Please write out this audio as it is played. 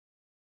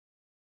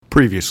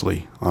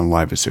Previously on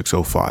Live at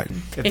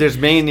 605. If there's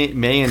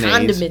mayonnaise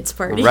Condiments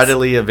parties.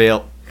 readily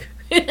available...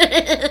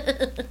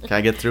 Can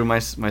I get through my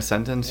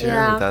sentence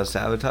here without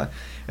sabotage?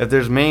 If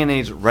there's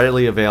mayonnaise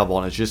readily available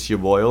and it's just your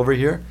boy over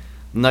here,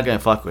 I'm not going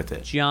to fuck with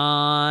it.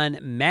 John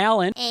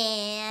Mallon.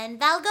 And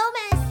Val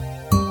Gomez.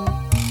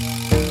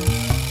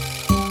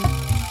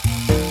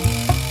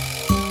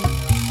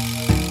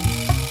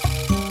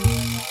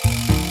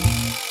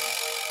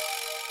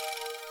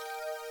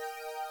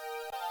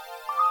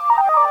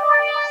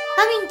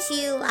 Coming to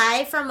you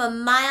live from a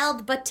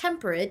mild but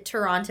temperate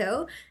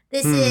Toronto,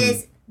 this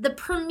is the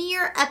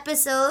premiere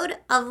episode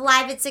of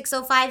Live at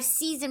 605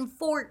 Season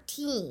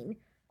 14.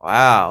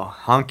 Wow.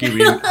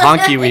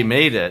 Honky, we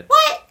made it.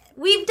 What?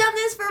 We've done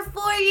this for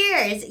 4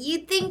 years.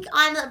 You'd think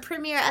on the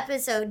premiere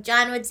episode,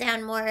 John would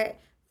sound more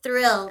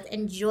thrilled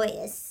and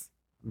joyous.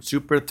 I'm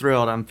super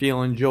thrilled. I'm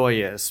feeling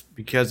joyous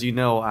because,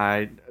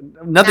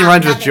 nothing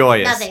rhymes with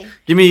joyous. Nothing.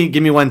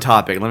 Give me one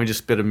topic. Let me just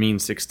spit a mean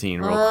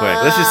 16 real quick.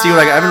 Let's just see what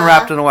I haven't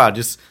rapped in a while.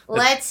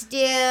 Let's do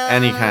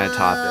any kind of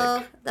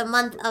topic. The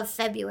month of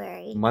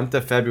February. Month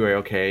of February,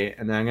 okay.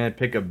 And then I'm going to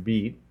pick a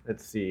beat.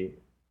 Let's see.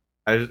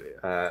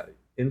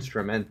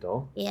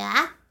 Instrumental.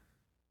 Yeah.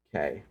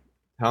 Okay.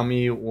 Tell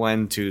me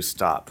when to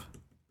stop.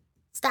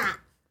 Stop.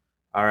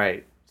 All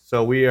right.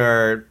 So we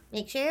are...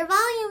 Make sure your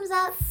volume's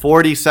up.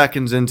 40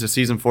 seconds into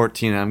season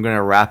 14, and I'm going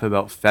to rap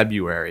about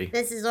February.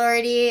 This is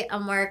already a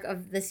mark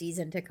of the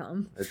season to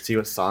come. Let's see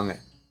what song...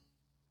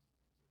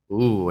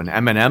 Ooh, an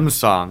Eminem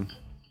song.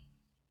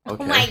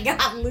 Okay. Oh my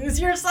god, lose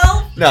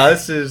yourself? No,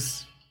 this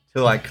is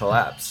Till I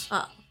Collapse.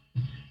 Oh.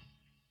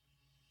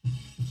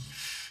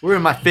 We're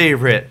in my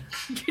favorite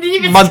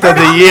month of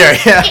the year.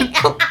 Yeah.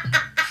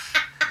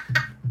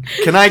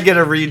 Can I get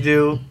a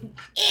redo?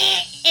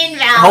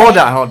 Invalid. Hold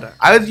on.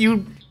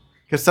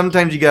 Because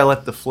sometimes you gotta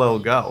let the flow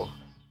go.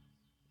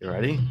 You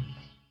ready?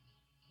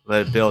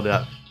 Let it build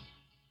up.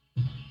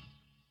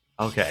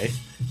 Okay.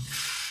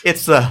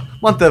 It's the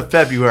month of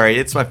February.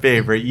 It's my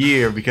favorite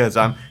year because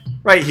I'm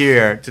right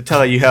here to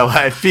tell you how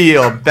I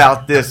feel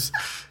about this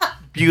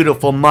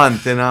beautiful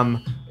month, and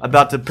I'm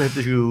about to put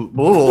you.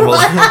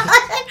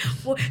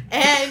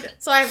 And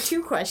so I have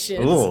two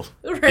questions. Ooh.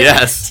 Right?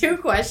 Yes. 2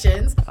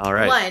 questions. All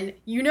right. One,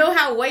 you know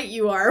how white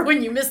you are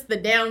when you miss the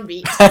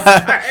downbeat.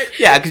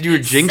 Yeah, because you were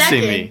jinxing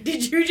Second, me.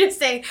 Did you just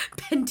say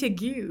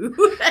pentague?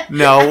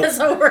 No. As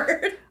a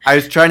word? I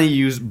was trying to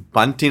use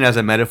bunting as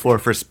a metaphor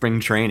for spring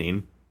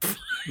training.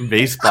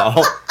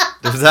 Baseball.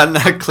 Is that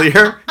not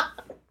clear?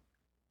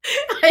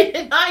 I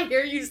did not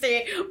hear you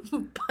say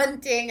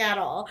bunting at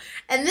all.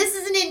 And this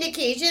is an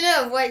indication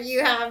of what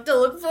you have to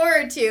look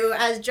forward to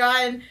as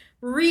John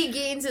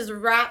regains his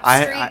rap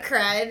street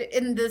cred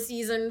in the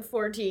season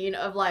 14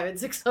 of Live at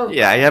 605.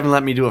 Yeah, you haven't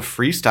let me do a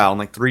freestyle in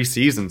like 3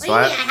 seasons.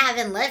 What do you mean I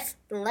haven't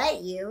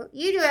let you?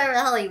 You do whatever the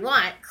hell you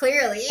want,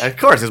 clearly. Of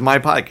course, it's my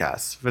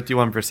podcast.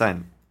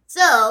 51%.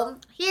 So,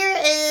 here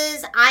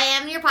is, I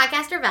am your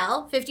podcaster,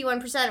 Val,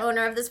 51%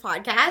 owner of this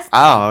podcast.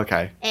 Oh,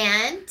 okay.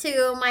 And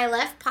to my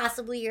left,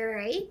 possibly your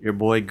right. Your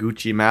boy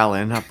Gucci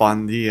Mallon up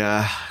on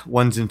the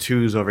ones and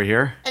twos over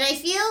here. And I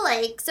feel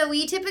like, so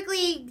we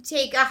typically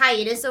take a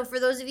hiatus. So for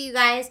those of you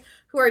guys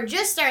who are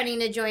just starting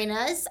to join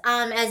us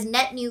as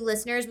net new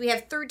listeners, we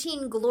have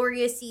 13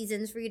 glorious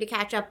seasons for you to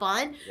catch up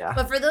on. Yeah.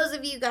 But for those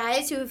of you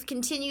guys who have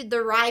continued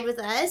the ride with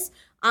us,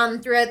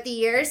 throughout the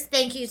years,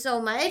 thank you so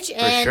much.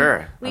 And for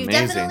sure. We've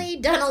Amazing. definitely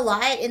done a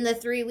lot in the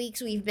 3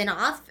 weeks we've been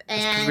off.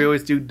 And we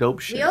always do dope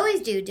shit. We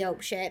always do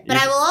dope shit. But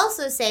I will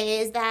also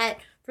say is that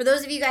for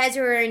those of you guys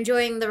who are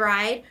enjoying the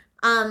ride,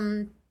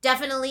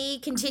 definitely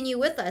continue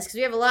with us because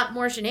we have a lot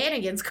more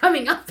shenanigans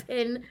coming up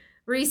in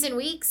recent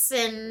weeks.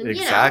 And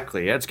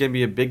exactly. Yeah, it's going to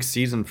be a big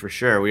season for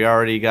sure. We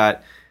already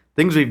got...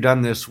 Things we've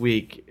done this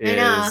week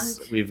is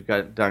we've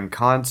done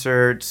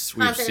concerts,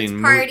 we've seen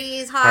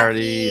parties,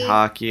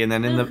 hockey, and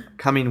then in the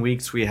coming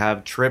weeks we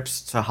have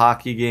trips to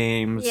hockey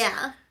games.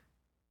 Yeah.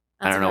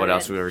 I don't know what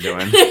else we were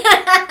doing.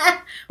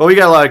 But we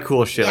got a lot of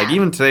cool shit. Yeah. Like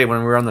even today when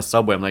we were on the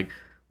subway, I'm like,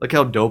 look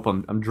how dope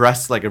I'm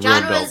dressed like a real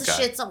dope guy.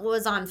 Shit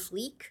was on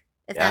fleek,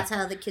 if that's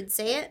how the kids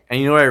say it.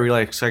 And you know what I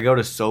realized? So I go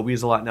to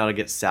Sobeys a lot now to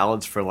get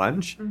salads for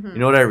lunch. Mm-hmm. You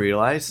know what I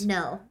realized?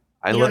 No.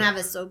 You don't have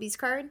a Sobeys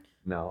card?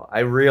 No, I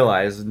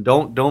realize, and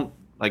don't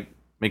like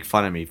make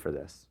fun of me for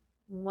this.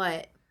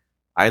 What?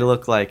 I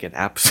look like an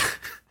I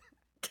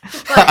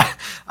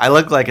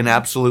look like an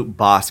absolute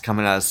boss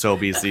coming out of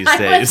Sobeys these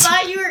days. I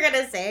thought you were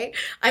gonna say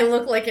I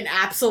look like an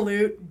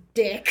absolute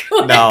dick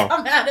when I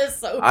come out of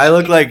Sobeys. I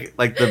look like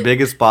the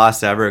biggest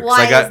boss ever.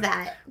 Why is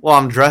that? Well,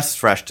 I'm dressed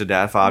fresh to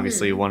death,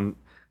 obviously. I'm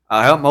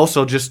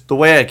also just the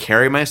way I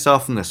carry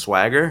myself and the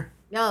swagger.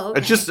 Oh, okay.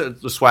 It's just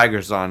the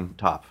swagger's on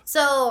top.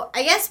 So,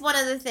 I guess one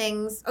of the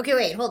things... Okay,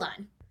 wait, hold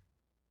on.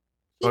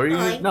 You were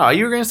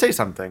going to say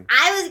something.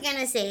 I was going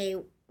to say,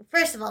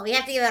 first of all, we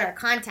have to give out our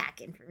contact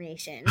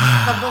information.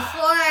 But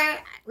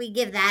before we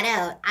give that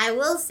out, I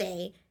will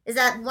say is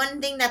that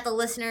one thing that the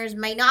listeners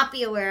might not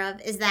be aware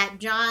of is that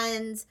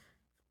John's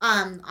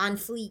on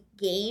fleek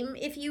game,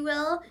 if you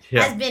will,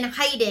 has been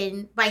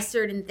heightened by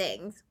certain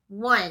things.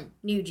 1,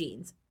 new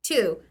jeans.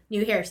 2,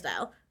 new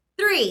hairstyle.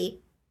 3,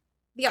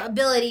 the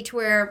ability to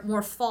wear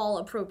more fall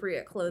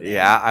appropriate clothing.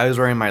 Yeah, I was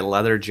wearing my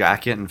leather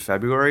jacket in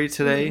February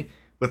today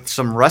with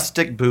some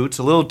rustic boots,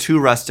 a little too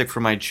rustic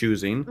for my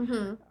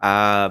choosing.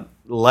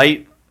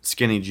 Light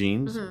skinny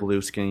jeans,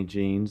 blue skinny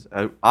jeans,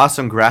 an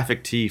awesome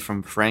graphic tee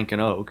from Frank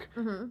and Oak,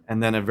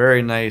 and then a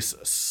very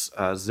nice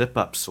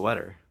zip-up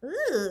sweater.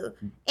 Ooh.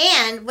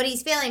 And what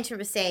he's failing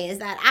to say is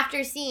that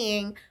after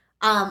seeing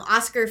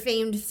Oscar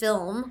famed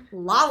film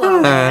La La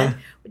Land,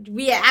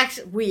 we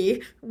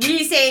saying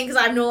because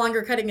I'm no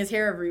longer cutting his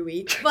hair every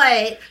week,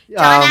 but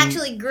John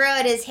actually grew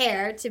out his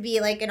hair to be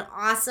like an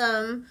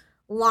awesome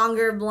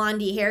longer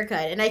blondie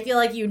haircut, and I feel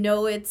like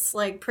it's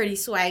like pretty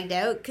swagged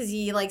out because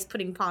he likes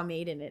putting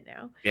pomade in it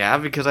now. Yeah,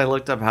 because I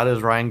looked up how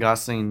does Ryan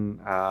Gosling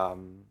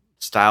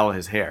style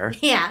his hair.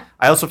 Yeah.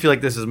 I also feel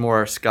like this is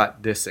more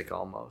Scott Disick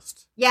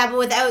almost. Yeah, but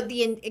without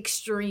the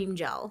extreme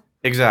gel.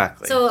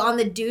 Exactly. So on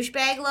the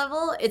douchebag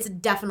level, it's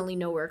definitely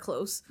nowhere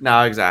close.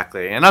 No,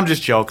 exactly. And I'm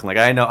just joking. Like,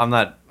 I know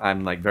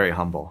I'm like very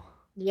humble.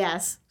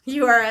 Yes.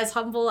 You are as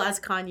humble as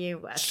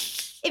Kanye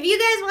West. If you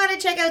guys want to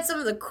check out some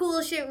of the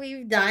cool shit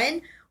we've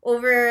done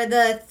over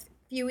the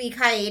few week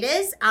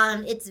hiatus,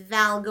 it's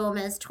Val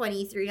Gomez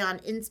 23 on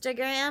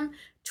Instagram,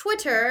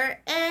 Twitter,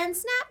 and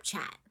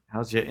Snapchat.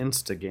 How's your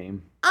Insta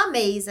game?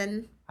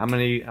 Amazing. How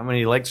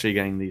many likes are you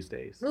getting these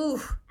days? Ooh,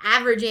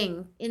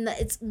 averaging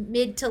it's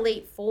mid to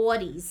late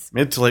 40s.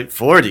 Mid to late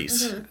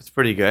 40s. That's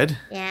pretty good.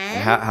 Yeah.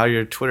 And how are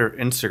your Twitter,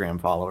 Instagram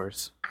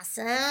followers?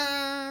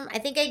 Awesome. I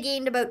think I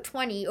gained about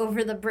 20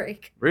 over the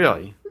break.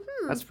 Really?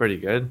 That's pretty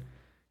good.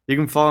 You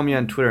can follow me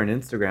on Twitter and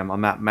Instagram.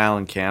 I'm at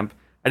Malencamp.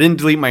 I didn't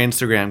delete my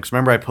Instagram because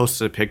remember I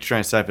posted a picture and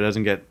I said if it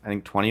doesn't get, I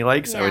think, 20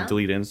 likes, I would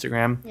delete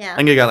Instagram. Yeah. I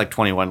think I got like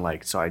 21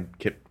 likes, so I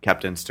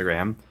kept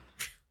Instagram.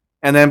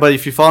 And then, but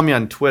if you follow me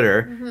on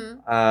Twitter,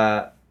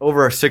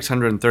 over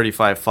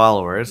 635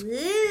 followers.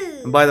 Ooh.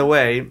 And by the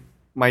way,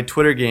 my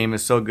Twitter game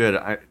is so good.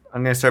 I'm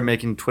going to start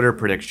making Twitter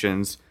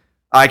predictions.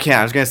 I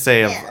was going to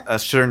say of a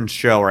certain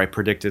show where I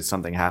predicted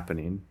something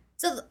happening.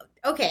 So,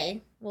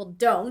 okay, well,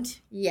 don't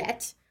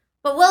yet.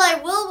 But what I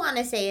will want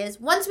to say is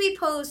once we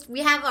post, we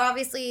have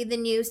obviously the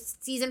new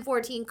season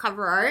 14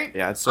 cover art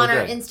It's so on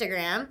our good.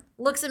 Instagram.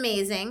 Looks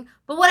amazing.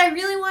 But what I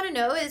really want to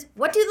know is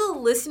what do the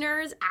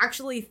listeners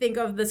actually think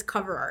of this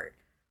cover art,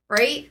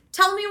 right?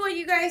 Tell me what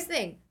you guys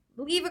think.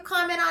 Leave a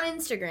comment on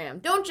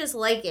Instagram. Don't just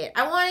like it.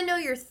 I want to know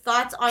your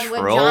thoughts on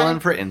what John...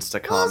 Trolling for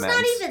Insta Well, comments.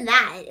 it's not even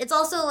that. It's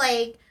also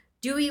like,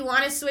 do we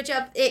want to switch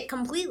up it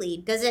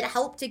completely? Does it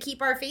help to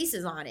keep our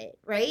faces on it,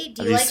 right?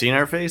 Have you seen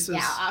our faces?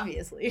 Yeah,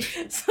 obviously.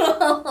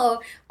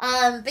 So,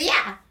 but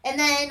yeah. And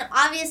then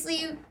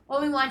obviously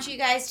what we want you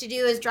guys to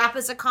do is drop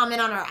us a comment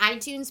on our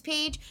iTunes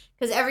page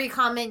because every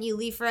comment you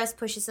leave for us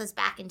pushes us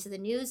back into the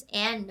news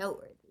and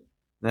noteworthy.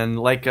 Then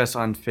like us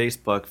on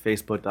Facebook,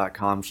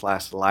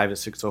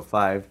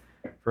 facebook.com/live605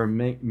 for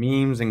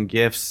memes and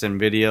GIFs and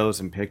videos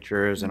and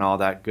pictures and all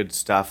that good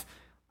stuff.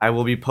 I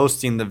will be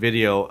posting the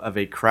video of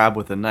a crab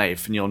with a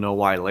knife, and you'll know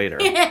why later.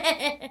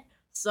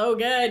 So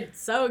good.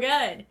 So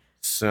good.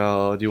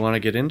 So, do you want to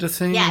get into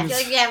things? Yeah, I feel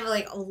like we have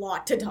like a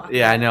lot to talk about.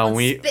 Yeah, I know.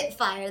 Let's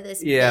spitfire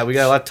this. Yeah, bitch. we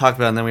got a lot to talk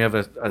about, and then we have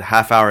a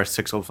half-hour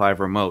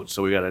 605 remote,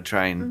 so we got to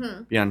try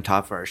and be on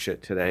top of our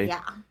shit today. Yeah.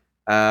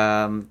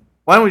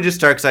 Why don't we just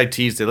start, because I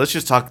teased it. Let's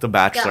just talk The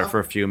Bachelor Go. for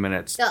a few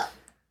minutes. Go.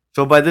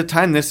 So by the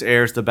time this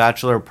airs, The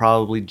Bachelor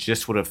probably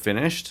just would have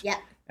finished. Yeah.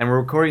 And we're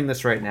recording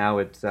this right now.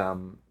 It's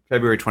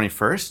February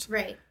 21st.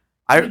 Right.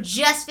 I We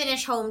just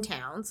finished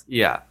Hometowns.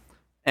 Yeah.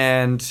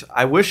 And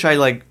I wish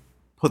I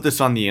put this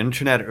on the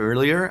internet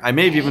earlier. I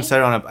may have even said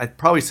it I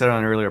probably said it on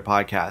an earlier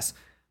podcast.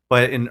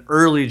 But in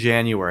early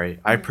January,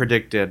 I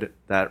predicted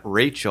that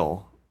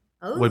Rachel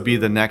would be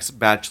the next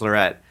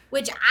Bachelorette.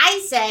 Which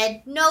I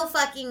said, no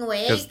fucking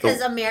way, 'Cause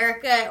because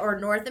America or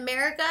North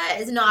America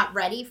is not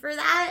ready for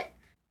that.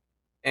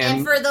 And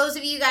And for those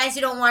of you guys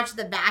who don't watch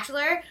The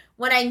Bachelor,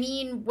 what I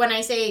mean when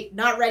I say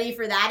not ready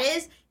for that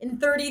is, in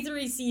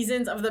 33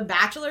 seasons of The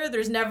Bachelor,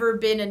 there's never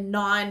been a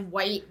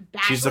non-white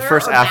bachelor. she's the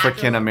first or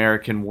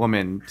African-American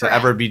woman to Correct.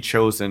 ever be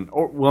chosen,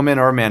 or woman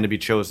or man to be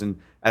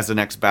chosen as the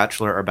next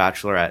Bachelor or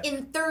Bachelorette,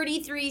 in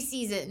 33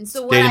 seasons.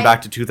 So dating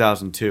back to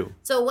 2002.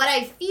 So what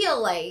I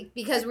feel like,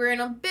 because we're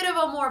in a bit of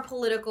a more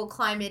political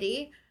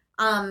climate-y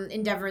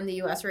endeavor in the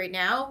U.S. right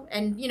now,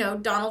 and,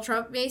 Donald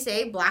Trump may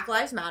say Black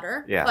Lives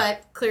Matter, Yeah.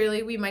 but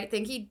clearly we might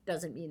think he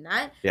doesn't mean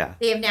that. Yeah.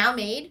 They have now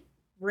made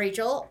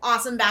Rachel,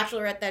 awesome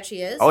bachelorette that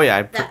she is. Oh,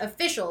 yeah. That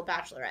official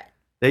bachelorette.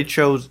 They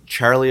chose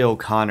Charlie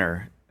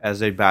O'Connor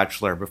as a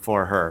bachelor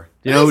before her.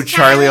 Do you know who Who's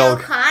Charlie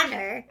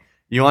O'Connor?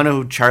 You want to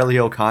know who Charlie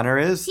O'Connor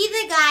is? Is he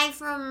the guy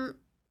from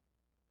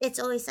It's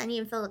Always Sunny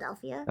in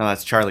Philadelphia? No,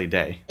 that's Charlie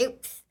Day.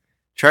 It,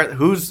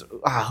 Who's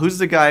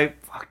the guy?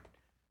 Fuck.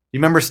 You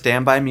remember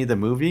Stand By Me, the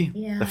movie?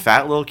 Yeah. The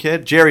fat little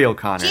kid? Jerry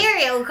O'Connor.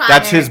 Jerry O'Connor.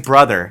 That's his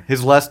brother.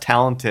 His less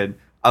talented,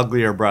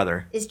 uglier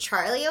brother. Is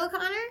Charlie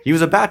O'Connor? He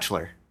was a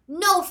bachelor.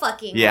 No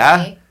fucking Yeah?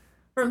 way.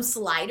 From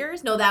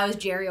Sliders? No, that was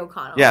Jerry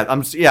O'Connell.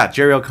 Yeah,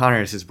 Jerry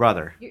O'Connor is his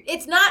brother.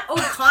 It's not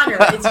O'Connor.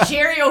 It's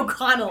Jerry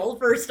O'Connell,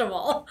 first of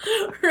all.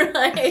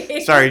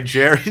 Right? Sorry,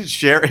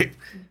 Jerry.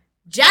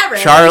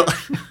 Jared.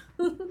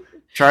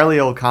 Charlie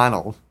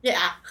O'Connell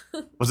Yeah.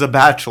 was a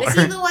bachelor. Is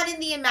he the one in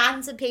the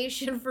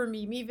Emancipation for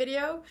Mimi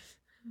video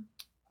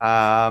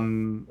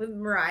with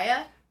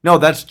Mariah? No,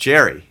 that's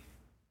Jerry.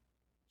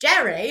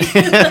 Jerry.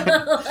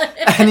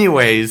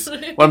 Anyways,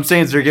 what I'm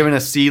saying is they're giving a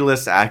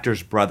C-list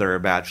actor's brother a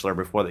bachelor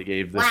before they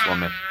gave this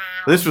woman.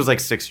 This was like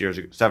 7 years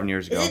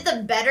ago. Is it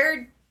the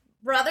better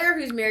brother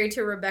who's married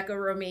to Rebecca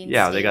Romaine?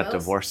 Yeah, they got Stamos?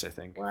 divorced, I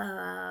think.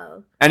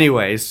 Wow.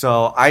 Anyway,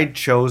 so I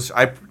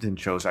didn't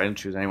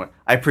choose anyone.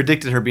 I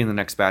predicted her being the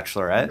next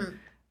Bachelorette,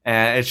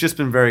 and it's just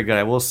been very good.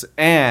 I will,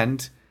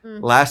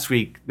 last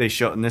week they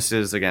showed, and this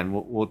is again,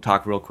 we'll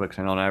talk real quick. 'Cause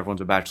I know not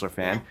everyone's a Bachelor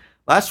fan. Yeah.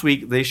 Last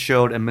week they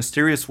showed a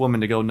mysterious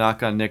woman to go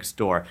knock on Nick's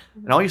door,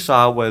 and all you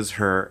saw was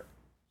her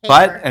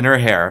butt and her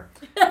hair.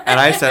 And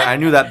I said, I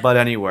knew that butt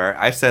anywhere.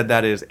 I said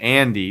that is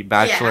Andy,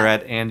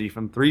 Bachelorette Andy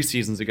from 3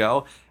 seasons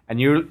ago,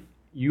 and you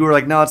were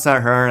like, no, it's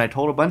not her. And I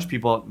told a bunch of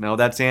people, no,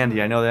 that's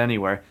Andy. I know that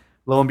anywhere.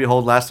 Lo and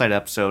behold, last night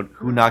episode,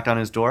 who knocked on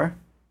his door?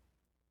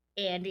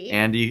 Andy.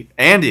 Andy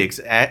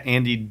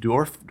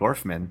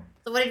Dorfman.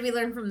 So what did we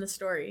learn from the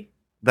story?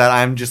 That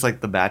I'm just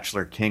like the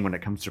Bachelor king when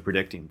it comes to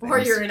predicting things. Or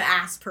you're an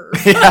ass perv.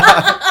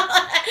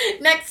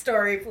 Next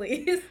story,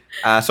 please.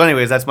 So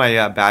anyways, that's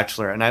my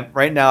Bachelor. And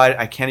right now,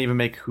 I can't even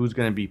make who's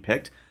going to be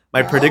picked.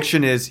 My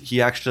prediction is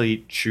he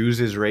actually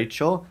chooses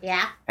Rachel.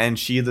 Yeah. And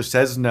she either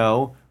says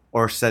no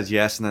or says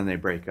yes, and then they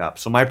break up.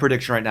 So my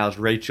prediction right now is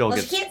Rachel Well,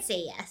 gets... she can't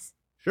say yes.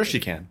 Sure she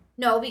can.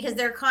 No, because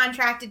they're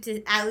contracted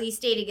to at least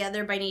stay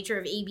together by nature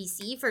of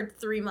ABC for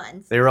 3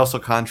 months. They were also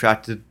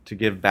contracted to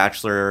give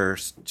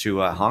bachelors to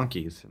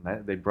honkies.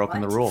 And they've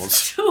broken the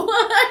rules.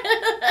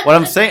 What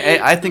I'm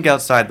saying, I think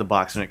outside the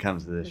box when it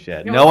comes to this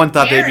shit. No one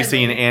thought they'd be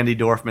seeing Andy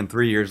Dorfman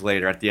 3 years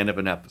later at the end of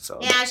an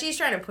episode. Yeah, she's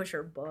trying to push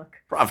her book.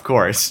 Of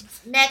course.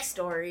 Next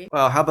story.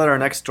 Well, how about our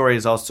next story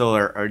is also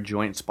our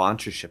joint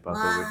sponsorship of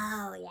the week.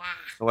 Oh, yeah.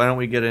 So why don't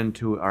we get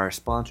into our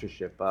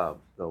sponsorship of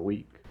the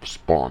week?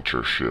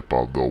 Sponsorship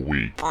of the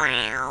week.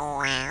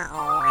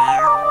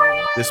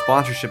 This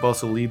sponsorship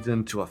also leads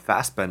into a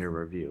Fassbender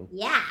review.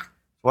 Yeah.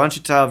 Why don't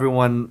you tell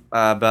everyone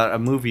about a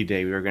movie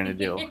day we were going to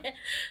do?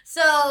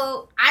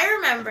 So, I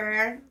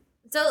remember...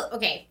 So,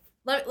 okay.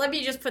 Let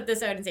me just put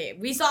this out and say it.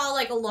 We saw,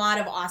 like, a lot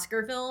of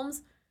Oscar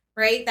films,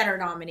 right, that are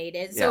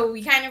nominated. So,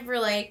 we kind of were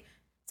like...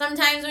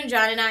 Sometimes when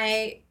John and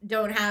I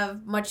don't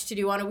have much to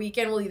do on a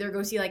weekend, we'll either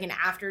go see like an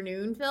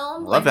afternoon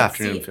film. I love like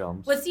afternoon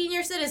films. With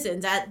senior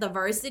citizens at the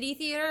Varsity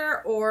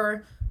Theater,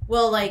 or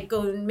we'll like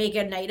go make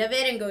a night of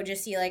it and go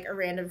just see like a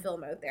random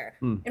film out there.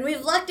 And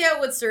we've lucked out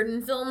with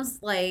certain films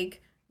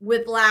like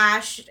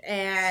Whiplash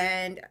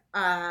and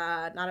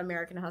not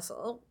American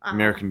Hustle.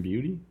 American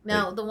Beauty?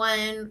 No, the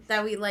one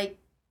that we like,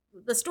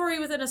 the story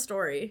within a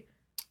story.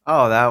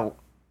 Oh, that...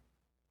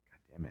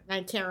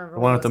 I can't remember. The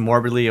one with the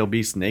morbidly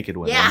obese naked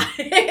women. Yeah,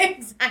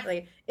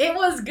 exactly. It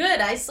was good,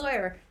 I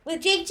swear.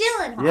 With Jake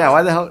Gyllenhaal. Yeah,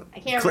 why the hell? I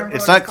can't remember.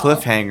 It's what not it's called.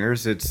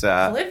 cliffhangers. It's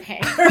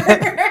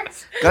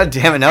Cliffhanger. God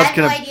damn it! Now I it's have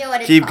no gonna idea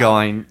what it's keep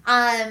called.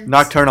 going.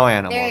 Nocturnal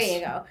Animals. There you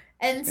go.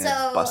 And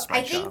Yeah, so bust my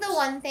I think chops. the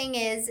one thing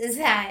is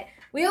that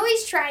we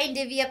always try and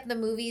divvy up the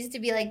movies to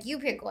be like, you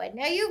pick one.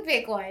 Now you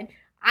pick one.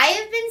 I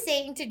have been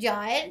saying to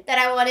John that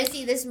I want to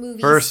see this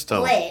movie First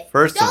of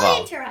Don't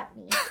all. interrupt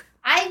me.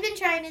 I've been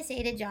trying to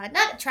say to John,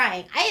 not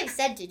trying, I have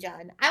said to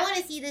John, I want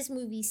to see this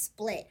movie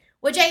Split,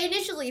 which I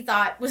initially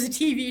thought was a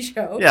TV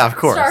show. Yeah, of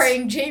course.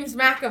 Starring James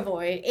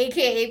McAvoy,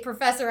 a.k.a.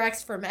 Professor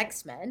X from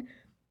X-Men,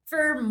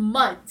 for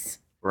months.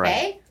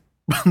 Okay?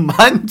 Right.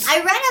 Months?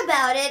 I read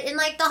about it in,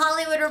 like, The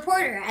Hollywood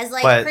Reporter as,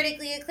 like, But-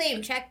 critically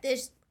acclaimed. Check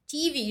this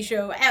TV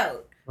show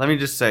out. Let me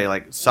just say,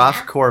 like,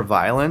 softcore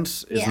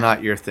violence is Yeah.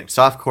 not your thing.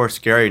 Softcore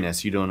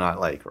scariness you do not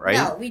like, right?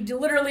 No, we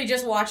literally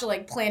just watched,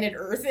 like, Planet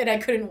Earth, and I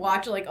couldn't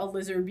watch, like, a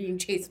lizard being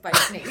chased by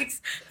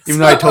snakes.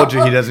 Even though I told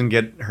you he doesn't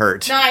get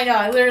hurt. No, I know.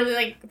 I literally,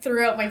 like,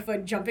 threw out my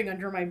foot jumping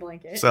under my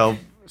blanket.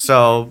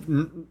 So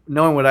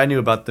knowing what I knew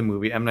about the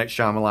movie, M. Night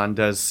Shyamalan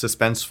does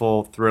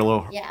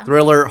suspenseful Yeah.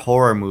 thriller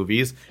horror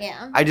movies.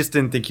 Yeah. I just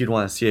didn't think you'd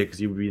want to see it because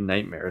you would be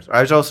nightmares.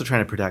 I was also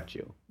trying to protect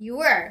you. You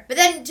were. But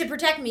then, to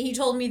protect me, he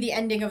told me the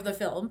ending of the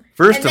film.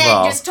 First and of then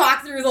all- just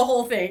talk through the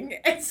whole thing.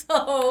 And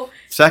so...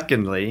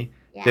 Secondly,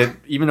 Yeah.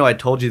 even though I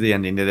told you the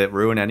ending, did it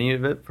ruin any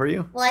of it for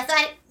you? Well, I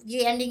thought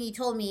the ending you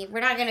told me,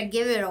 we're not going to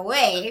give it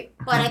away,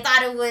 but I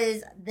thought it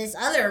was this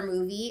other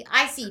movie,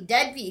 I See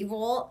Dead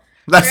People.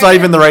 That's not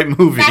even the right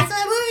movie. That's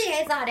the movie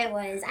I thought it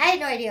was. I had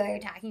no idea what you were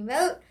talking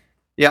about.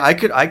 Yeah, I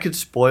could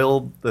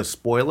spoil the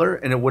spoiler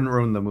and it wouldn't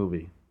ruin the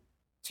movie.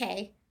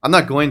 Okay. I'm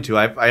not going to.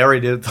 I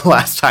already did it the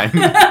last time.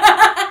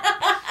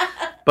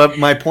 But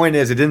my point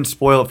is, it didn't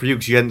spoil it for you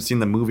because you hadn't seen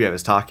the movie I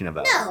was talking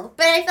about. No,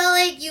 but I felt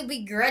like you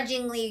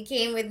begrudgingly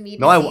came with me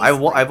to No, see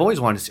I've always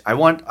wanted to see.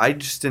 I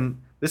just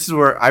didn't. This is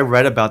where I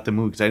read about the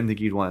movie because I didn't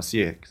think you'd want to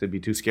see it because it'd be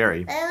too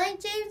scary. I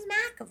like James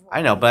McAvoy.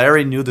 I know, but I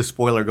already knew the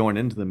spoiler going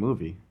into the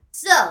movie.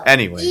 So,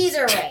 Anyway.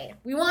 either way,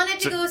 we wanted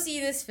to So- go see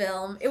this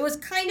film. It was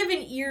kind of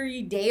an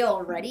eerie day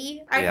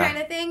already, I Yeah.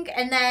 kind of think.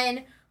 And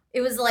then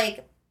it was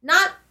like,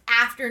 not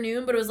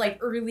afternoon, but it was like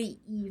early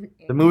evening.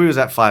 The movie was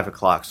at 5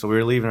 o'clock, so we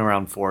were leaving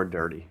around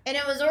 4:30. And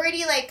it was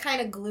already like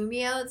kind of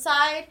gloomy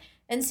outside.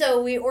 And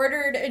so we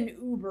ordered an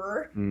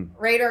Uber,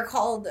 right? Or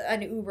called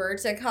an Uber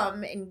to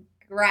come and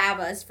grab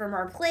us from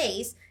our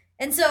place.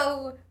 And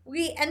so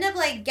we end up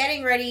like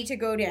getting ready to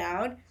go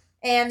down.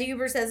 And the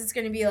Uber says it's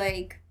going to be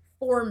like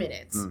 4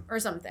 minutes or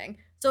something.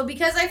 So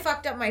because I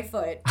fucked up my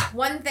foot,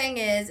 one thing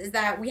is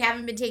that we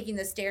haven't been taking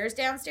the stairs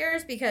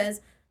downstairs because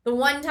the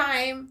one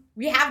time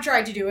we have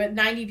tried to do it,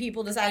 90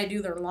 people decided to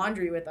do their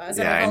laundry with us.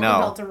 And I felt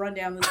compelled to run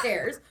down the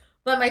stairs.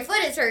 But my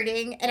foot is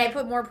hurting, and I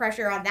put more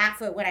pressure on that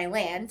foot when I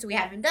land, so we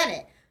haven't done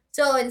it.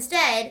 So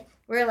instead,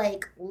 we're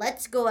like,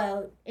 let's go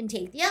out and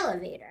take the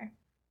elevator.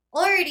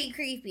 Already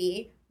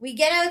creepy. We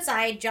get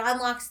outside. John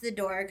locks the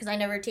door because I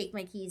never take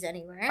my keys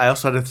anywhere. I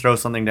also had to throw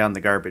something down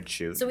the garbage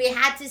chute. So we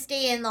had to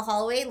stay in the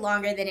hallway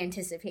longer than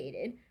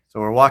anticipated.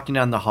 So we're walking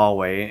down the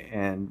hallway,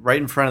 and right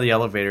in front of the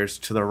elevators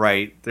to the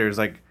right, there's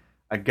like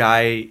a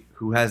guy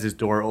who has his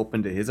door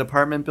open to his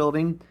apartment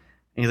building.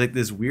 And he's like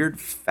this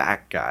weird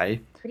fat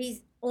guy. But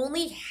he's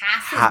only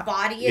half his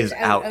body is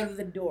out of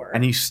the door.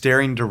 And he's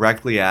staring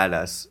directly at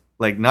us.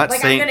 Like not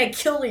saying I'm gonna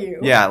kill you.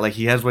 Yeah, like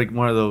he has like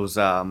one of those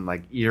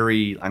like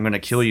eerie I'm gonna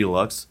kill you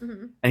looks.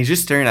 And he's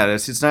just staring at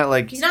us. It's not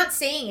like he's not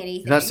saying anything.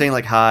 He's not saying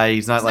like hi.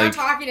 He's not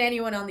talking to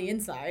anyone on the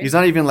inside. He's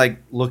not even like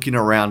looking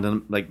around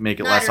and like make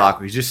it less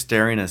awkward. He's just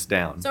staring us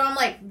down. So I'm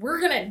like,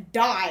 we're gonna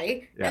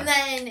die. Yeah. And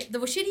then the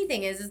shitty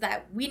thing is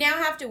that we now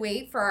have to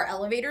wait for our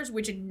elevators,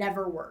 which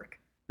never work.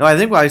 No, I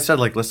think what I said,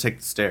 like, let's take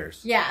the stairs.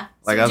 Yeah.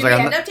 Like, so I was like,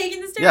 end up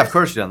taking the stairs? Yeah, of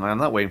course you did. I'm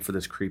not waiting for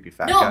this creepy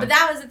fat guy. No, but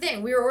that was the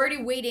thing. We were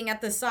already waiting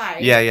at the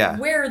side. Yeah.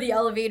 Where the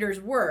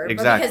elevators were.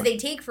 Exactly. But because they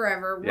take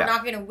forever, we're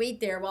not going to wait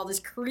there while this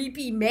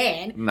creepy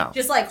man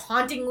just, like,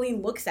 hauntingly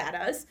looks at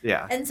us.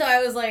 Yeah. And so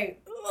I was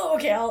like, oh,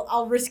 okay,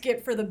 I'll risk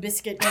it for the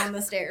biscuit down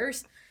the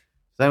stairs.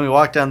 Then we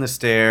walked down the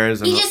stairs.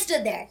 And he just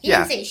stood there. He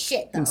didn't say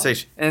shit, though. Didn't say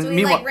shit. And so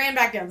we, like, ran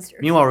back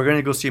downstairs. Meanwhile, we're going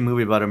to go see a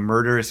movie about a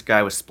murderous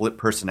guy with split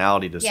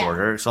personality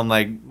disorder. Yeah. So I'm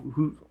like,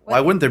 why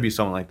wouldn't there be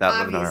someone like that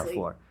living on our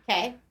floor?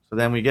 Okay. So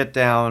then we get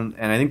down,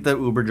 and I think the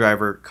Uber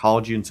driver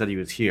called you and said he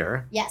was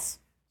here. Yes.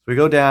 So we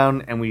go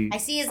down, and I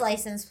see his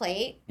license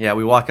plate. Yeah,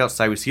 we walk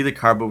outside. We see the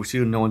car, but we see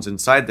no one's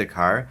inside the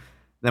car.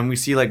 Then we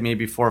see, like,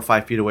 maybe 4 or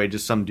 5 feet away,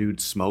 just some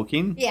dude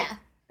smoking. Yeah.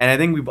 And I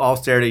think we all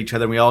stared at each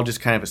other, and we all just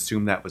kind of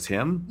assumed that was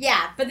him.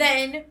 Yeah, but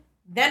then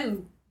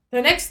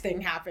the next thing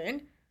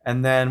happened.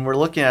 And then we're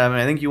looking at him,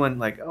 and I think you went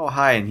like, oh,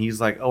 hi. And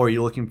he's like, oh, are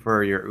you looking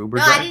for your Uber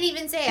driver? No, I didn't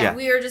even say it.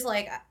 We were just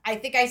like, I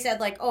think I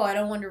said like, oh, I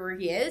don't wonder where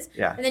he is.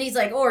 Yeah. And then he's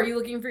like, oh, are you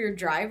looking for your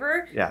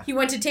driver? Yeah. He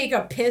went to take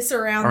a piss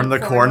around the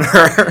corner.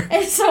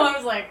 And so I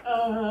was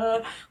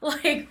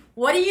like,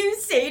 what do you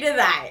say to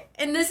that?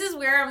 And this is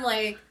where I'm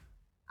like,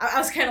 I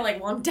was kind of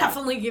like, well, I'm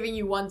definitely giving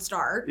you 1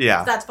 star.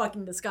 Yeah. That's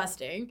fucking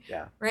disgusting.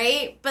 Yeah.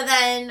 Right? But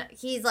then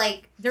he's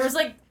like, there was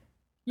like,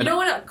 you know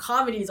what a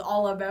comedy's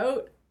all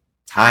about?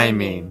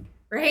 Timing.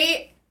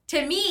 Right?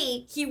 To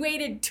me, he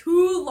waited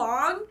too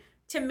long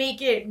to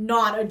make it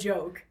not a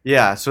joke.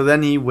 Yeah, so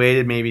then he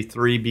waited maybe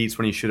 3 beats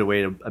when he should have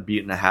waited a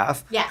beat and a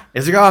half. Yeah.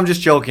 He's like, oh, I'm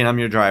just joking. I'm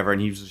your driver. And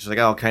he was just like,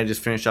 oh, can I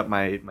just finish up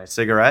my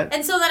cigarette?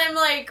 And so then I'm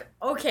like,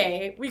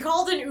 okay, we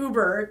called an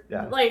Uber.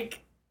 Yeah. Like,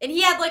 and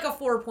he had like a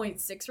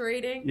 4.6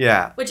 rating.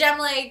 Yeah. Which I'm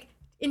like,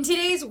 in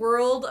today's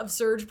world of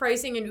surge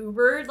pricing and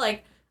Uber,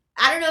 like,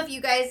 I don't know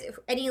if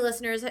any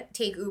listeners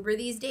take Uber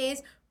these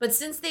days, but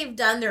since they've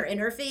done their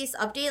interface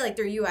update, like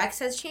their UX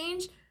has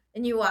changed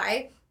and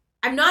UI,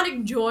 I'm not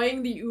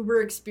enjoying the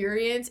Uber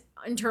experience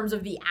in terms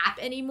of the app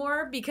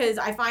anymore because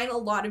I find a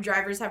lot of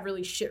drivers have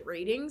really shit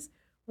ratings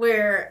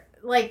where,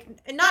 like,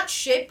 not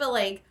shit, but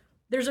like,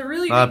 there's a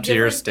really big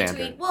difference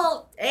between,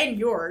 and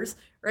yours,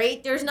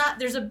 right? There's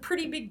a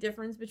pretty big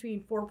difference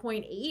between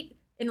 4.8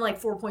 and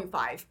like 4.5.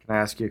 Can I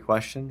ask you a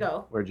question?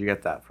 Go. Where'd you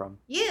get that from?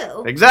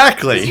 You.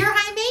 Exactly. Because you're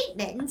high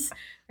maintenance.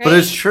 Right? But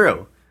it's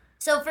true.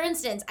 So, for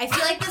instance, I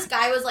feel like this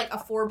guy was like a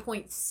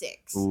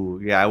 4.6.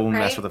 Ooh, yeah, I won't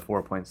mess with a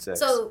 4.6.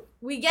 So,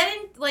 we get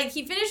in, like,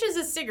 he finishes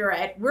his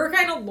cigarette. We're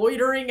kind of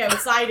loitering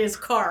outside his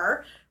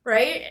car,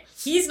 right?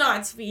 He's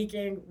not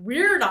speaking.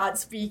 We're not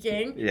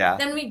speaking. Yeah.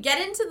 Then we get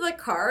into the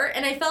car,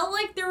 and I felt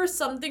like there was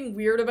something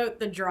weird about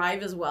the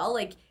drive as well.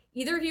 Like,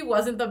 either he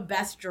wasn't the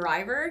best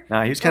driver.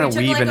 No, he was kind of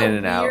weaving in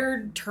and out.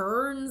 Weird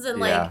turns,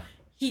 and, like,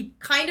 he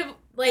kind of,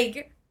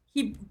 like,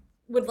 he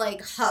would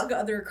like hug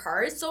other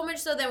cars so much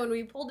so that when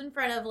we pulled in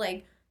front of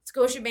like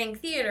Scotiabank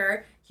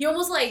Theater, he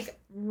almost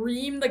like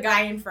reamed the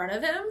guy in front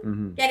of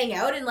him getting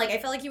out, and like I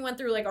felt like he went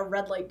through like a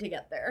red light to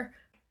get there.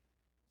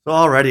 So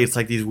already it's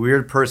like these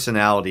weird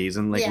personalities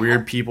and like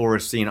weird people we're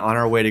seeing on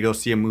our way to go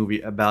see a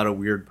movie about a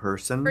weird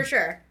person. For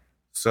sure.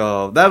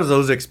 So that was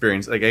those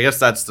experiences. Like I guess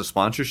that's the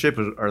sponsorship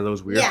are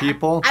those weird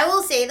people. I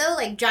will say though,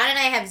 like John and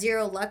I have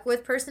zero luck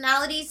with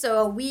personalities,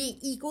 so we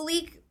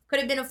equally could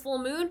have been a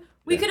full moon.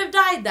 We could have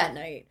died that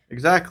night.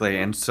 Exactly.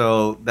 And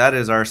so that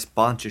is our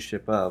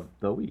sponsorship of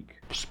the week.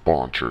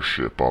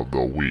 Sponsorship of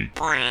the week.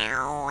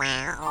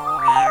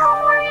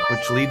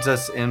 Which leads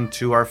us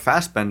into our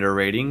Fastbender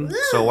rating. Ooh.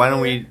 So why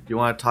don't do you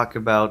want to talk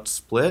about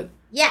Split?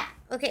 Yeah.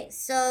 Okay.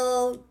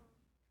 So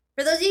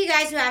For those of you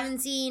guys who haven't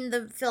seen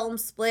the film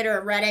Split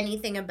or read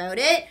anything about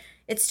it,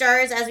 it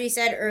stars, as we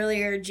said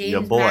earlier,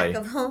 James boy.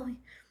 McAvoy.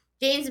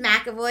 James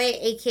McAvoy,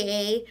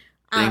 aka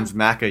James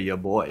Macca, your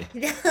boy.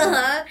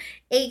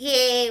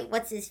 aka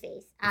what's his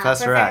face?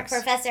 Professor X.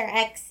 Professor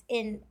X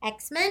in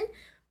X-Men,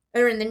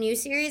 or in the new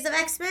series of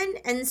X-Men.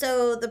 And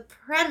so the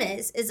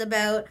premise is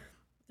about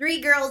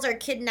 3 girls are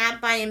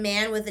kidnapped by a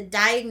man with a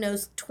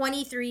diagnosed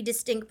 23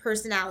 distinct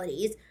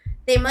personalities.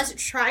 They must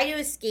try to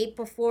escape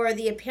before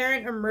the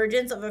apparent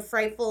emergence of a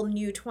frightful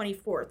new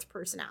 24th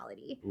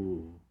personality.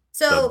 Ooh.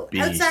 So, The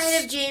Beast.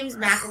 outside of James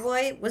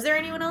McAvoy, was there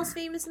anyone else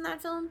famous in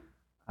that film?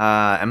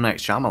 M. Night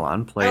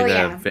Shyamalan played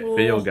a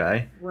video Ooh,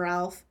 guy.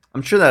 Ralph.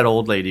 I'm sure that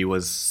old lady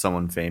was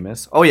someone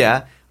famous. Oh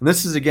yeah, and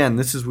this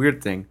is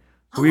weird thing.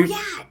 Oh, we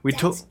yeah, we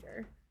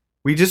Dexter.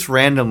 we just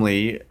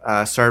randomly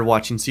started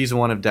watching season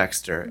 1 of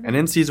Dexter, and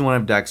in season 1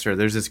 of Dexter,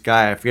 there's this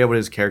guy. I forget what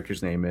his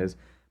character's name is,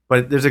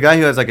 but there's a guy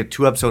who has like a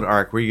 2-episode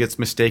arc where he gets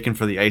mistaken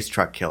for the ice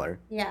truck killer.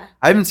 Yeah.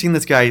 I haven't seen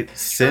this guy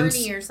since.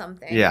 Ernie or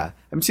something. Yeah, I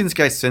haven't seen this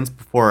guy since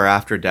before or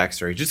after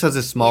Dexter. He just has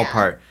this small Yeah.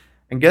 part.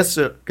 And guess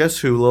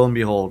who, lo and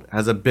behold,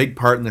 has a big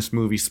part in this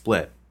movie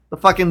Split? The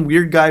fucking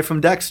weird guy from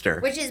Dexter.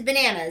 Which is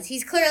bananas.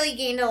 He's clearly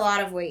gained a lot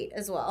of weight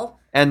as well.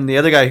 And the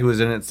other guy who was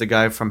in it's the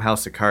guy from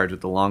House of Cards with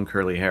the long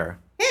curly hair.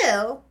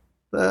 Who?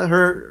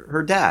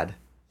 Her dad.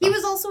 He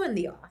was also in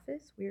The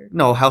Office. Weird.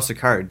 No, House of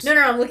Cards. No,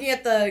 I'm looking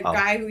at the Oh.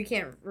 guy who we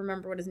can't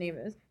remember what his name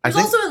is. I He's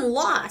think- also in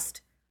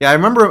Lost. Yeah,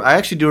 I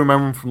actually do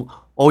remember him from...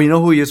 Oh, you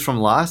know who he is from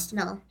Lost?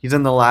 No. He's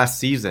in the last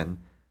season.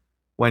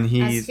 When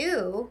he's... As You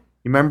who?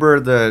 remember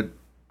the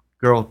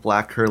girl with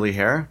black curly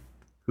hair?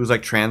 Who's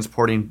like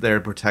transporting there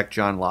to protect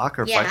John Locke?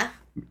 Or Yeah.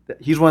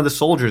 He's one of the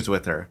soldiers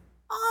with her.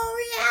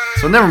 Oh,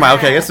 yeah. So never mind.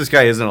 Okay, I guess this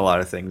guy isn't a lot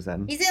of things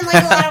then. He's in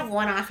like a lot of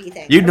one-offy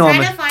things. You'd know I'm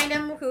him trying to find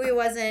him who he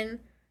was in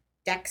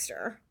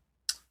Dexter.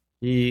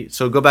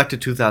 So go back to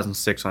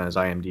 2006 on his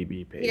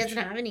IMDb page. He doesn't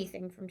have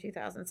anything from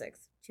 2006,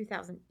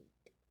 2008.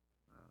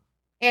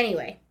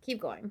 Anyway,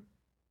 keep going.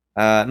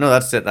 No,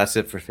 that's it. That's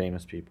it for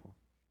famous people.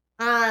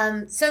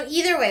 So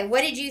either way,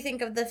 what did you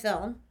think of the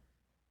film?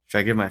 Should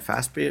I give my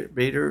fast bender?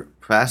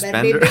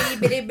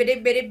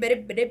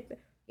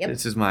 Yep.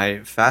 This is my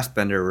fast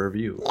bender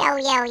review. Yo,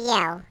 yo,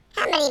 yo.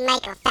 How many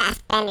Michael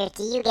Fassbenders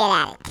do you get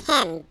out of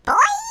 10, boy?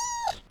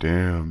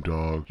 Damn,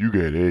 dog, you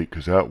get 8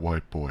 'cause that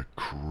white boy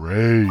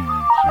crazy.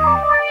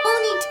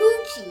 Tony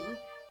Tucci.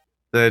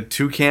 The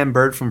toucan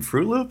bird from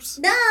Fruit Loops?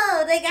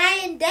 No, the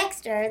guy in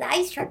Dexter, the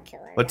ice truck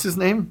killer. What's his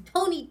name?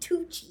 Tony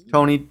Tucci.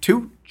 Tony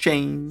Two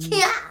Chains.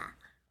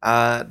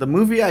 Yeah. The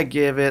movie I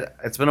give it,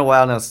 it's been a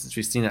while now since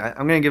we've seen it.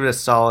 I'm going to give it a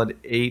solid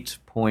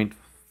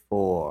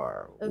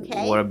 8.4.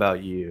 Okay. What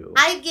about you?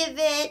 I give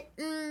it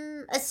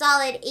a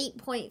solid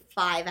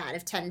 8.5 out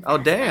of 10. Oh,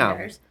 damn.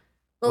 Fassbenders.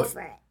 Go What-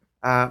 for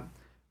it.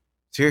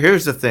 So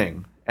here's the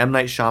thing. M.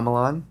 Night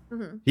Shyamalan,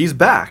 Mhm. he's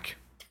back.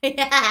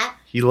 Yeah.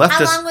 He left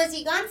How us long was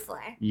he gone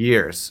for?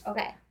 years.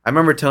 Okay. I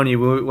remember telling you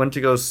we went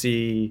to go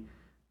see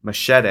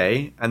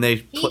Machete, and they...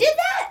 He did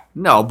that?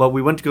 No, but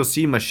we went to go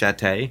see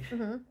Machete,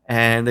 Mm-hmm.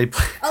 and they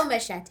Oh,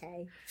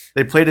 Machete.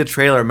 they played a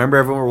trailer. Remember,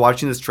 everyone were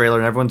watching this trailer,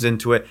 and everyone's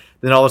into it.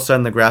 Then all of a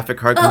sudden, the graphic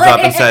card comes up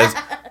and says,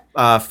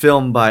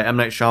 filmed by M.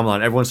 Night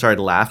Shyamalan. Everyone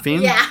started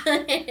laughing. Yeah.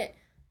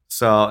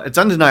 So it's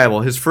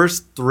undeniable. His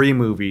first 3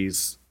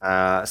 movies,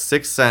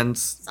 Sixth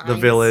Sense, The Signs.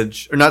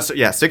 Village, or not?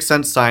 Yeah, Sixth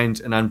Sense, Signs,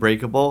 and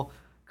Unbreakable,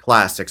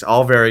 classics,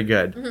 all very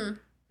good. Mhm.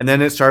 And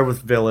then it started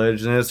with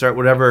Village, and then it started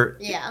whatever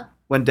Yeah.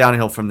 went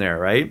downhill from there,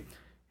 right?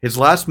 His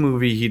last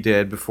movie he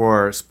did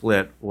before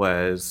Split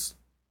was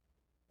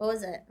What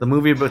was it? the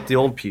movie about the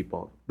old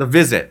people, The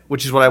Visit,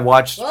 which is what I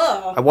watched.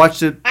 Whoa. I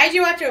watched it. Why'd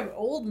you watch an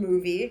old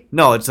movie?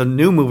 No, it's a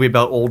new movie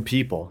about old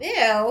people.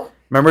 Ew.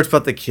 Remember, it's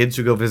about the kids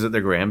who go visit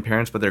their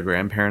grandparents, but their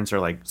grandparents are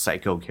like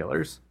psycho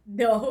killers.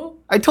 No.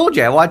 I told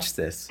you I watched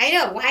this. I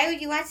know. Why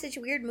would you watch such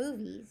weird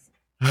movies?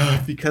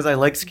 Because I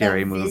like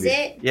scary The movies.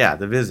 Visit? Yeah,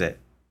 The Visit.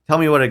 Tell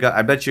me what it got.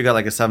 I bet you got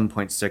like a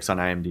 7.6 on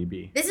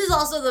IMDb. This is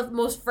also the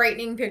most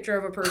frightening picture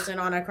of a person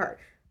on a card.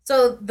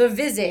 So, The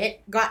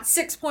Visit got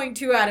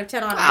 6.2 out of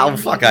 10 on Oh, IMDb.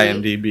 fuck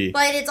IMDb.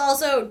 But it's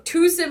also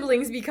 2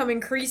 siblings become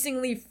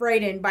increasingly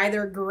frightened by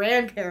their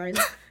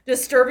grandparents'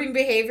 disturbing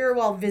behavior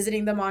while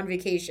visiting them on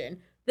vacation.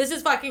 This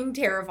is fucking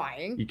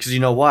terrifying. Because you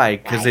know why?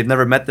 Because Why? they've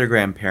never met their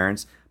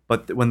grandparents.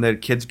 But when the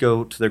kids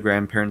go to their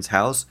grandparents'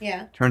 house,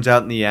 Yeah. turns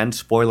out in the end,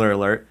 spoiler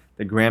alert,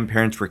 the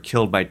grandparents were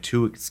killed by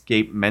 2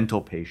 escaped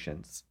mental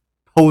patients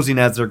posing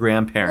as their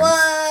grandparents.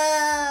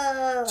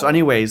 Whoa. So,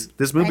 anyways,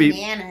 this movie,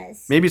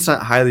 Bananas. maybe it's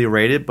not highly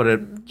rated, but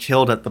it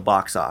killed at the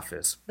box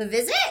office. The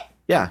Visit?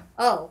 Yeah,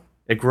 Oh,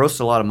 it grossed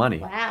a lot of money.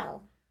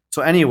 wow.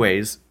 So,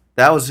 anyways,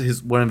 that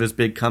was one of his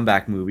big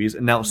comeback movies,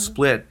 and now Mm-hmm.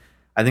 Split.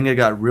 I think it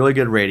got really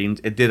good ratings.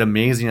 It did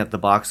amazing at the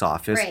box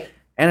office, Right.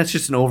 and it's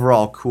just an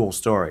overall cool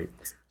story.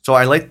 So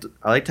I liked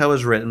how it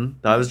was written.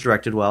 Thought it was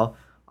directed well.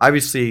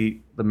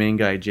 Obviously, the main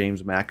guy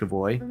James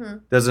McAvoy Mm-hmm.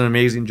 does an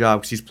amazing job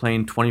because he's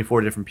playing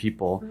 24 different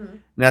people.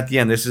 And at the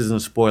end, this isn't a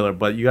spoiler,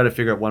 but you got to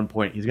figure at one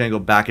point he's going to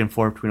go back and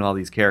forth between all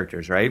these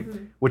characters, right?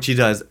 Which he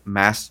does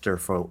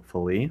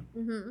masterfully.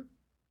 Mm-hmm.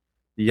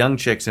 The young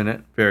chick's in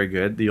it, very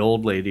good. The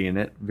old lady in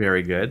it,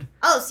 very good.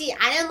 Oh, see,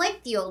 I didn't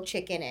like the old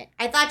chick in it.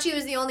 I thought she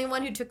was the only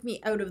one who took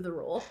me out of the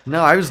role.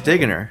 No, I was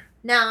digging her.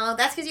 No,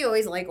 that's because you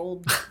always like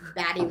old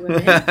baddie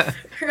women,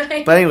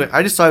 right? But anyway,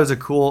 I just thought it was a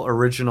cool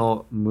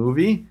original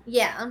movie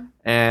Yeah,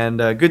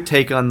 and a good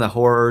take on the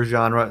horror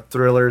genre,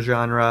 thriller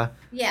genre.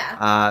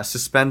 yeah.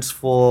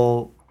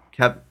 Suspenseful.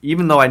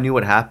 Even though I knew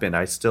what happened,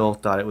 I still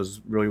thought it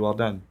was really well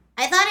done.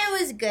 I thought it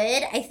was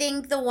good. I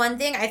think the one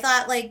thing, I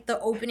thought like the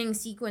opening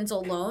sequence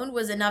alone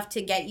was enough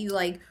to get you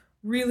like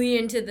really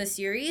into the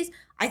series.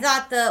 I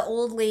thought the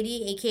old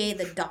lady, aka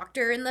the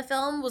doctor in the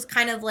film, was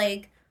kind of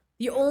like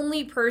the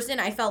only person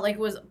I felt like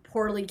was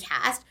poorly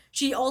cast.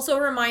 She also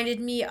reminded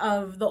me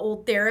of the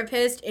old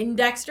therapist in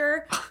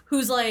Dexter,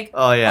 who's like,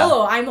 Oh, yeah.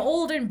 oh, I'm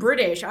old and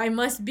British. I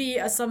must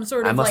be some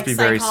sort I of must like be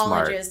very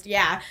smart." psychologist.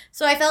 Yeah.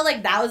 So I felt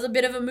like that was a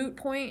bit of a moot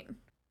point.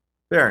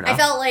 Fair enough. I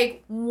felt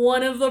like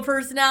one of the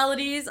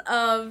personalities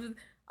of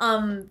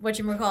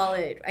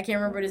whatchamacallit, I can't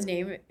remember what his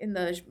name in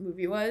the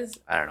movie was.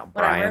 I don't know,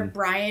 Whatever.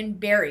 Brian.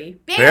 Barry.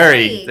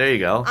 Barry. There you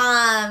go.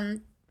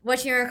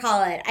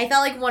 Whatchamacallit, I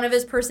felt like one of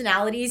his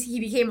personalities, he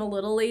became a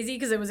little lazy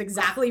because it was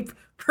exactly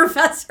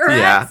Professor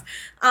Yeah. X.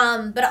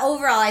 But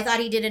overall, I thought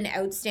he did an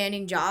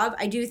outstanding job.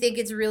 I do think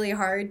it's really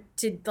hard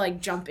to like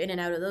jump in and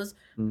out of those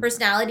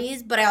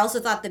personalities, but I also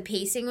thought the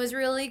pacing was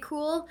really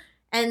cool.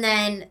 And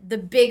then the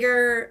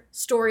bigger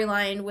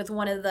storyline with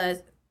one of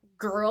the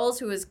girls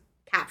who was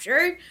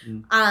captured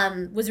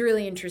was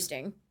really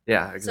interesting.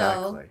 Yeah,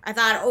 exactly. So I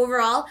thought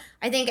overall,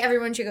 I think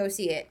everyone should go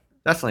see it.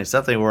 Definitely, it's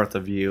definitely worth a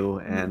view.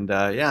 And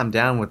yeah, I'm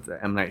down with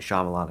M. Night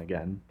Shyamalan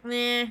again.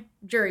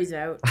 Jury's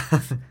out.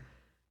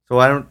 So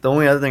the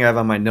only other thing I have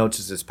on my notes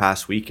is this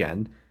past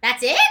weekend.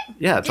 That's it?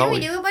 Yeah, it's Didn't all we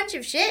do a bunch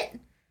of shit?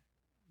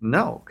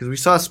 No, because we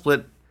saw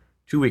Split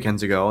 2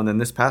 weekends ago, and then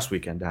this past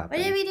weekend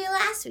happened. What did we do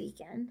last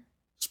weekend?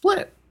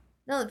 Split.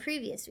 No, the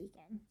previous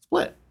weekend.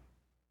 Split.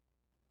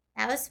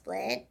 That was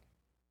Split.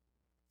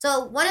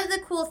 So one of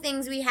the cool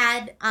things we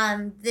had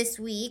this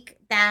week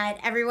that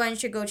everyone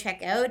should go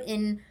check out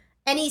in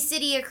any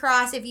city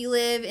across, if you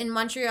live in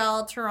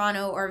Montreal,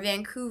 Toronto, or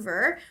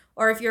Vancouver,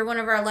 or if you're one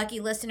of our lucky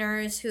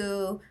listeners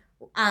who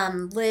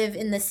live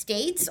in the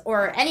States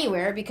or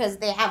anywhere because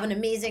they have an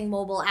amazing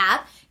mobile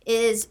app,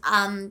 is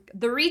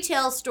the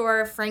retail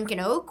store Frank and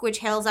Oak, which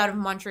hails out of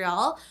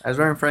Montreal. I was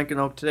wearing Frank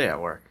and Oak today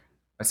at work.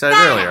 I said it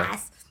earlier.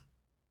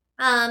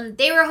 Badass.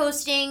 They were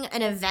hosting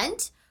an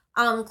event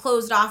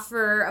closed off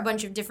for a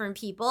bunch of different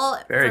people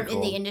in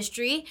the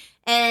industry.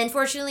 And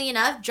fortunately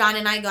enough, John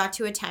and I got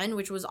to attend,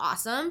 which was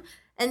awesome.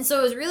 And so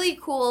it was really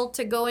cool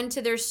to go into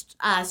their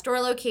store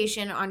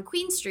location on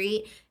Queen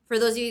Street. For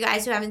those of you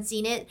guys who haven't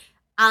seen it,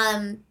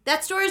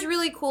 that store is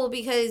really cool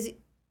because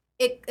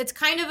it's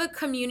kind of a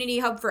community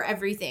hub for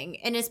everything.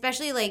 And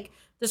especially like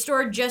the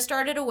store just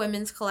started a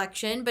women's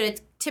collection, but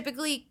it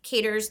typically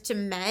caters to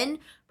men,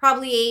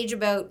 probably age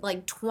about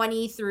like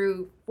 20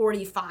 through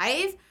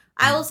 45.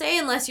 I will say,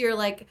 unless you're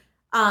like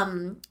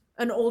an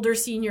older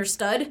senior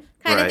stud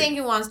kind of thing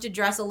who wants to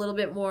dress a little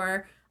bit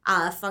more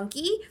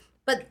funky.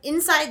 But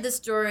inside the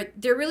store,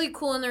 they're really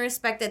cool in the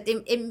respect that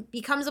it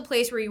becomes a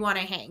place where you want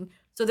to hang.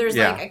 So there's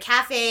like a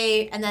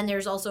cafe, and then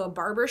there's also a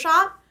barber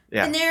shop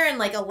in there and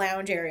like a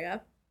lounge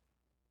area.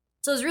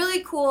 So it's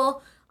really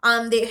cool.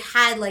 They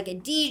had like a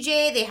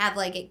DJ, they had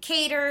like a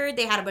caterer,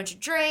 they had a bunch of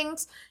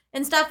drinks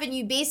and stuff, and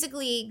you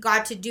basically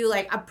got to do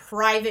like a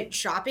private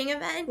shopping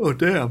event. Oh,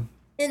 damn.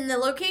 In the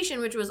location,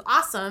 which was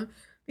awesome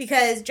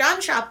because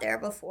John shopped there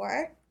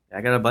before.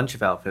 I got a bunch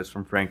of outfits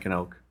from Frank and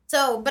Oak.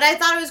 So, but I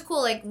thought it was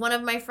cool. Like one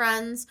of my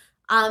friends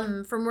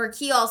from work,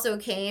 he also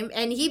came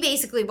and he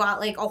basically bought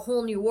like a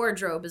whole new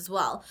wardrobe as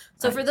well.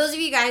 So for those of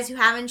you guys who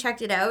haven't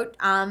checked it out,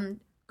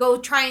 go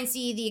try and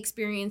see the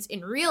experience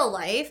in real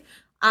life.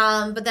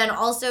 But then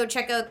also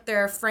check out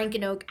their Frank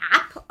and Oak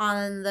app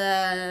on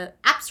the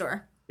App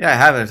Store. Yeah, I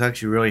have it. It's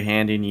actually really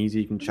handy and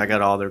easy. You can check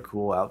out all their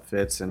cool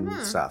outfits and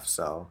stuff.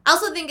 So I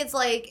also think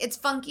it's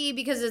funky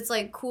because it's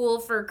like cool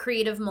for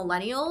creative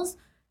millennials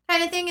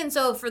kind of thing. And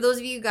so for those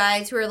of you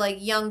guys who are like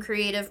young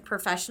creative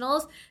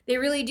professionals, they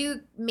really do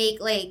make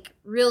like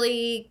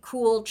really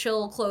cool,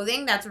 chill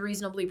clothing that's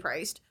reasonably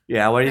priced.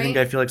 Yeah, why do you think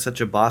I feel like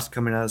such a boss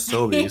coming out of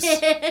Sobeys?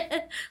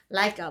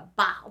 Like a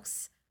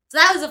boss. So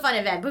that was a fun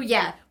event. But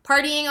yeah,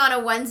 partying on a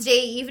Wednesday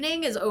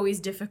evening is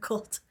always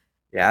difficult.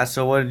 Yeah,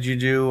 so what did you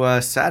do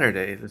this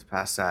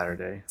past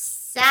Saturday?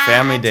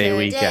 Family Day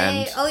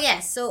weekend. Oh,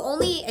 yes. So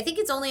I think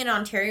it's only in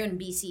Ontario and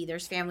BC.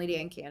 There's Family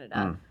Day in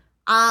Canada.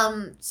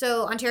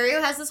 So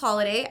Ontario has this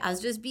holiday,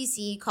 as does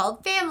BC,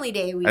 called Family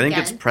Day weekend. I think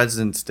it's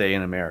President's Day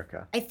in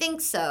America. I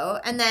think so.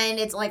 And then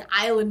it's like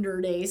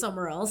Islander Day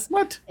somewhere else.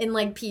 What? In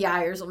like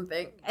PI or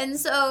something. And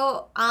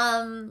so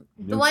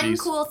the one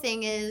cool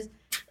thing is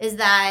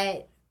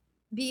that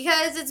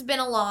because it's been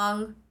a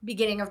long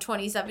beginning of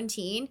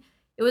 2017,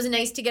 it was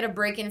nice to get a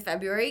break in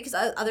February because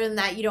other than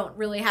that, you don't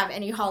really have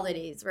any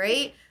holidays,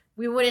 right?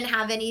 We wouldn't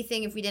have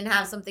anything if we didn't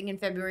have something in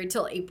February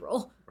till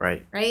April.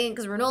 Right. Right?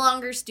 Because we're no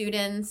longer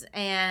students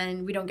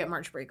and we don't get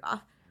March break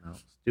off. No.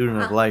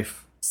 Student of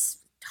life.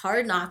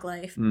 hard knock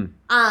life. Mm.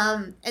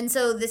 And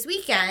so this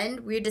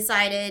weekend we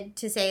decided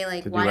to say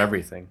like To do why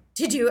everything.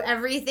 to do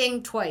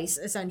everything twice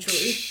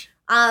essentially.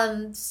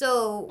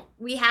 So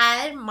we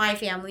had my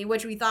family,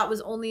 which we thought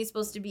was only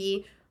supposed to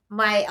be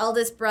my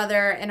eldest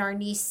brother and our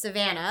niece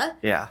Savannah,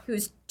 Yeah.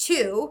 who's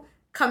 2,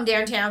 come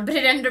downtown, but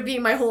it ended up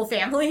being my whole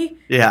family.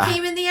 Yeah.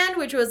 Came in the end,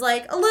 which was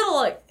like a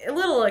little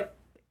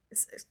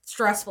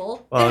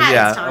stressful. Well, it had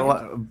yeah. its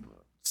time.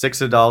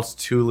 6 adults,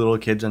 2 little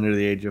kids under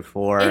the age of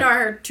 4. In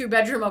our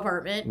 2-bedroom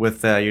apartment.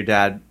 With your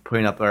dad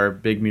putting up our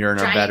big mirror in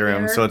our Giant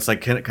bedroom. mirror. So it's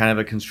like kind of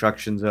a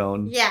construction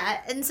zone. Yeah,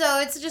 and so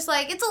it's just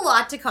like, it's a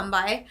lot to come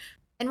by.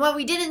 And what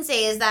we didn't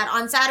say is that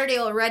on Saturday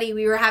already,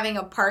 we were having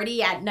a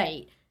party at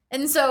night.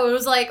 And so it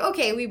was like,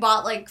 okay, we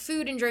bought like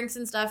food and drinks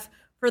and stuff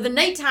for the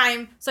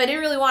nighttime. So I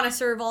didn't really want to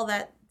serve all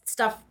that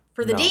stuff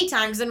for the No.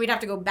 daytime because then we'd have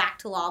to go back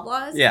to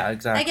Loblaws Yeah,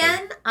 exactly.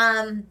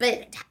 again.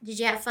 But did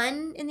you have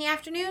fun in the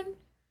afternoon?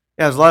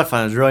 Yeah, it was a lot of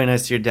fun. It was really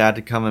nice of your dad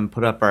to come and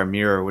put up our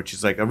mirror, which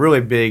is like a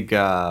really big,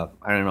 I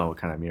don't know what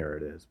kind of mirror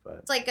it is, but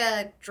It's like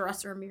a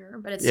dresser mirror,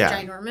 but it's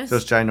yeah, ginormous. so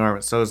it's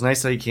ginormous. So it was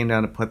nice that he came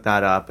down to put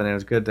that up, and it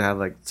was good to have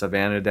like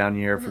Savannah down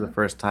here for the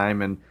first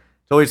time, and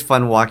it's always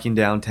fun walking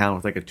downtown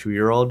with like a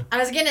 2-year-old. I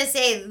was going to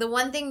say, the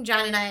one thing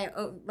John and I,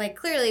 like,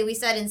 clearly we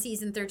said in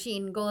season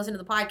 13, go listen to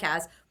the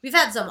podcast, we've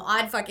had some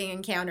odd fucking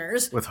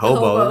encounters With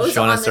hobos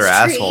showing on us the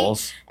their street.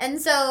 assholes.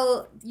 And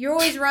so you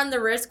always run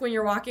the risk when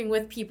you're walking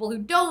with people who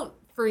don't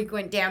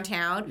frequent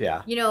downtown.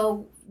 Yeah. You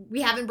know,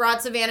 we haven't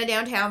brought Savannah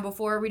downtown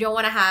before. We don't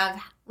want to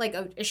have like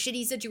a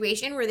shitty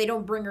situation where they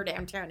don't bring her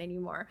downtown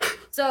anymore.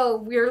 So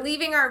we're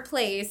leaving our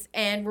place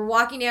and we're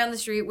walking down the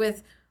street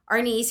with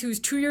our niece, who's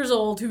 2 years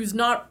old, who's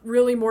not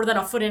really more than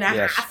a foot and a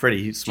Yeah, half. she's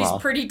pretty small.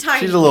 She's pretty tiny.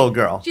 She's a little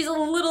girl. She's a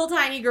little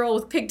tiny girl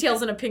with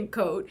pigtails and a pink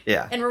coat.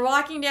 Yeah. And we're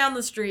walking down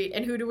the street,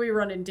 and who do we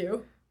run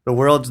into? The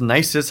world's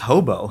nicest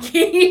hobo.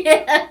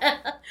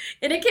 Yeah.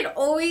 And it can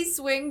always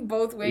swing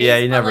both ways. Yeah,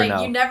 you but, never like,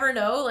 know. You never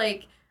know.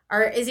 Like,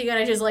 or is he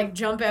gonna just like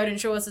jump out and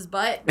show us his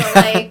butt? But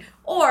like,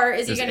 or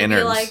is he His gonna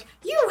innards. be like,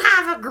 "You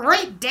have a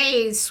great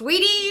day,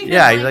 sweetie"?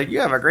 Yeah, he's like, you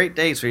have a great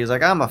day. So he's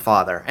like, I'm a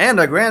father and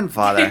a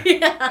grandfather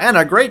Yeah. and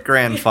a great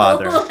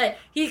grandfather.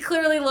 He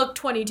clearly looked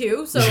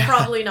 22, so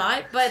probably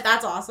not. But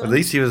that's awesome. At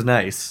least he was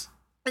nice.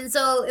 And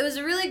so it was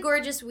a really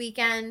gorgeous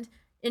weekend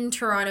in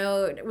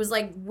Toronto. It was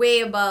like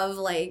way above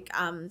like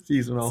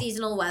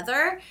seasonal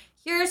weather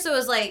here. So it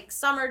was like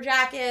summer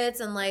jackets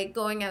and like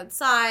going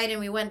outside. And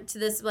we went to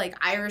this like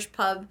Irish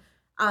pub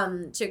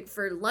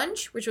for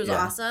lunch, which was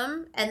Yeah.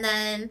 awesome. And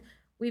then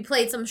we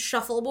played some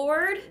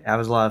shuffleboard. That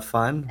was a lot of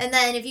fun. And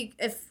then if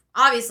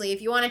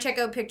you want to check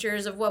out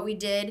pictures of what we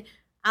did,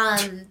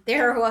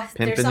 there's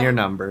Pimping some, your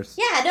numbers.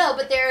 yeah, no,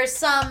 but there's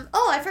some.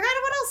 Oh, I forgot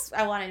what else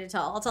I wanted to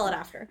tell. I'll tell it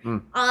after.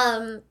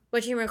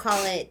 What you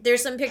call it?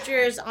 There's some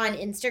pictures on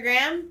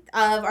Instagram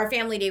of our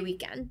family day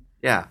weekend.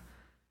 Yeah.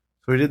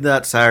 So we did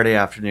that Saturday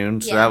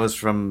afternoon. So Yeah. that was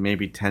from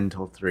maybe 10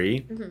 till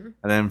 3. Mm-hmm.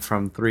 And then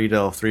from 3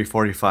 till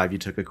 3:45, you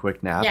took a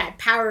quick nap. Yeah,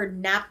 power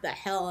napped the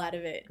hell out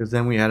of it. Because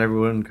then we had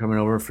everyone coming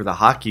over for the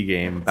hockey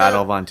game,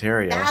 Battle of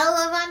Ontario. Battle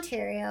of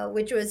Ontario,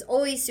 which was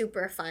always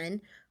super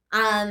fun.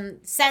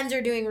 Sens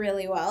are doing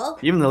really well.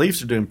 Even the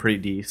Leafs are doing pretty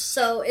decent.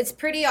 So it's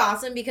pretty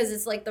awesome because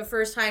it's like the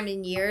first time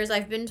in years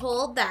I've been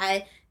told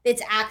that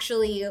it's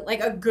actually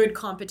like a good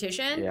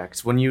competition. Yeah,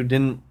 because when you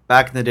didn't,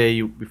 back in the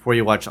day, before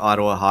you watched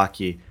Ottawa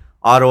hockey,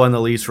 Ottawa and the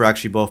Leafs were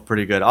actually both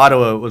pretty good.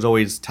 Ottawa was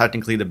always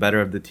technically the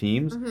better of the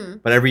teams,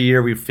 but every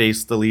year we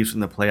faced the Leafs in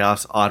the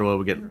playoffs, Ottawa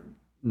would get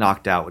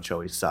knocked out, which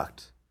always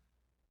sucked.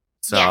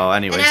 So,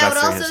 anyways, and I would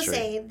that's their also history.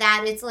 say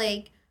that it's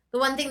like the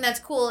one thing that's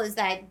cool is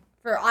that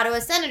for Ottawa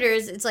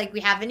Senators, it's like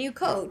we have a new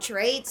coach,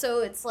 right? So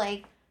it's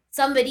like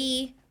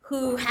somebody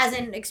who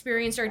hasn't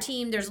experienced our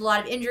team. There's a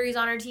lot of injuries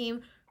on our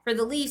team. For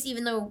the Leafs,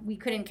 even though we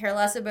couldn't care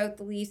less about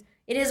the Leafs,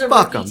 it is a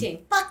Fuck rookie 'em.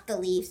 team. Fuck the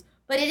Leafs.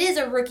 But it is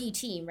a rookie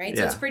team, right?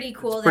 So Yeah. it's pretty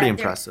cool. It's pretty that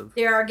impressive.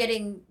 They are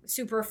getting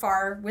super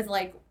far with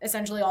like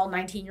essentially all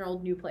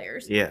 19-year-old new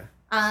players. Yeah.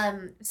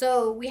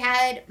 So we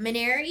had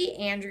Maneri,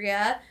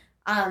 Andrea,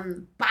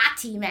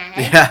 Batiman,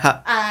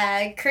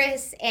 Yeah.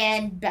 Chris,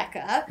 and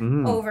Becca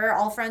Mhm. over,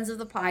 all friends of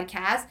the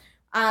podcast.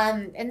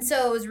 And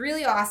so it was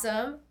really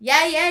awesome.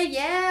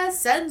 Yeah.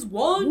 Sens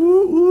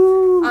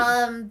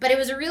won. But it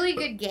was a really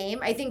good game.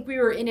 I think we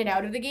were in and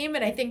out of the game,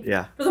 and I think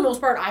Yeah. for the most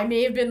part, I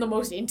may have been the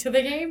most into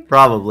the game.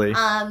 Probably.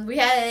 We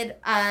had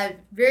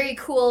very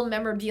cool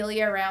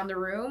memorabilia around the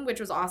room, which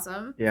was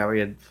awesome. Yeah, we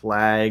had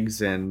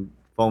flags and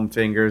foam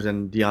fingers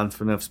and Dion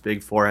Phaneuf's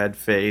big forehead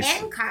face.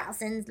 And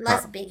Carlson's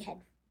less big head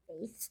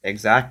face.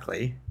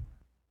 Exactly.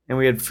 And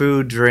we had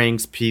food,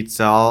 drinks,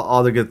 pizza,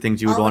 all the good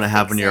things you would All want the to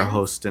have when you're fixins.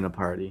 hosting a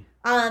party.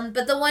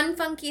 But the one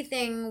funky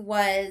thing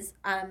was,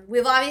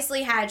 we've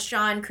obviously had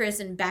Sean, Chris,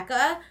 and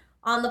Becca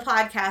on the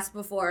podcast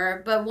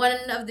before, but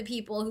one of the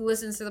people who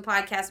listens to the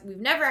podcast we've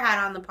never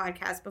had on the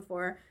podcast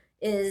before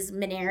is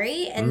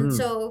Maneri. And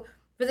so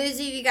for those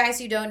of you guys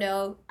who don't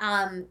know,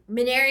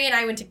 Minari and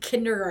I went to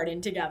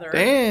kindergarten together.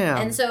 Damn.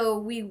 And so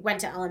we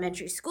went to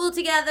elementary school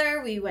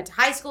together. We went to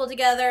high school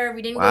together.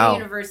 We didn't go Wow. to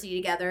university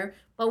together,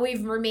 but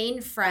we've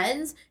remained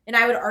friends. And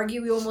I would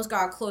argue we almost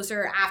got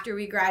closer after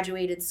we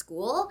graduated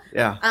school.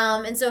 Yeah.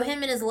 And so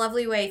him and his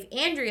lovely wife,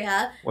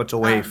 Andrea. What's a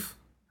waif?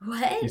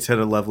 What? You said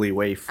a lovely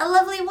waif. A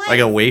lovely wife. Like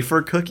a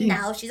wafer cookie?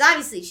 No,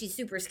 she's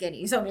super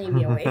skinny, so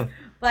maybe a waif,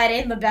 but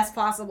in the best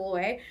possible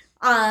way.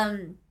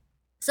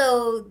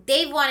 So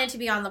Dave wanted to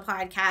be on the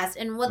podcast,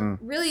 and what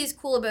really is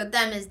cool about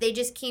them is they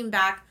just came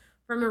back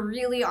from a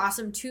really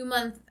awesome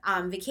 2-month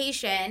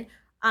vacation,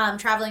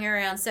 traveling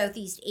around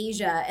Southeast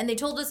Asia, and they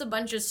told us a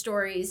bunch of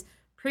stories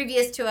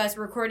previous to us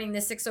recording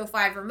the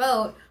 605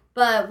 remote.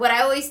 But what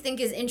I always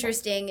think is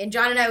interesting, and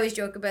John and I always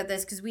joke about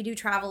this because we do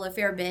travel a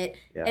fair bit,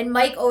 and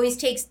Mike always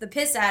takes the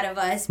piss out of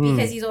us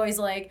because he's always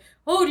like,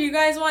 oh, do you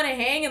guys want to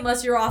hang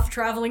unless you're off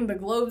traveling the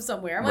globe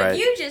somewhere? I'm like,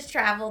 you just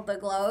traveled the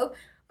globe.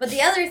 But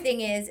the other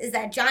thing is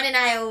that John and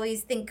I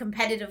always think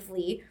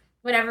competitively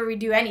whenever we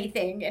do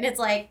anything. And it's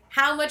like,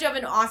 how much of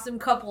an awesome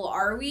couple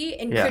are we?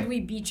 And could we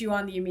beat you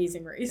on The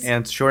Amazing Race?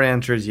 And short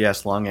answer is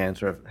yes. Long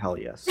answer, hell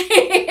yes.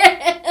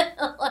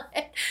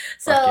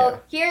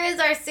 So here is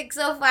our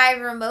 605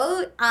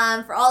 remote.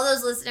 For all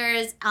those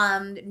listeners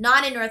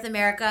not in North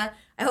America,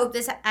 I hope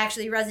this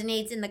actually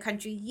resonates in the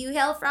country you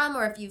hail from,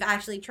 or if you've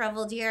actually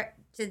traveled here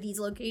to these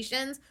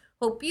locations.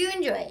 Hope you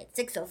enjoy it.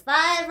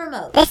 605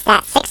 remote. This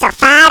that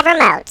 605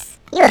 remotes.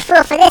 You a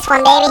fool for this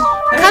one,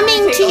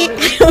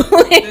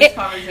 baby.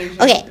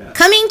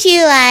 Coming to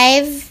you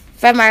live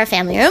from our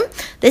family room.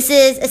 This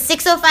is a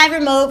 605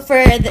 remote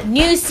for the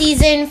new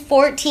season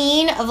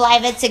 14 of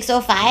Live at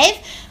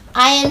 605.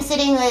 I am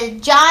sitting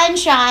with John,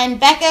 Sean,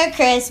 Becca,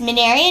 Chris,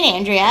 Minari, and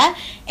Andrea,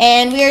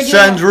 and we are doing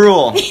Sens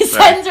rule.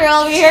 Sens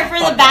rule. We're here for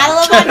the Battle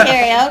of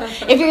Ontario.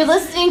 If you're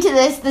listening to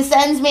this, the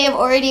Sens may have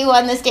already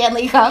won the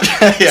Stanley Cup.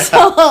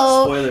 So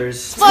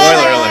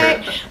spoiler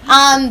alert.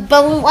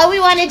 But what we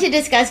wanted to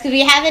discuss, because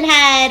we haven't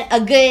had a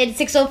good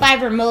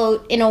 605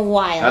 remote in a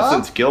while. Not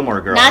since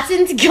Gilmore Girls. Not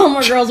since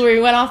Gilmore Girls, where we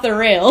went off the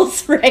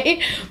rails,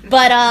 right?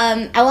 But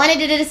I wanted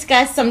to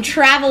discuss some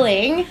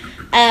traveling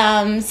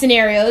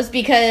scenarios,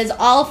 because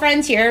all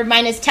friends here,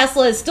 minus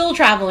Tesla, is still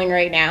traveling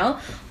right now.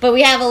 But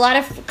we have a lot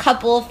of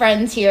couple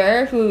friends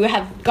here who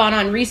have gone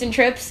on recent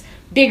trips,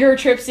 bigger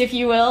trips, if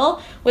you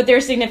will, with their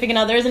significant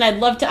others. And I'd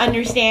love to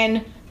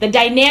understand the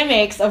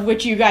dynamics of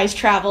which you guys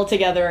travel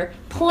together,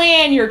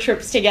 plan your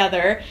trips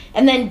together,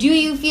 and then do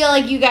you feel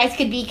like you guys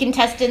could be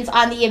contestants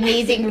on The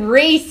Amazing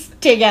Race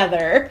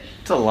together?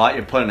 It's a lot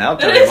you're putting out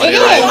there. It is. Right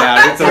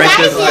now. Get to write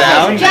this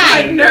down.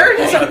 John,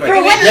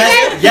 for what you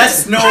guys...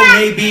 Yes, no,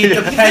 maybe,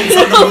 depends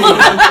on the mood.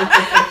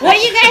 What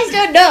you guys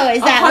don't know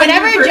is that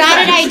whenever 100%. John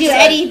and I do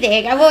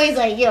anything, I'm always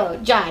like, yo,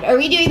 John, are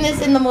we doing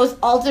this in the most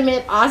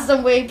ultimate,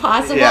 awesome way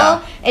possible?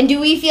 Yeah. And do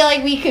we feel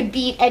like we could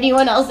beat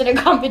anyone else in a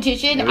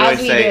competition We as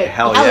always we say, do it?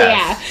 hell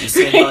yes. You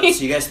say,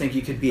 so you guys think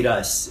you could beat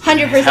us?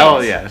 100%.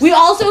 Hell yes. We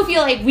also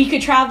feel like we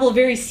could travel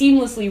very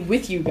seamlessly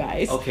with you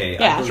guys. Okay.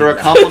 Yeah. So we're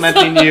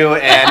complimenting you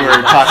and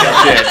we're talking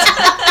shit. Here's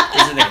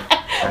the thing.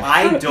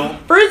 I don't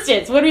For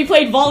instance, when we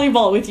played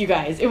volleyball with you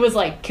guys, it was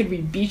like, could we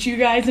beat you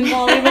guys in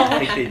volleyball?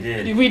 think they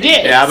did. We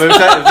did. Yeah, but it was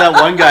that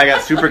one guy I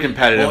got super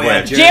competitive Oh,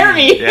 yeah, with.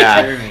 Jeremy.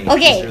 Yeah. Jeremy.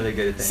 Okay, He's really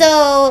good at things.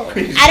 So,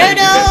 I don't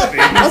know.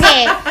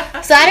 Okay,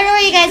 so I don't know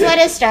where you guys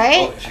want to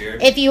start.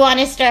 If you want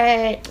to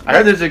start. I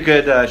heard there's a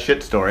good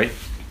shit story.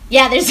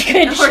 Yeah, there's a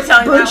good We're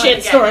telling bird that one shit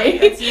again. story.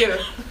 It's you.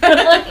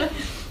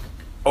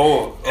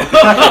 Oh, okay.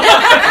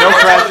 No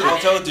pressure. I'll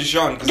tell it to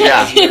Sean because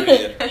Yeah. he hasn't heard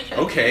it yet.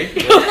 Okay.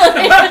 It's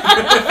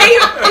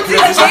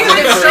his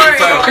favorite story.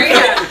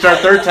 Yeah. It's our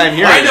third time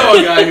hearing I know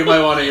it. a guy who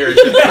might want to hear it.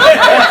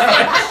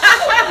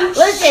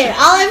 Listen,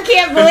 all of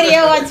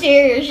Cambodia wants to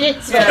hear your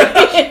shit story.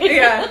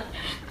 Yeah.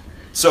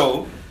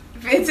 So,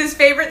 It's his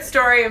favorite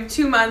story of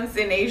 2 months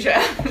in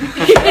Asia.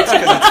 that's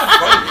because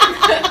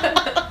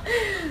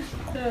it's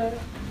funny.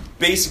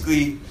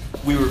 Basically,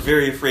 we were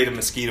very afraid of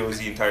mosquitoes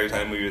the entire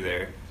time we were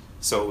there.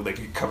 So, like,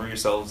 you cover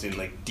yourselves in,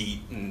 like,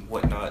 DEET and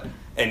whatnot.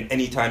 And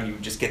anytime you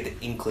would just get the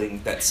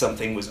inkling that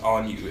something was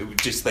on you, it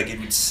would just, like, it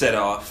would set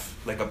off,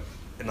 like,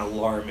 an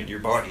alarm in your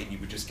body, and you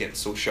would just get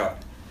so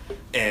shocked.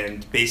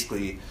 And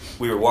basically,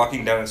 we were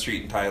walking down the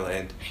street in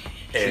Thailand.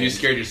 And you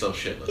scared yourself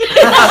shitless. See,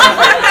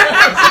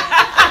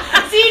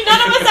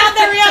 none of us had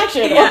that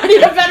reaction. Already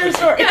a better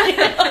story.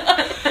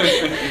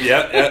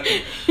 yeah.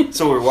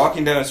 So we're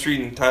walking down the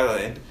street in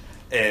Thailand,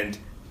 and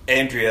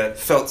Andrea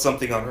felt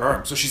something on her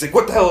arm. So she's like,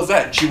 "What the hell is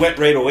that?" And she went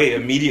right away,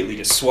 immediately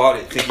to swat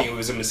it, thinking it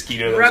was a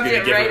mosquito that Rubbed was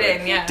going it to give right her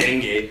in, yeah.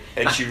 dengue.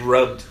 And she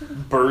rubbed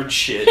bird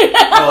shit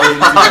all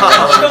into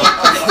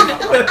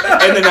her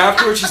arm. And then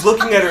afterwards, she's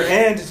looking at her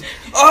hand.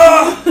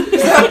 Oh,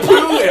 is that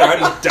blue? And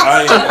I'm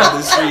dying on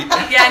the street.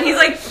 Yeah, and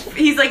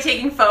he's like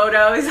taking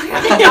photos. He's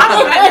like,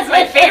 this is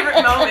my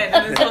favorite moment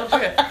in this whole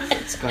trip.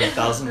 It's got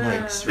 1,000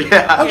 likes.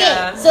 Yeah. Okay,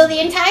 Yeah. so the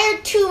entire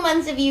 2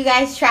 months of you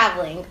guys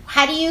traveling,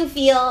 how do you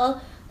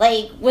feel?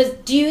 Like,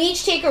 do you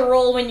each take a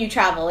role when you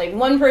travel? Like,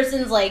 one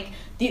person's like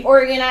the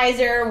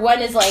organizer,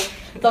 one is like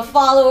the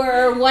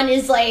follower, one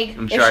is like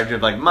in charge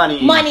of like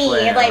money. money.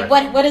 plan, Like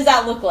right. what does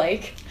that look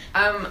like?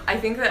 I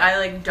think that I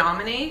like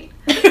dominate.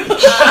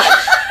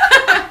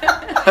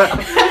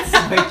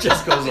 It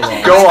just goes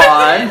along. Go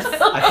on.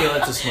 I feel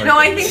it's a smart. No,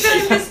 I thing.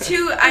 think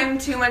that I'm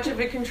too much of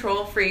a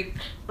control freak.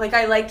 Like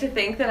I like to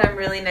think that I'm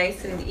really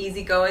nice and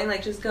easygoing,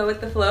 like just go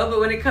with the flow. But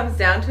when it comes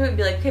down to it,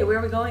 be like, okay, where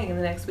are we going in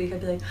the next week? I'd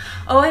be like,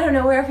 oh, I don't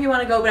know, wherever you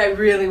want to go, but I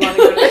really want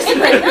to go to this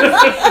place.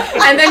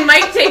 And then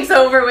Mike takes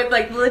over with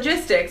like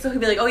logistics, so he'll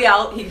be like, oh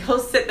yeah, he'll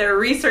sit there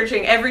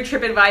researching every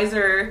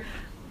TripAdvisor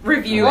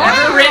review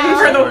ever written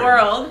for the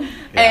world,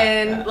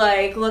 and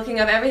like looking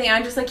up everything.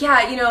 I'm just like,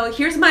 yeah,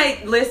 here's my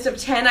list of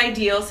 10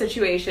 ideal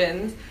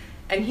situations.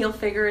 And he'll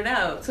figure it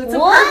out. So it's a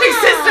perfect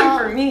system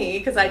for me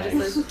because I just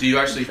like, Do you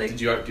actually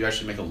do you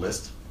actually make a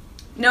list?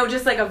 No,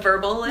 just like a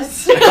verbal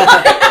list. Here's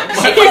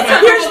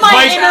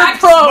my inner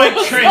pro.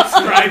 Mike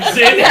transcribes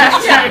it.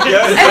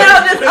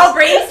 And I'll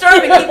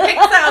brainstorm and he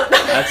picks out.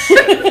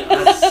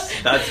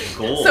 That's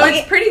gold. So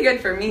it's pretty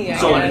good for me.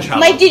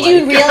 Mike, did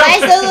you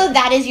realize though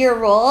that is your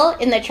role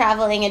in the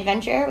traveling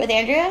adventure with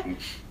Andrea?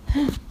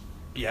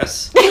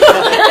 Yes.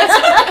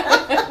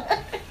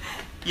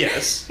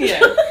 Yes. Yeah,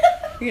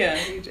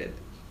 you did.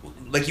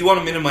 Like, you want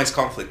to minimize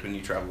conflict when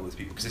you travel with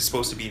people because it's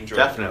supposed to be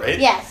enjoyable, Definitely. right?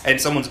 Yes.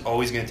 And someone's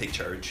always going to take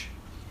charge,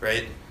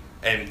 right?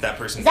 And that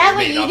person Is that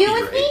may what you not do be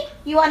with right. me?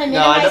 You want to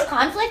No, I minimize don't-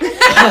 conflict?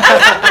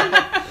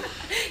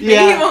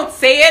 Maybe he won't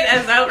say it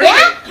as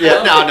outright.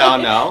 Yeah,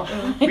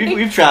 no.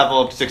 We've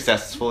traveled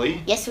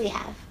successfully. Yes, we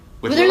have.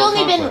 With But there's little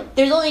only conflict.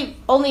 been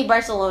only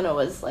Barcelona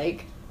was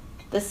like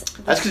this.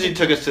 That's because you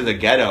took us to the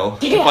ghetto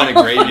to find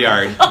a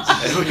graveyard. And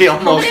we But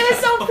almost. it was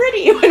so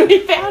pretty when we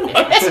found it.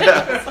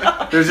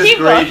 There's this Keep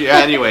graveyard. going. Yeah,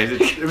 anyways,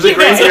 it was a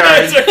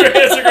graveyard.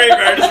 It's a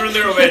graveyard. It's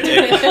really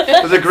romantic.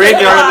 It was a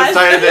graveyard on the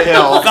side of the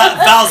hill.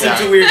 Val's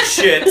into weird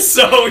shit,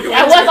 so we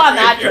I was on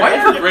that trip. Why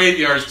are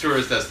graveyards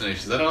tourist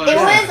destinations? I don't It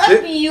understand. was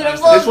a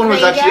beautiful This one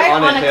was actually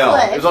graveyard on a hill.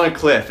 cliff. It was on a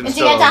cliff, and And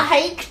so so you had to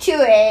hike to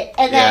it,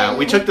 and yeah, then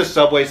we took the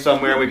subway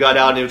somewhere. We got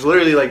out, and it was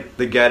literally like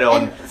the ghetto.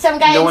 and some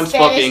guy no in one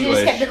spoke Spanish who just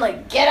English. kept being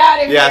like, "Get out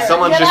of here!" Yeah,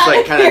 someone's get just out like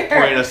of kind of here."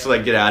 pointing us to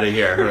like get out of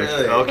here. We're like,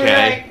 Really? We were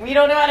okay. like, we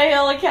don't know how to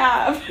hail a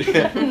cab.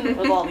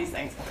 With all these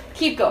things.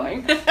 Keep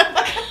going.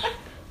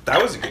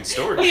 That was a good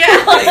story. Would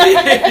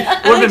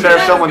have been better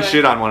if someone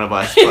shit on one of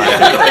us. But would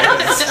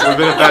have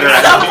been a better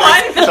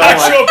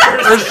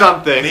someone or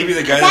something. Maybe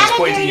the guy that's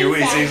pointing your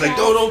way saying, he's like,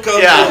 don't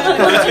come.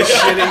 Yeah. We're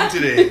shitting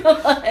today.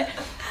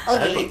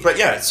 Okay. But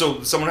yeah,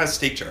 so someone has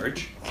to take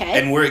charge. Okay.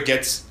 And where it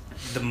gets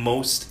the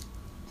most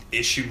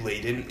issue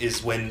laden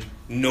is when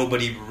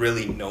nobody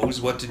really knows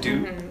what to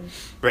do.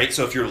 Right?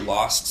 So if you're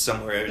lost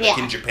somewhere, like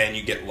Yeah. in Japan,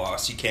 you get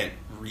lost. You can't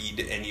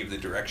read any of the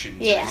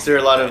directions. Yeah. Is there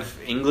a lot of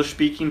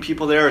English-speaking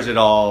people there, or is it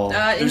all?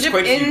 There's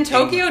quite a few In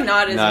Tokyo,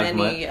 not as Not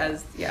many much.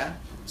 as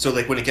So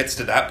like when it gets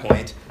to that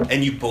point,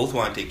 and you both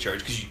want to take charge,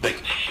 because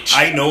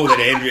I know that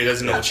Andrea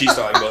doesn't know what she's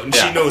talking about, and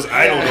she knows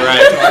I don't know what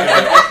I'm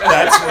talking about.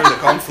 That's where the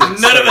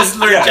conflict None of starts. us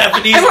learned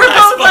Japanese. And we're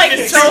last both, like,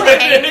 fucking so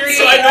 6 minutes, angry.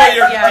 So I know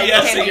you're Yeah, you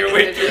BSing can't your get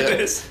way into through it.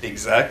 this.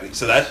 Exactly.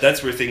 So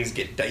that's where things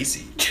get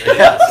dicey.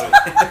 Yeah.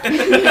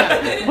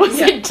 Was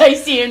it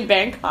dicey in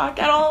Bangkok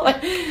at all?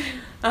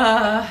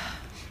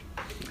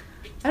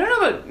 I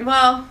don't know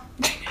about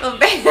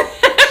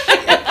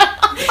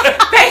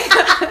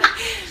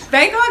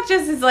Bangkok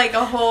just is like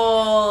a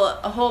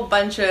whole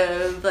bunch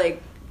of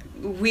like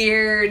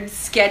weird,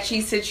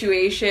 sketchy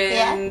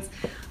situations.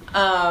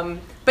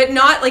 But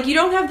not like you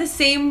don't have the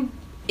same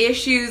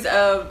issues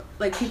of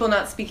like people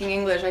not speaking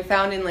English. I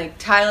found in like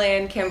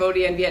Thailand,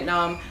 Cambodia, and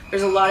Vietnam,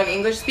 there's a lot of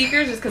English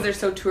speakers just because they're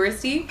so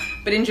touristy.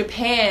 But in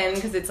Japan,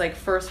 because it's like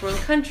first world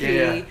country,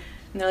 and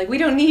they're like, we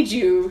don't need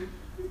you,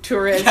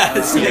 tourists.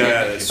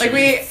 That's like true.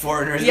 we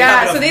Foreigners yeah,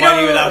 have so enough they money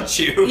don't without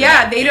you.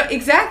 Yeah, they don't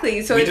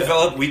exactly. So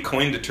we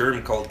coined a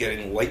term called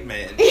getting white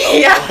man.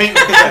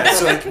 Yeah.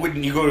 So like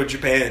when you go to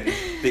Japan,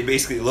 they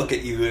basically look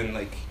at you and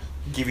like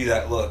give you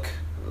that look.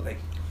 Like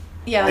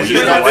yeah, This like, is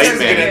we're the not white this is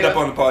man. gonna end up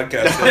on the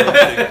podcast.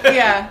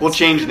 Yeah. We'll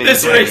change names.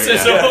 This later,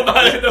 racism yeah. will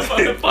not end up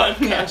on the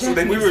podcast. So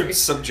then we were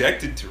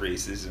subjected to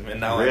racism, and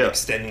now Really? I'm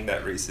extending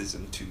that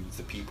racism to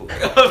the people, to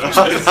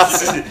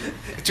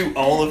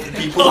all of the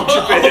people of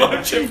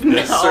Japan.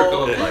 No.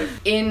 Circle of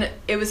life.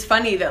 It was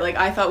funny that like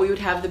I thought we would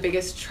have the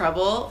biggest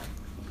trouble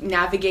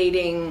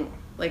navigating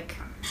like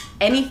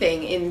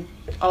anything in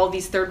all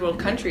these third world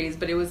countries,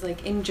 but it was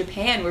like in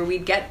Japan where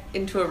we'd get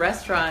into a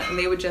restaurant and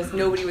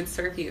nobody would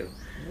serve you.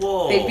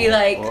 Whoa. They'd be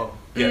like, Yeah,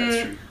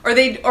 that's true. or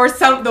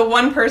the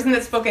one person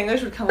that spoke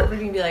English would come over to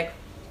me and be like,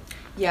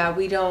 yeah,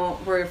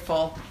 we're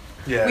full.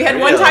 Yeah, We had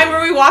one really? time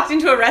where we walked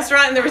into a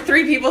restaurant and there were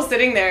 3 people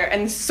sitting there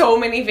and so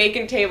many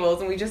vacant tables,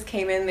 and we just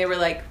came in and they were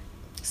like,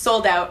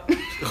 sold out.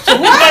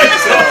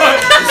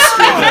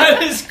 That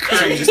is So we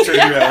crazy. just turned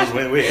around and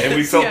went away, and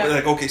we felt Yeah.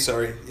 like, okay,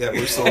 sorry, yeah,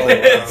 we're still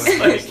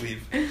let's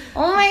leave.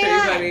 Oh my Very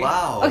god. funny.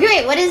 Wow. Okay,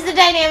 wait. What is the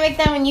dynamic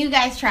then when you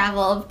guys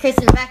travel, Chris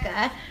and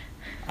Becca?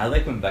 I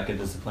like when Becca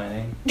does the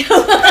planning. He's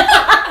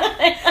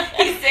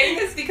saying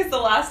this because the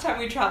last time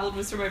we traveled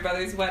was for my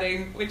brother's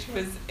wedding, which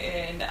was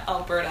in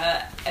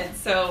Alberta, and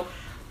so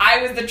I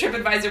was the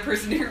TripAdvisor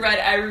person who read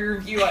every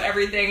review on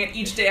everything, and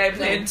each day I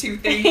planned 2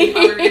 things and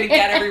how we were going to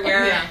get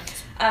everywhere.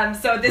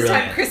 So this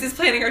time Chris is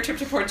planning our trip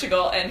to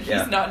Portugal, and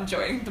he's not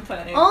enjoying the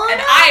planning. Oh,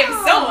 and I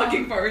am so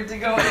looking forward to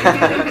going.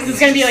 This is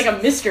going to be like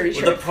a mystery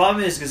trip. Well, the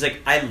problem is, because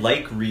like, I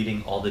like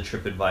reading all the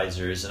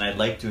TripAdvisors, and I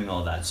like doing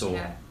all that, so...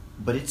 Yeah.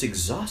 But it's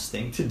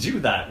exhausting to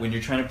do that when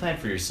you're trying to plan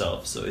for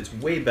yourself. So it's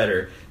way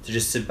better to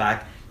just sit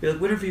back, be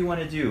like, whatever you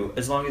want to do,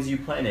 as long as you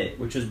plan it,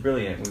 which was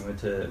brilliant. We went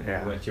to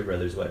your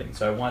brother's wedding,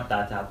 so I want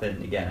that to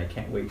happen again. I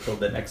can't wait till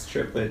the next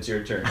trip when it's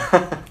your turn.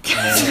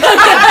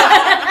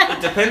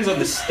 It depends on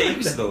the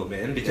stakes, though,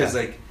 man. Because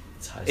like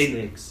it's high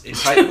stakes.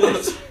 It's high.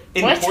 Well,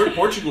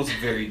 Portugal's a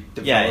very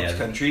developed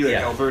country. Like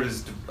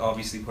Alberta's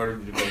obviously part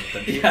of the developed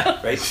country,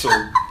 right? So.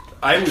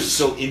 I was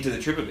so into the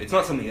trip. It's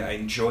not something I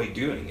enjoy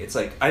doing. It's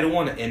like I don't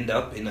want to end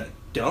up in a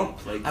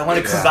dump. Like I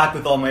want to come back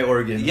with all my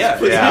organs. Yeah.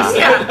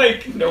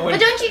 Like no one. But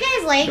don't you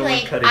guys like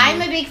I'm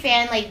me. a big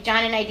fan. Like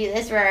John and I do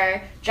this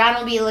where John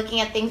will be looking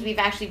at things we've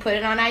actually put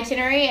in on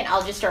itinerary, and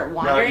I'll just start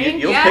wandering.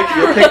 You'll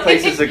pick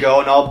places to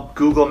go, and I'll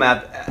Google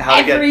map how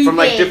to get from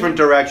like different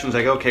directions.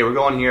 Like, okay, we're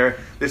going here.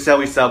 This is how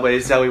we subway.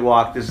 This is how we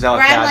walk. This is how a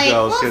cab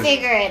goes. We'll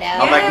figure it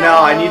out. I'm like, no,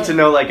 I need to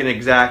know like an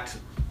exact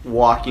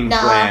walking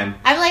plan.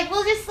 I'm like,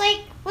 we'll just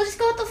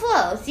go with the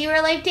flow. See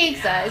where life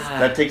takes us.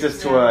 That takes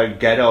us to a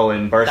ghetto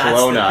in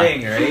Barcelona. That's the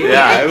thing, right?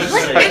 Yeah. It was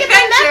Look at the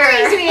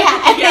memories we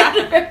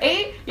had.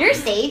 Right? You're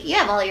safe. You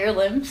have all your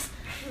limbs.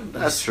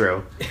 That's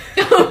true.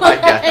 I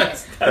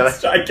guess.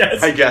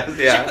 I guess.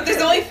 Yeah. But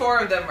there's only 4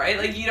 of them, right?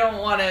 Like you don't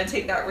want to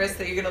take that risk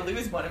that you're going to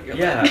lose one of your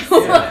limbs.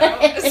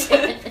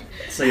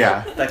 So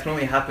that can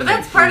only happen. But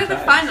that's part of the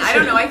fun. I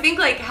don't know. I think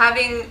like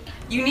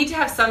you need to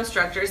have some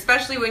structure,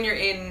 especially when you're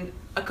in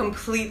a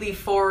completely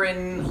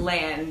foreign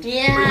land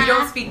where you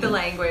don't speak the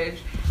language,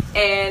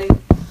 and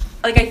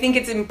like I think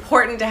it's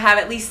important to have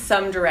at least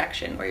some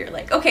direction where you're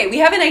like, okay, we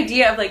have an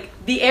idea of like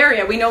the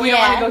area, we know we don't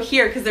want to go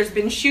here because there's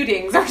been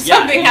shootings or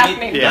something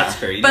happening. That's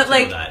fair. You but need to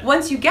like know that.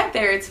 once you get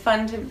there, it's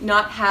fun to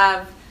not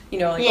have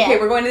okay,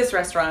 we're going to this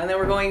restaurant and then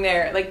we're going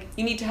there. Like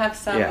you need to have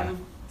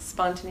some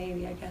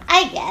spontaneity, I guess.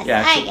 I guess.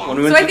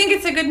 So I think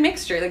it's a good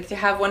mixture, like to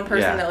have one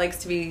person that likes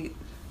to be.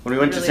 When we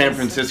went to San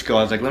Francisco,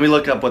 I was like, let me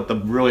look up what the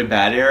really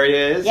bad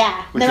area is.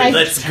 Yeah.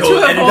 Let's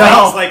go. And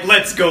it's like,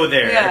 let's go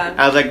there. Yeah.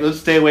 I was like, let's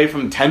stay away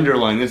from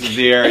Tenderloin. This is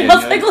the area. I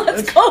was like,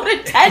 let's go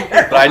to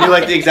Tenderloin. But I knew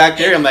like the exact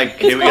area. I'm like,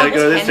 okay, we gotta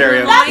go to this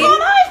area. That's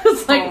what I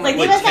was like. Like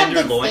they must have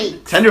good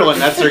steak. Tenderloin,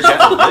 that's their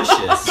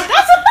delicious.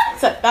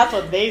 That's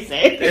what they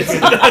say.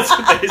 That's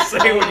what they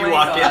say when you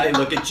walk in. They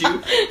look at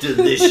you.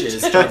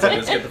 Delicious.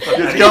 Let's get the fuck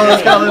Let's go.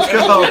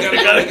 We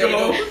gotta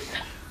go.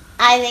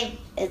 I think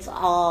it's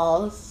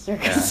all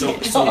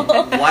circumstantial. So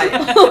why?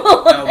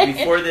 Now,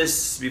 before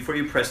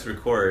you pressed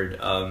record,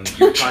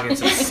 you were talking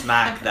some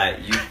smack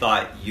that you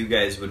thought you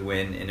guys would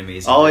win in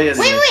Amazing. Oh yes.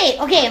 Wait.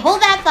 Okay,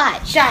 hold that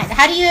thought, Sean.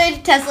 How do you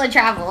Tesla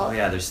travel? Oh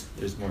yeah, there's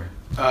more.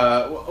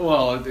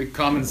 Well, the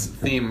common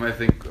theme I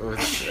think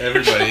with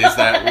everybody is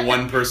that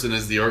one person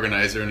is the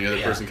organizer and the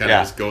other person kind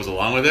of just goes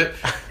along with it.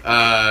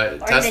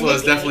 Tesla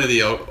is definitely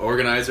the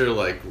organizer.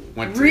 Like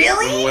when we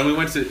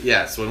went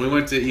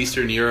to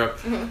Eastern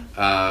Europe,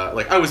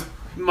 like I was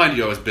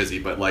busy,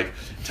 but like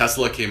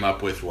Tesla came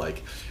up with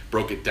like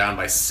broke it down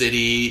by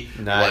city,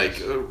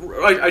 like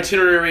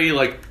itinerary,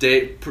 like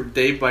day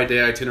by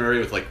day itinerary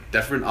with like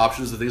different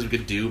options of things we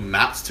could do,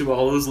 maps to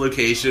all those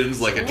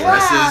locations, like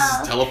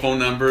addresses, telephone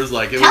numbers.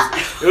 Like it was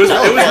really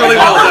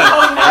well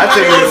done. That's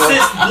a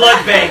closest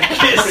blood bank.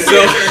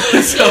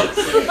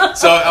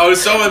 So I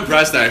was so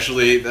impressed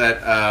actually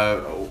that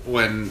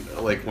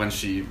when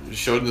she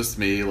showed this to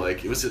me,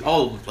 like it was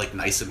all like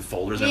nice in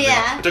folders and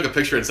everything. I took a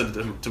picture and sent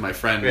it to my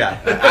friend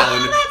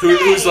Alan,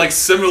 who's like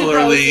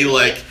similarly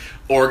like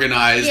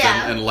organized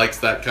and likes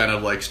that kind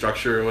of like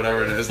structure or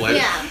whatever in his life.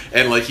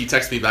 And like he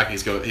texts me back and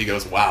he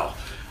goes, wow,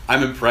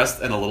 I'm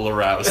impressed and a little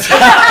aroused. See, I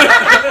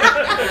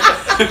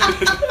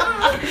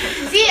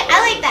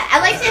like that. I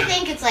like to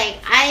think it's like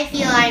I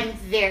feel I'm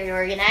very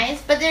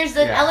organized, but there's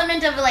an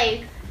element of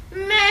like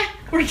meh.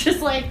 We're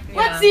just like,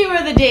 let's see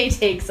where the day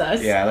takes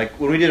us. Yeah, like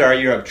when we did our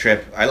Europe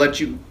trip, I'm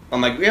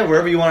like,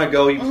 wherever you want to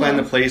go, you plan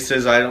the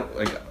places. I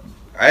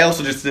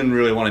also just didn't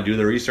really want to do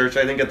the research,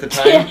 I think, at the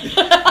time.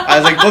 I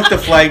was like, book the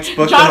flights,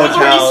 book John the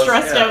hotels. was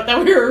already stressed out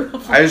that we were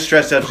I was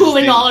stressed out.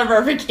 pooling all of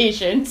our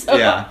vacations. So.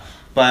 Yeah.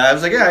 But I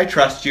was like, I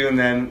trust you, and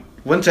then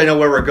once I know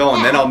where we're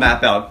going, then I'll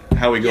map out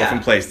how we go from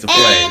place to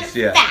place.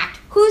 And fact,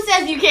 who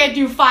says you can't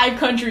do 5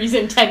 countries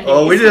in 10 days?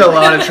 Oh, we did a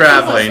lot of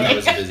traveling. That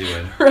was a busy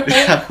one. Right?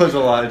 That was a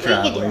lot of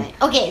traveling.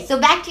 Okay, so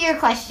back to your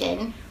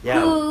question.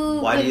 Yeah.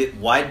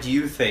 Why do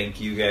you think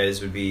you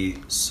guys would be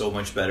so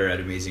much better at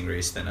Amazing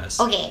Race than us?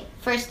 Okay,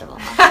 first of all.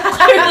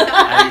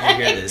 How do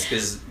you hear this?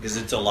 Because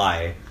it's a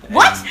lie.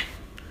 What?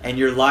 And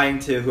you're lying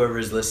to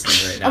whoever's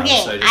listening right now.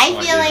 Okay, so I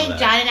feel like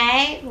John and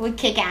I would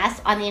kick ass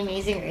on the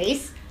Amazing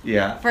Race.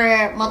 Yeah.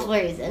 For multiple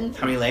reasons.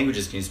 How many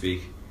languages can you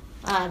speak?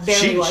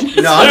 Barely one.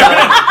 No,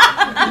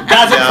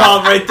 that's a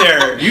problem right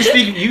there. You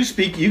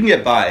speak. You can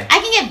get by. I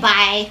can get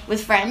by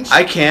with French.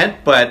 I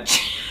can't, but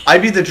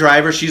I'd be the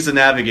driver. She's the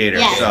navigator.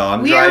 Yes. So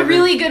I'm we driving. are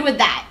really good with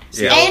that.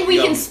 Yeah. And we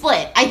can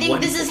split. I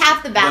think this is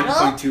half the battle.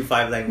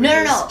 1.25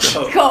 languages.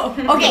 No. Go.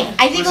 Okay,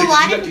 I think a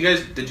lot of...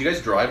 Did you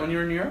guys drive when you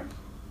were in New York?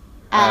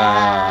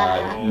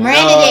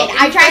 Miranda did.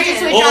 I tried to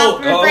switch off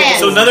for France.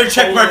 So another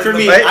check mark for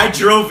me. I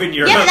drove in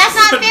Europe. Yeah, but that's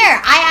not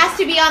fair. I asked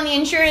to be on the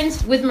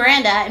insurance with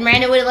Miranda, and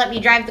Miranda wouldn't let me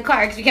drive the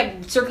car because we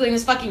kept circling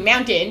this fucking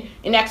mountain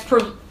in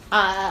Provence.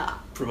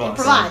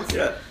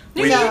 Yeah.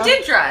 No, you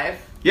did drive.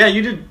 Yeah,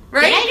 you did.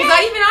 Right? Did I Because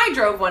I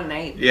drove one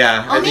night.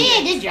 Yeah. Oh, maybe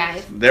I did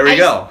drive. There we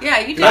go. Yeah,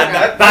 you did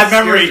drive. Bad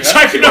memory.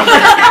 Check number.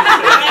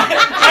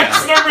 Check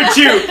number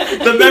 2.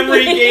 The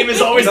memory game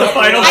is always the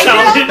final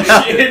challenge.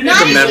 Not a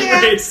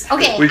year.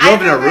 Okay. We drove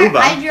in Aruba.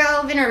 I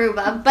drove in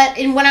Aruba, but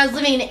when I was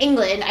living in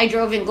England, I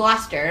drove in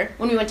Gloucester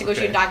when we went to go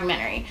shoot a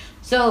documentary.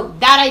 So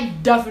that I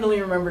definitely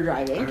remember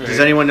driving.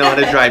 Does anyone know how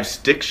to drive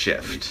stick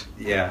shift?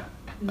 Yeah.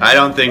 I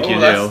don't think you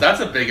do. That's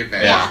a big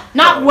advantage. Yeah.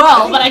 Not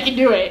well, but I can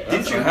do it.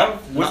 Did you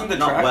have? Wasn't the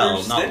tracker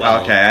Not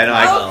well. Okay, I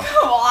know.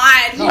 Come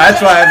on.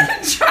 That's why I'm.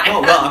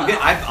 Oh well,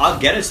 I'll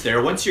get us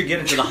there. Once you get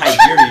into the high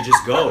gear, you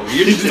just go.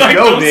 You just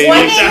go,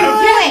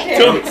 baby.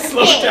 Don't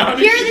slow down.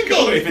 Here's the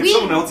thing. If it's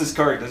someone else's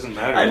car, it doesn't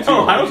matter. I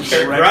know. I don't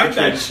care. Drive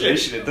that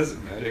shit. It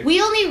doesn't matter.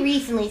 We only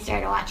recently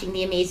started watching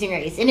The Amazing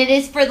Race, and it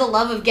is for the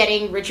love of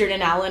getting Richard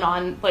and Alan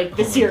on like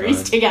the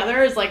series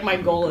together. Is like my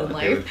goal in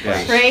life,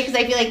 right? Because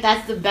I feel like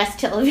that's the best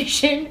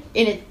television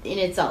in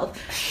itself.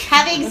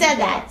 Having said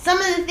that, some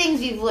of the things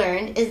we've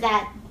learned is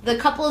that the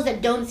couples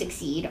that don't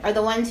succeed are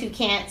the ones who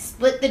can't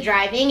split the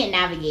driving and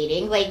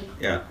navigating. Like,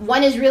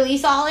 one is really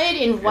solid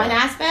in one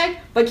aspect,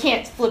 but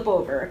can't flip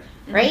over,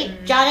 right?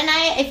 Mm-hmm. John and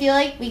I feel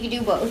like we could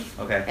do both.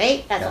 Okay.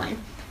 Right? That's one.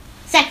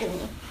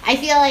 Secondly, I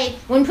feel like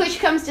when push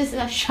comes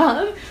to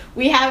shove,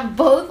 we have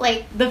both,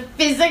 like, the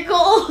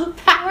physical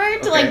power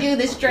to, like, do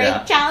the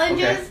strength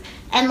challenges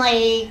and,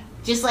 like,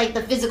 just, like,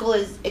 the physical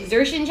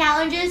exertion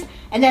challenges,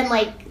 and then,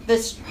 like, the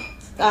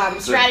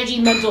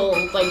strategy mental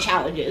like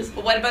challenges.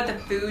 But what about the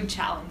food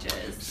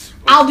challenges?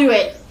 I'll do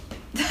it.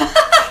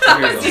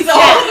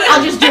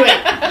 I'll just do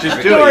it.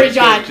 Just do Don't it. worry,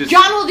 John.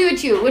 John will do it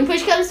too. When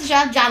push comes to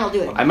shove, John will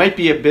do it. I might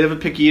be a bit of a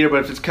picky eater,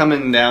 but if it's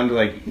coming down to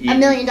like $1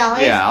 million,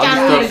 yeah,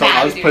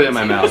 I'll just put it in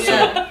my mouth.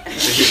 So.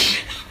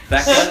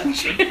 Becca,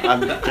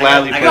 I'm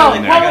gladly putting it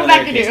in there. What will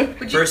Becca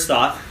do? First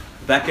off,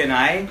 Becca and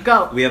I,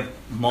 go. We have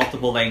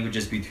multiple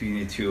languages between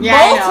the two.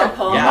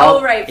 Multiple. Yeah.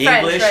 Oh, right.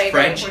 English,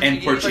 French,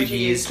 and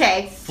Portuguese.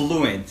 Okay.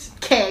 Fluent.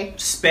 Okay.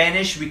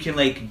 Spanish, we can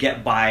like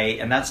get by,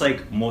 and that's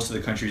like most of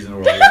the countries in the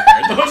world.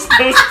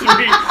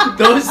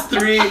 those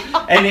three,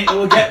 and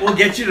we'll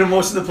get you to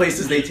most of the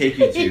places they take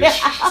you to. Yeah.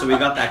 So we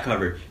got that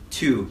covered.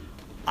 2.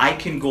 I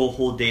can go a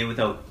whole day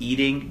without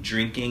eating,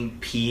 drinking,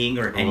 peeing,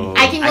 or anything.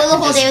 I can go the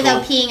whole day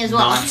without peeing as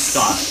well.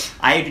 Non-stop.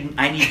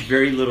 I need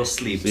very little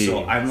sleep,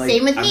 so I'm like.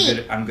 Same with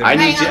me. I'm good. I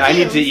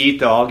need to eat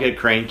though. I'll get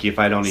cranky if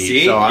I don't eat.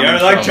 See? So I'm You're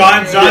in like trouble.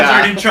 John's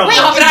already in trouble. Wait,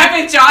 Oh, but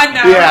I'm with John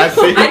now. Yeah,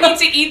 see? I need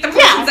to eat the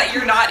portions that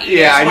you're not eating.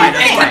 Yeah,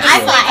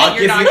 I need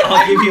to.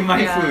 I'll give you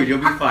my food. You'll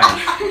be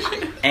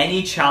fine.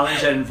 Any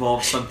challenge that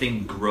involves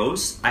something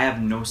gross, I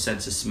have no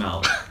sense of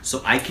smell,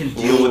 so I can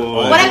deal with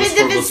all. What those happens if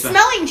horrible it's smell.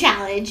 smelling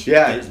challenge?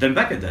 Yeah. Then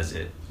Becca does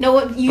it.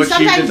 No, you But she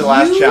sometimes did the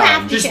last you challenge.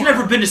 have to. There's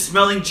never been a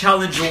smelling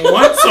challenge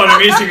once on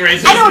Amazing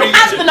Race. I don't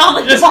have the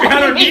knowledge. I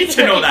don't need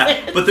to know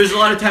that. But there's a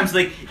lot of times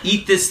like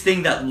eat this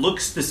thing that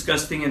looks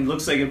disgusting and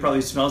looks like it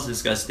probably smells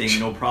disgusting.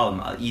 No problem.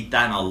 I'll eat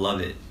that and I'll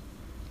love it.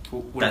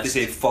 What if they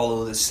say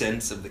follow the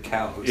scents of the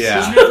cows?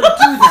 Yeah.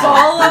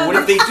 Follow What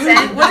if they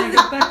do? What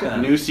is Becca?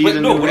 New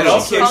season. No, new but it rules.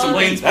 also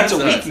explains that's a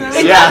weakness.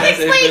 It Yeah, does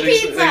explain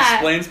pizza. It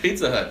explains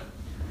Pizza Hut.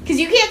 Because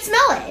you can't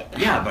smell it.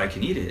 Yeah, but I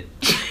can eat it.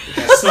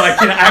 So I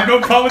have no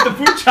problem with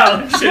the food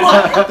challenges.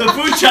 The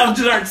food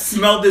challenges aren't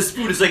smell this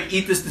food. It's like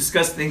eat this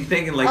disgusting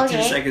thing in like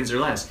 2 seconds or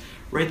less.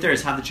 Right there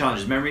is half the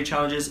challenges. Memory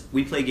challenges.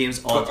 We play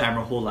games all the time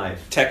our whole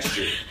life.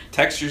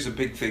 Texture's a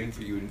big thing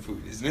for you in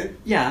food, isn't it?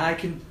 Yeah, I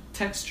can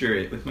texture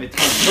it with my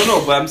tongue.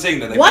 No, but I'm saying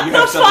that like What you the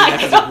have something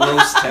fuck? that has a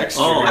gross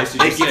texture. Oh, I see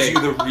what it you're gives saying.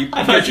 you the reap.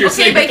 I thought you were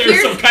saying but that there's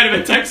here's- some kind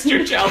of a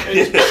texture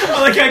challenge.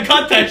 Like I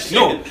got that shit.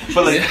 No,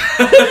 but like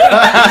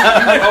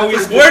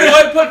always. Where do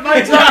I put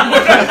my tongue?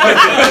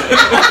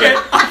 Okay,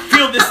 I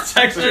feel this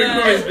texture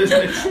in Corey's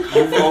business.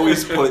 You've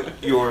always put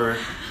your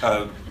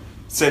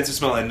sense of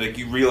smell and like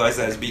you realize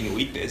that as being a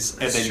weakness,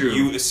 and That's then true.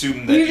 you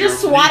assume that You your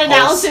just SWOT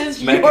repulse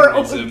analysis your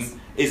mechanism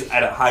is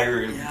at a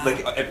higher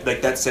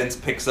like that sense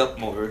picks up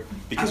more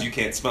because you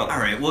can't smell. All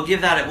right, we'll put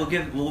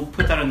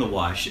that in the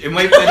wash. It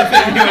might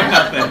benefit you, it might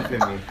not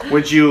benefit me.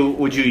 Would you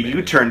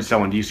U-turn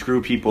someone? Do you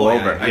screw people Oh, yeah.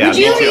 over? Would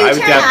you me too. I would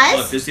U-turn def- us?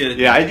 Look, this is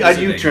the- Yeah, this is I'd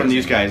the U-turn thing.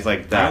 these guys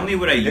like that. Not only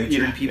would I U-turn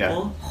Yeah.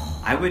 people,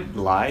 I would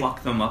Lie?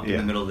 fuck them up in Yeah.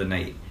 the middle of the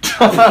night.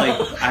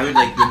 I would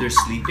when they're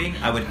sleeping,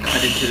 I would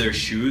cut into their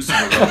shoes so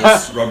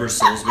the rubber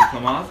soles would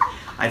come off.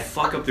 I'd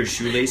fuck up their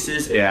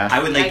shoelaces. Yeah. I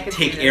would I like could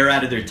take see air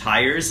out of their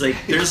tires. Like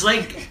there's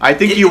like. I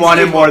think you want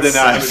it more than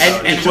us.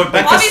 And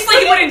Becca. Obviously,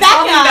 he wouldn't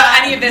tell me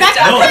about any of this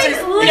stuff. No, There's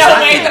no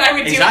way that I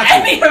would do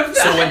any of that.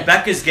 So when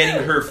Becca's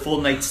getting her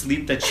full night's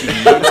sleep that she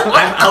needs,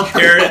 I'm out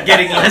there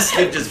getting less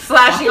sleep, just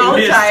Slashing all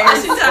the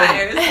tires.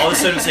 All of a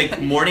sudden it's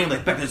like morning, I'm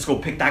like, Becca, let's go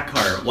pick that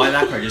car. Why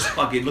that car? Just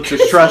fuck it. Looks like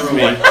Just trust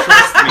me.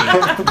 Trust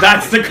me.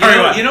 That's the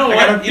car. You know I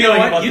got a what? You know feeling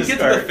what? about You'd this get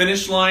car. to the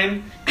finish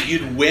line,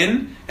 you'd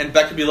win, and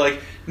Beck would be like,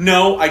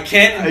 "No, I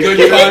can't in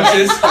good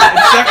conscience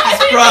accept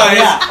this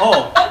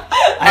prize.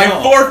 I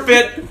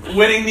forfeit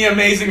winning the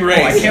amazing race."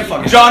 I can't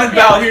fucking. John and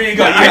Val, here you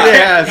go.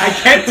 I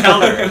can't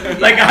tell her.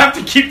 Like I have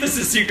to keep this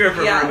a secret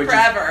from her, which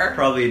forever. is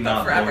probably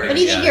not. Forever. What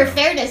do you think your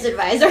fairness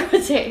advisor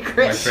would say, My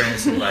Chris?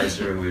 fairness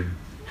advisor would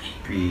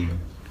be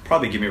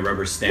probably give me a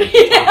rubber stamp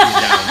to talk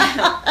me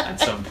down at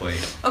some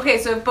point. Okay,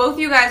 so if both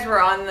you guys were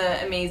on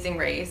the Amazing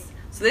Race,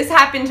 so this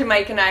happened to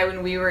Mike and I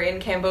when we were in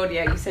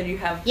Cambodia. You said you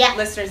have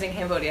listeners in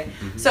Cambodia.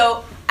 Mm-hmm.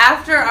 So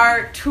after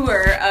our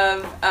tour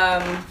of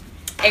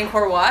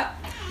Angkor Wat,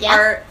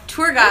 our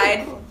tour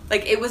guide,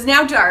 like it was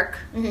now dark.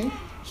 Mm-hmm.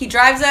 He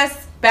drives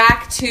us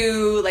back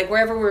to like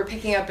wherever we were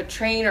picking up a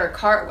train or a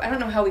car. I don't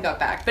know how we got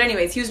back, but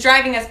anyways, he was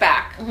driving us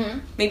back,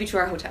 maybe to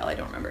our hotel. I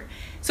don't remember.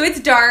 So it's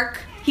dark.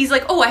 He's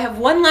like, "Oh, I have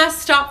one last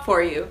stop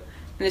for you,"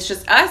 and it's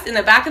just us in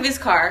the back of his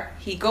car.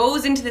 He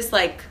goes into this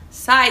like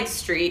side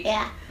street.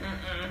 Yeah.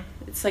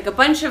 It's like a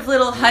bunch of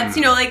little huts,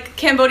 you know, like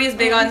Cambodia's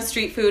big on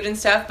street food and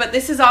stuff, but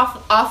this is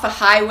off a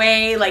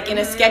highway, like in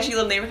a sketchy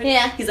little neighborhood.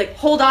 Yeah. He's like,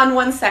 "Hold on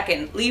 1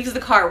 second." Leaves the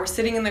car. We're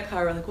sitting in the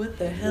car. We're like, "What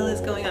the hell is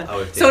going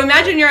on?" So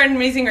imagine you're an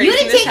Amazing Race. You would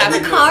have taken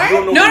the car?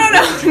 No.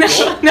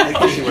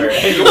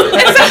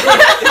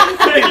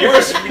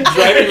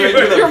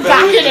 You're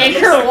back in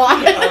Angkor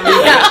Wat.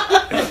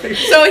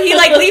 So he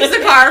like leaves the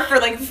car for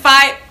like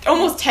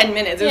almost 10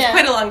 minutes. It was Yeah.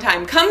 quite a long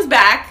time. Comes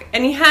back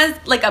and he has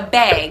like a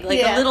bag, like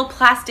Yeah. a little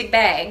plastic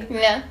bag.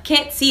 Yeah.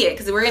 Can't see it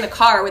because we're in a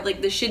car with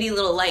like the shitty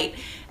little light.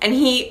 And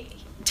he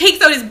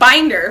takes out his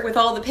binder with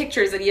all the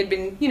pictures that he had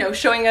been, you know,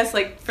 showing us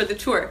like for the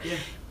tour. Yeah.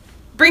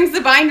 Brings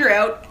the binder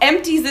out,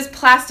 empties this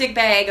plastic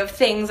bag of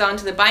things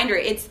onto the binder.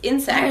 It's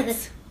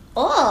insects.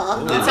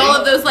 Oh. It's all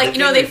of those, like, you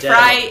know, they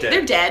fry,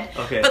 they're dead,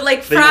 Okay. but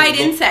like They fried don't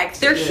look- insects.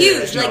 They're Yeah,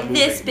 huge, it's like not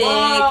this moving. big.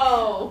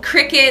 Whoa.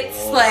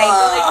 Crickets,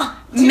 like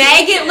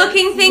maggot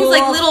looking things,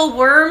 like little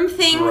worm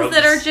things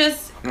that are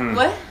just,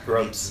 what?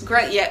 Grubs.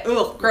 Yeah,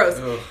 ugh, gross.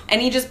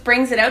 And he just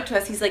brings it out to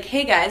us. He's like,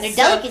 "Hey guys. They're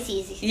so-"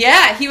 delicacies.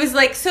 Yeah, he was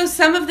like, "So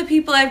some of the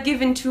people I've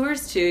given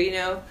tours to, you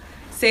know,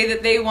 say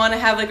that they want to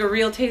have like a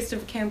real taste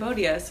of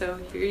Cambodia, so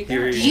here you go."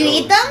 Did you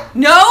eat them?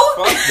 No?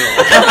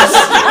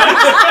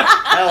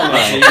 Hell no.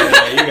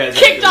 You guys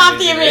Kicked off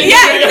the Amazing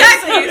Yeah,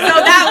 exactly. So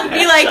that would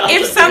be like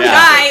if some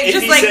guy If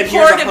just he like said,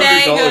 "Here's poured a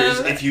bag $100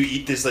 of. if you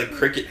eat this like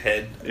cricket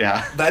head,"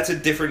 Yeah. that's a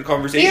different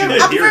conversation. You're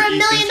than, up for "Here, $1 eat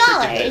this million.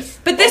 cricket head."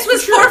 But this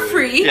was for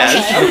free. Yeah.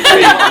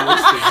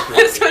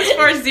 This was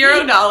for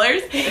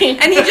 $0,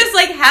 and he just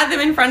like had them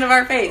in front of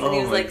our face, and he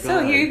Oh was my like, "So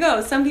God. here you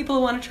go. Some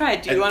people want to try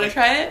it. Do you And- want to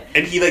try it?"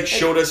 And he like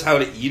showed us how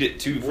to eat it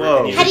too.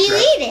 Whoa. How do you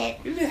eat it?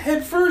 Eat it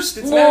head first.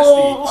 It's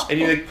Whoa. nasty.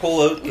 And you like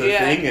pull out the Yeah.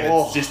 thing, and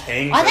it just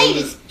hangs. I thought you out.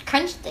 just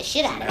crunched the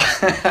shit out of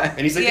it. And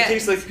he's like, Yeah. "It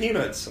tastes like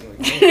peanuts." I'm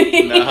like,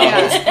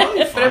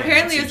 Yeah. But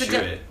apparently it Once was you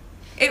a chew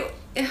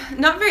it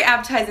not very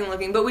appetizing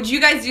looking. But would you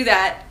guys do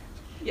that?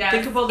 Yeah.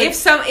 Think about if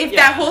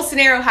that whole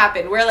scenario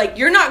happened where like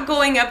you're not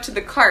going up to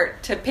the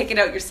cart to pick it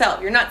out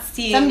yourself. You're not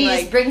seeing Somebody like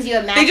just brings you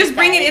a they magic just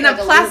bring bag, it in like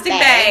a loot plastic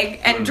bag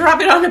and drop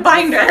it on a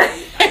binder.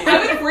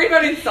 I was worried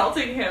about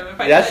insulting him.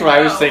 If I That's said what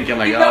I was no. thinking,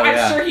 like, Even though oh, I'm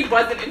yeah. sure he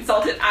wasn't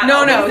insulted at No,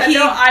 all. no, Said he-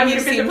 I he would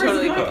have been seemed the person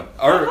totally like, cool.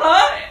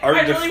 Our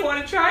I def- really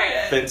want to try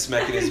it. defense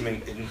mechanism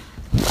in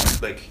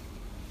like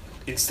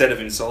instead of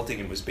insulting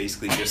him was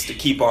basically just to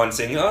keep on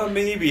saying, "Oh,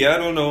 maybe, I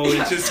don't know."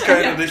 It's just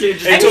kind of this.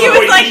 And he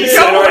was like,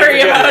 "Don't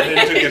worry about and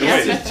then took it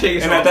away. Just take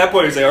it And off. at that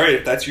point, it's like, "All right,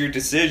 if that's your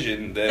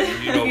decision, then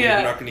you know Yeah.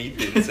 we're not going to eat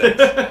the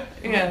insects."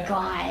 Yeah.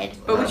 God.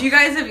 But would you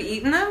guys have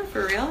eaten them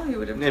for real? You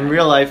would have. In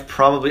real life,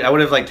 probably I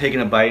would have like taken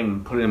a bite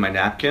and put it in my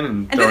napkin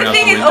and And thrown then it the out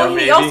thing the is, window. he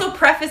maybe. also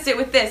prefaced it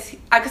with this,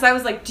 because I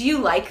was like, "Do you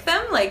like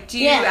them? Like, do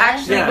you Yeah.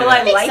 actually? Yeah. Will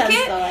I Makes like sense,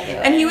 it?" though,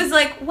 anyway. And he was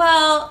like,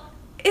 "Well,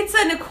 it's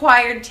an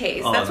acquired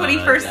taste." Oh, That's what no, he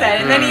no, first yeah.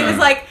 said, and then he was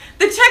like,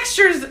 "The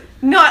texture's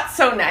not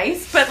so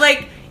nice, but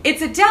like."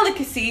 It's a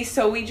delicacy,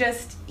 so we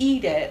just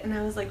eat it. And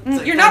I was like,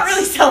 like, "You're not that's-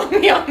 really selling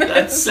me on this."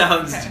 That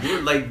sounds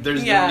good. Like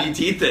there's Yeah. no need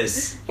to eat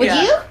this. Would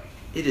Yeah. you?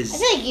 It I is.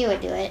 feel like you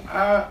would do it.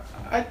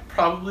 I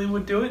probably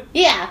would do it.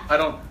 Yeah. I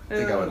don't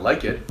think I would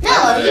like it.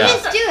 No, you Yeah.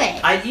 just do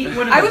it. I eat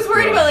one of I the was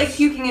worried about like gross.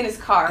 puking in his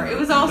car. It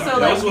was also That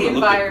like was what the it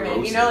looked like environment,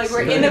 gross you know, like is.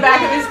 we're in the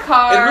back of his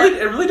car.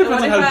 It really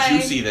depends on What how if I-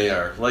 juicy they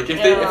are. Like if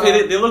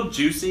Yeah. they look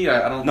juicy,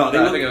 I don't. No, they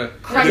I look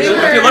think crunchy. if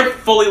they look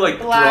fully like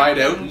Black. dried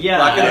out. Yeah,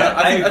 black and out,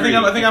 I think agree.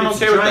 I'm If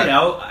it's okay with dried that.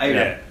 out,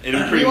 Yeah,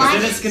 it'll pretty You much.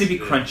 watch- then it's gonna be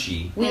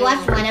crunchy. We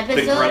watched one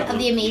episode crumble. of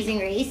The Amazing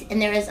Race,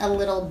 and there was a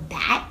little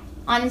bat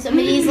on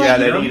somebody's Yeah, like.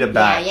 they eat a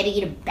bat. Yeah, you had to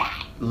eat a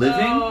bat.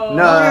 Living?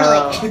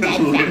 No.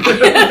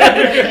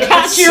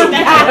 Catch your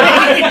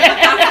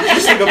bat.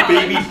 Just like a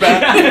baby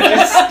bat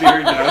just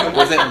staring down.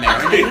 Was it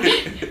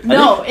marinated?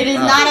 No, it is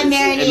not a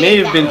marinated. It may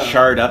have been bat.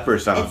 charred up or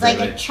something. It's like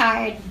a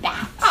charred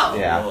bat. Oh.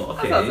 Yeah.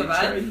 Okay. That sounds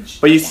bad.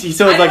 But he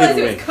still has like his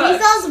wing. He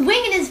saw his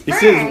wing and his fur. He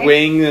sees his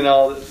wing and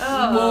all this.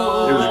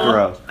 Oh. It was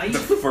gross.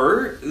 The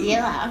fur? Ooh.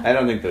 Yeah. I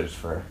don't think there's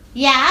fur.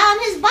 Yeah, on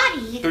his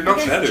body. They're not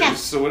His feathers,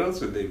 chest. so what else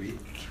would they be?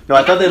 No,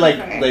 I thought they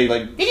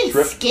They didn't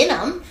strip. skin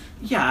him.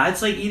 Yeah,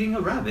 it's like eating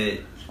a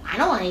rabbit. I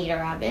don't want to eat a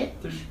rabbit.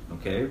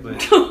 Okay, but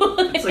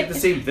it's like the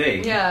same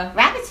thing. Yeah.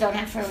 Rabbits don't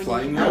have fur.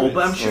 Flying No,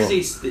 but I'm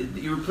rabbits. sure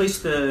you replace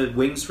the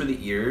wings for the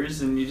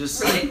ears and you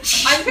just. I'm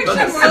picturing more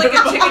like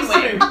a chicken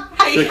wing.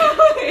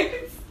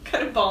 It's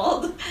kind of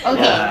bald.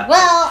 Okay, Yeah.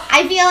 well,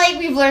 I feel like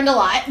we've learned a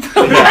lot. We've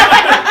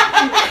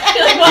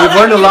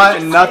learned a lot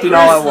and nothing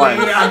all at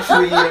once.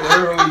 Actually,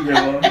 where are we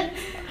going?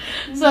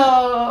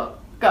 So,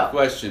 go.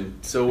 Question.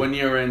 So when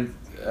you were in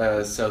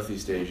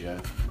Southeast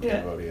Asia,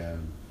 Cambodia,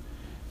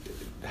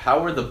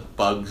 how were the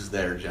bugs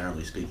there,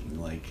 generally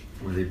speaking? Like,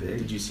 were they big?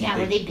 Did you see? Yeah,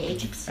 were they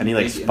big? Any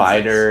like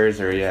spiders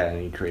or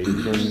any crazy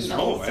things?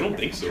 No, I don't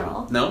think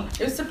so. No.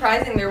 It was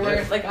surprising there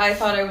weren't, like, I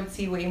thought I would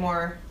see way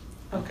more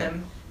of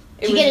them.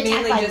 It Did you get was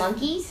attacked mainly by just-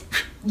 monkeys?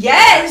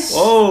 Yes!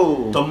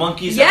 Oh. The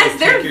monkeys. Yes, that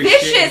they're take your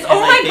shit vicious. and, Oh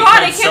my they god,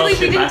 try I and can't sell believe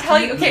we shit didn't back tell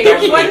to you. Okay,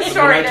 there's one When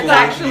story I that's told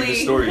Anthony actually.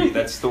 the story.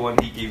 That's the one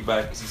he gave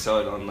back because he saw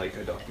it on like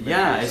a documentary.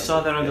 Yeah, or I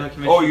saw that on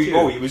something. documentary too.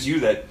 Oh, it was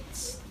you that I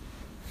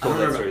told don't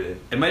that remember. story then.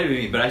 It might have been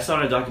me, but I saw it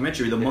on a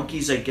documentary. The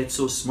monkeys like get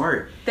so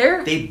smart.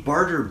 They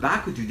barter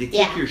back with you. They take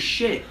Yeah. your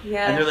shit.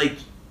 Yeah. And they're like,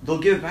 they'll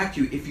give it back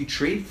to you if you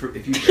trade for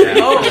if you.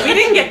 Oh, we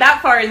didn't get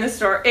that far in the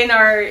store in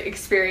our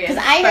experience.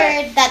 Because I but-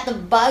 heard that the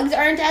bugs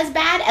aren't as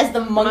bad as the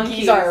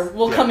monkeys are.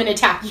 Will come and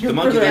attack you The for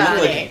monkeys the are rest of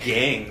the like day. a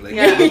gang, like,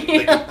 Yeah. like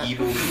an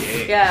evil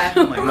gang. Yeah.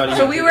 Oh my God.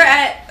 So we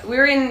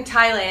were in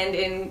Thailand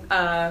in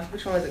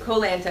which one was it?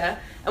 Koh Lanta,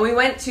 and we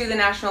went to the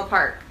national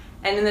park.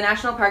 And in the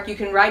national park, you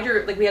can ride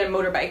your we had a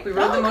motorbike. We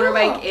rode the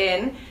motorbike cool.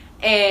 in,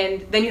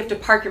 and then you have to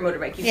park your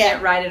motorbike. You Yeah.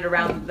 can't ride it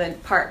around the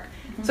park.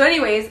 So,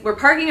 anyways, we're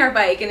parking our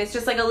bike, and it's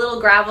just like a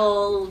little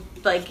gravel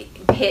like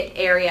pit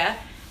area.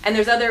 And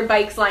there's other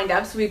bikes lined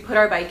up, so we put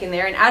our bike in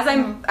there. And as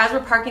we're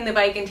parking the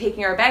bike and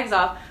taking our bags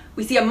off,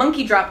 we see a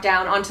monkey drop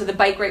down onto the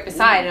bike right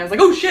beside, and I was like,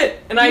 "Oh shit!"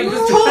 And I was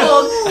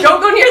told, "Don't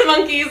go near the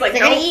monkeys. Like,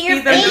 They're don't gonna eat your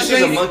feed them." And this is a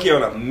Doing- monkey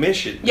on a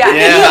mission. Yeah,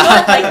 he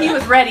looked like he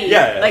was ready.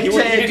 Yeah, like he to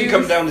didn't do.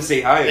 come down to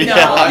say hi. No,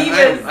 I, he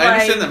I- was I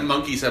understand like- that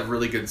monkeys have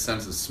really good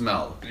sense of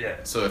smell. Yeah.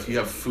 So if you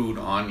have food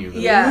on you,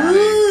 then Yeah.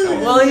 they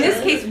come Well, in over.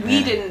 this case,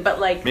 we didn't,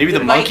 but like Maybe the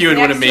bike monkey would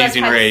win next to us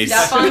Amazing had Race.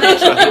 Stuff on it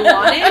that we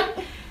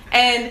wanted.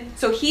 And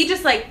so he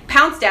just like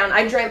pounced down.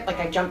 I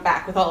jumped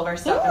back with all of our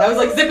stuff, and I was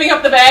like zipping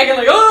up the bag and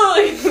like, oh,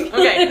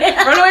 okay,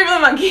 run away from the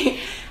monkey.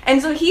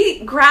 And so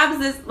he grabs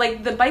this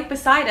like the bike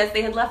beside us.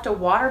 They had left a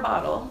water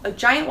bottle, a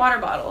giant water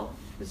bottle.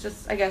 It was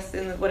just I guess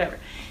in the whatever.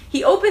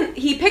 He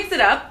picks it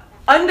up,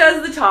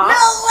 undoes the top,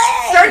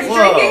 starts Whoa.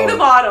 drinking the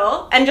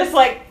bottle, and just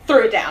like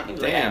threw it down. He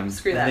was Damn. like,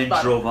 screw And that then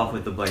bottle. drove off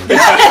with the bike.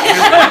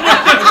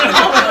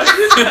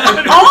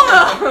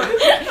 Almost.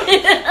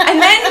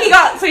 And then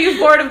he was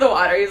bored of the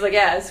water. He was like,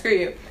 yeah, screw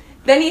you.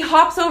 Then he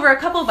hops over a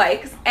couple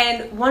bikes,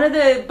 and one of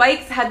the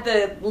bikes had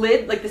the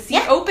lid, like the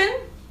seat open.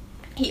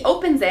 He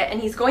opens it, and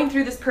he's going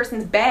through this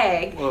person's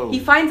bag. Whoa. He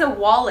finds a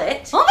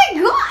wallet. Oh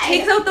my god!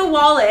 Takes out the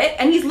wallet,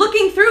 and he's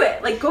looking through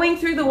it, like going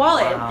through the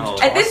wallet. Wow.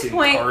 At this Tossing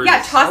point, cards.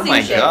 yeah, tossing Oh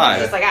my shit.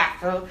 God. He's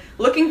like,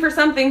 looking for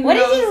something. Who What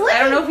is knows? he I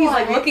don't know if he's looking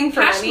like for? looking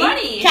for Cash money.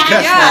 money.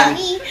 Yeah.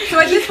 money. So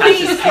at this point,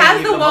 he just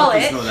has the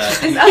wallet. Know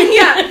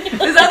that.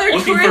 This other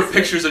Looking tourist. for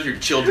pictures of your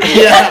children.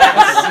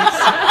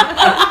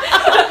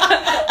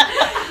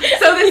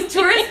 So this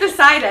tourist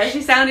beside us,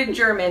 she sounded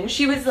German.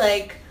 She was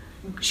like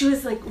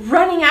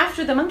running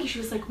after the monkey. She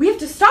was like, "We have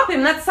to stop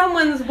him. That's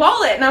someone's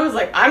wallet." And I was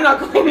like, "I'm not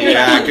going near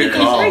Yeah, that monkey. good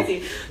He's call.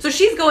 crazy." So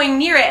she's going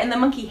near it, and the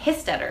monkey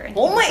hissed at her. And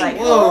Oh he was my like,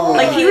 God.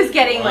 Like he was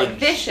getting like Lunge,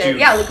 vicious. dude.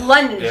 Yeah, like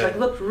lunge. Yeah. Like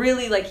looked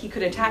really like he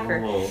could attack her.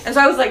 Whoa. And so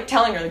I was like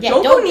telling her, like, Yeah,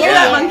 "Don't go don't near go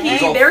that there. monkey. It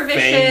was all They're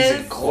fangs vicious."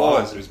 and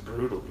claws. It was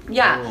brutal.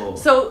 Yeah. Whoa.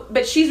 So,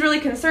 but she's really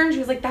concerned. She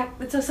was like,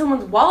 "That's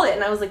someone's wallet,"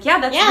 and I was like, "Yeah,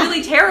 that's Yeah.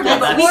 really terrible,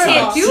 That's but we horrible.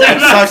 can't do That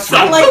anything." sucks.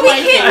 But Like, we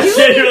like can't do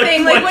that. You're,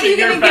 anything. Like, what are you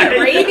clutching gonna your get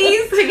bag.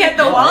 rabies to get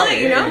the No wallet?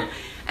 You way. know.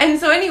 And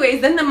so,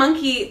 anyways, then the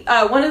monkey,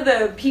 one of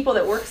the people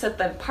that works at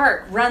the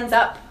park, runs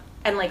up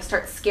and like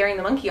starts scaring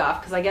the monkey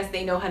off because I guess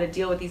they know how to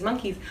deal with these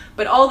monkeys.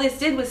 But all this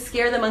did was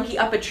scare the monkey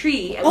up a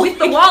tree with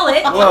the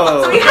wallet.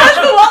 Whoa. So he has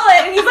the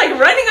wallet and he's like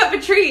running up a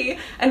tree.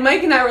 And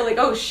Mike and I were like,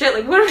 "Oh shit!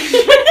 Like what are we?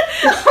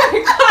 Oh my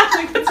god!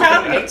 Like what's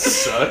happening?" That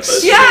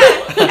sucks. Yeah, and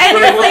it Like,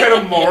 was what like, kind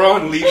of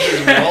moron leaves his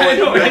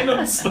wallet on a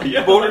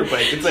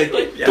motorbike? It's like,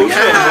 don't you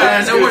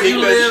I know where you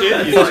live.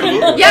 Shit? You just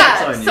go-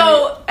 yeah. That's on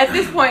So at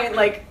this point,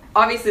 like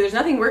obviously, there's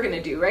nothing we're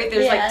gonna do, right?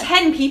 There's Yeah. like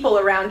 10 people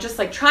around, just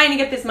like trying to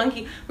get this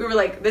monkey. We were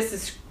like, this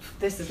is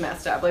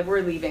messed up. Like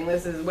we're leaving.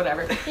 This is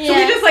whatever. So we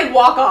Yeah. just like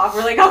walk off.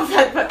 We're like, oh,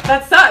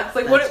 that sucks.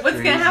 Like That's what's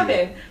gonna crazy.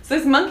 happen? So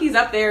this monkey's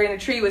up there in a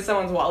tree with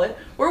someone's wallet.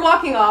 We're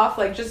walking off,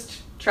 like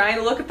just trying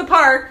to look at the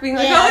park, being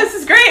like, Yeah. oh, this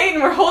is great,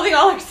 and we're holding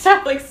all our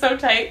stuff like so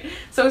tight,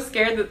 so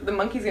scared that the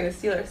monkey's gonna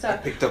steal our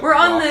stuff. Picked up We're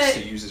on rocks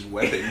the to use as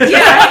weapons.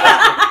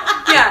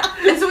 yeah,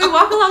 and so we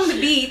walk along the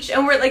beach,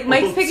 and we're like,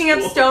 Mike's picking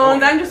up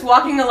stones. I'm just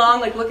walking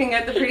along, like looking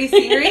at the pretty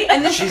scenery,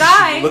 and this She's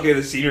guy. looking at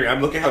the scenery.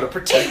 I'm looking how to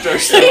protect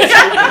ourselves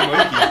from the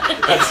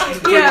monkey. That's a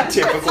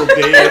pretty typical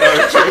day in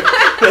our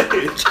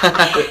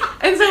trip.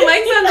 And so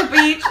Mike's on the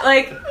beach,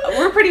 like,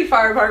 we're pretty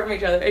far apart from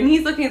each other, and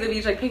he's looking at the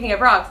beach, like, picking up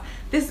rocks.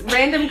 This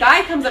random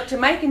guy comes up to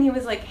Mike, and he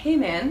was like, hey,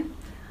 man,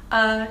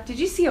 did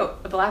you see a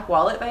black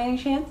wallet by any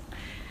chance?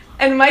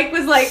 And Mike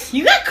was like,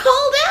 you got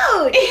called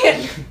out.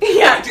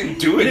 Yeah. I didn't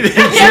do it.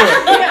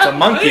 The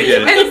monkey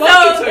did it.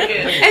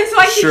 And so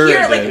I could Sure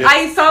hear, it like, did.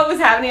 I saw what was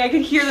happening. I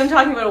could hear them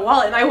talking about a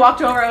wallet, and I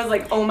walked over. I was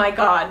like, oh my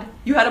God,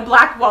 you had a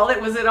black wallet.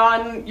 Was it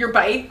on your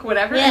bike,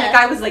 whatever? And Yeah. the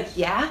guy was like,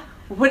 yeah.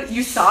 What,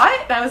 you saw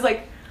it? And I was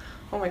like,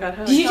 oh my God,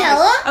 how Did you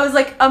tell him? I was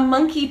like, a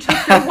monkey took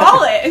your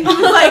wallet. And he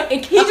was like,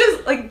 he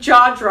just, like,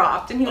 jaw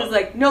dropped. And he was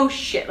like, no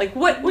shit. Like,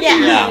 what do you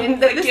Yeah. mean?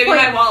 And at this Give me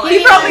point, my wallet.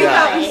 he probably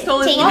Yeah. thought we stole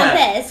his Taking the wallet.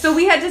 piss. So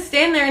we had to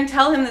stand there and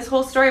tell him this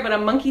whole story about a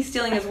monkey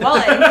stealing his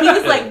wallet. And he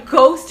was like,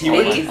 ghost He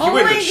went face.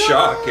 in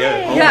shock.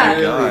 Yeah.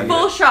 Yeah,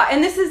 full shot.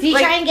 And this is Did you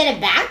like, try and get it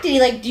back? Did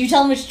you do you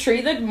tell him which tree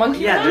the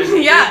monkey Yeah, was?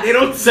 Yeah. They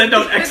don't send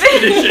out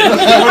expeditions.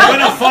 We're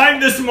gonna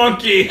find this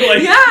monkey.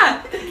 Like,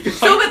 yeah.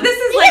 So, but this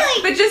is like,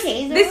 but just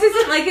taser this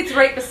isn't like it's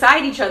right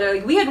beside each other.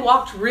 Like we had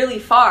walked really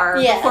far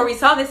Yeah. before we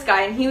saw this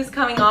guy, and he was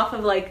coming off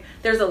of like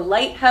there's a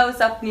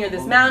lighthouse up near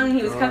this mountain.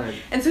 He was coming,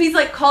 and so he's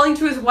like calling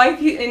to his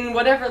wife in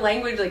whatever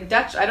language, like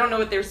Dutch. I don't know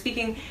what they were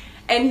speaking,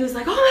 and he was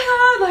like, "Oh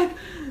my God, like."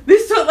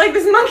 This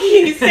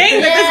monkey. He's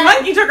saying that this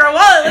monkey took our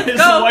wallet. Let's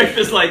his go. wife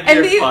is like, And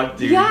you're they, fucked,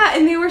 dude. yeah,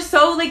 and they were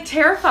so like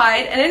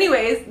terrified. And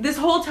anyways, this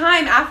whole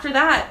time after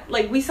that,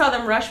 like we saw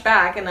them rush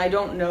back, and I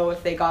don't know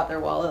if they got their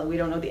wallet. We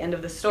don't know the end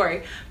of the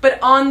story. But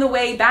on the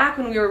way back,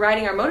 when we were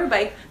riding our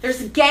motorbike, there's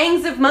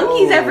gangs of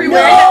monkeys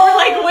everywhere that were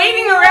like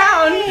waiting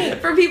around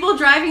for people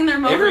driving their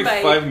motorbike.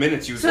 Every 5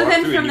 minutes you would So walk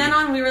then through from and then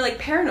on, we were like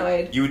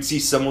paranoid. you would see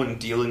someone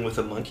dealing with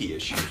a monkey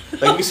issue.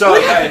 Like we saw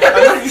a guy.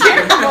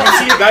 You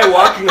see a guy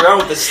walking around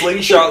with a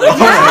slingshot, like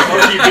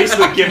monkey,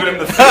 basically giving him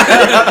the.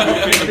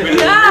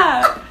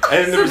 Yeah.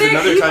 And then there So was they're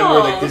another time where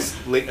like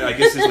evil. I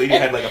guess this lady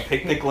had like a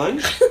picnic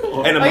lunch, and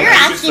a monkey you're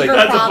just asking like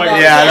for problems.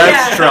 Yeah,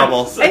 that's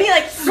trouble. And he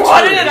like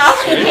swatted it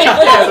off.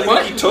 Yeah, the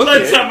monkey took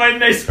Let's it. have my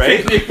nice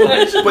Right? picnic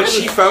lunch. But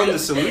she found the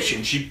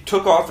solution. She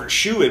took off her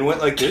shoe and went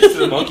like this to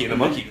the monkey, and the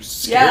monkey was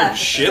scared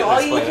shitless. So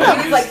all you by could that. do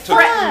is He like just took-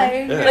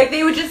 threaten. Yeah. Like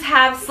they would just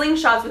have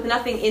slingshots with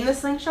nothing in the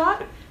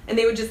slingshot, and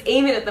they would just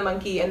aim it at the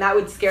monkey, and that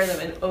would scare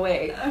them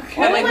away.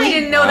 Okay. But, like we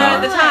didn't know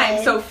that at the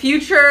time. So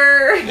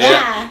future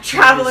Yeah.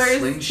 travelers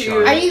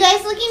Slingshot. Are you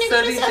guys looking to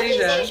go to Southeast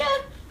Southeast Asia. Asia?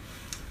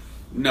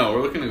 No,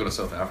 we're looking to go to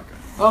South Africa.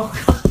 Oh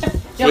God.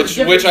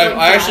 Which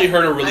I actually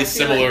heard a really I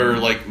feel similar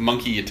like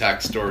monkey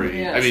attack story.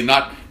 Yes. I mean,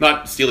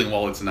 not stealing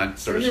wallets and that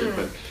sort of shit,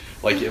 but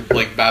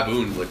like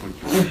baboons. Like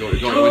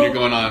when you're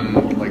going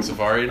on like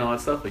safari and all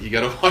that stuff. Like you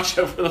gotta watch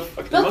out for the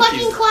fucking They'll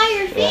monkeys. fucking claw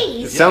your It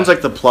face. sounds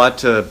like the plot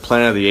to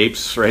Planet of the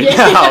Apes right Yeah.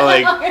 now.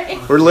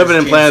 Like we're living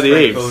in Planet of the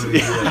Apes.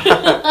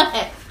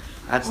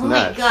 That's Oh my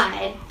nuts.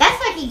 god.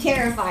 That's fucking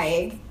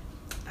terrifying.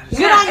 Good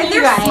Yeah, on and you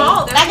they're guys.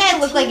 small. They're That guy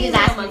looked like he was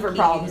teeny asking little for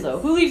problems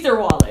monkeys. though. Who leaves their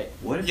wallet?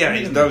 What if Yeah,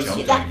 it that was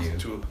jumped that- on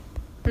you?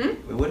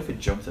 What if it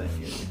jumped on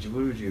you?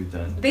 What would you have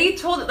done? They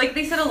told like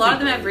they said a lot of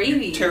them have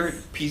rabies. Tear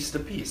it piece to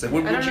piece. Like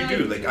what I would don't you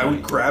know. do? Like I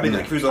would grab it.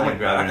 Like if it was on my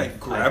back, I'd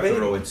grab it.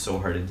 Throw it so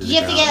hard into Did the you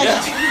have to ground.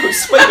 get Yeah,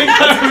 slam it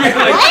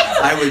down.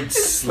 What? I would But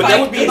slap that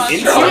would be an it.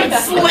 insult.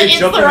 Slit his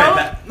Jump in throat? my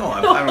back. No,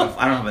 I don't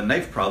have a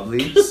knife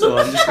probably, so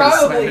I'm just gonna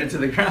slam it into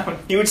the ground.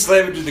 He would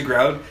slam it to the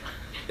ground.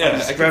 Yeah,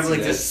 Just I grab can it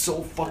like see this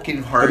so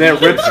fucking hard. And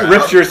then it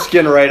rips your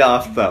skin right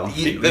off though.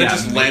 Then it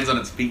just lands on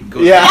its feet and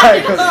goes. Yeah.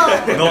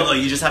 No,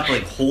 you just have to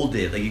like hold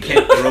it. Like you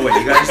can't throw it.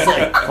 You gotta just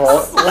like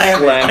slam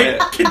Slam it. it.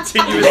 Like,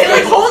 continuously.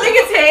 Like holding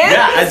his hand.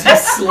 Yeah, as you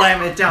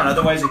slam it down.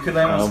 Otherwise, it could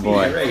land on Oh its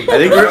boy. feet. Right. I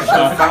think we're the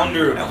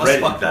founder of I almost Reddit.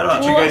 fucked that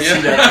up. Did you guys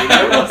see that?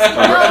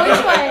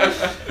 No,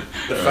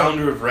 which one? The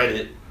founder of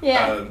Reddit.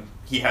 Yeah.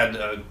 He had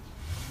a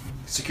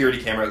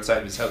security camera outside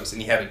of his house,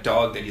 and he had a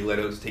dog that he let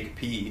out to take a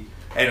pee.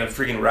 And a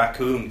freaking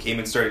raccoon came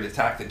and started to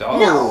attack the dog.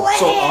 No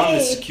So way! on the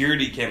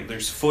security cam,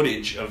 there's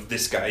footage of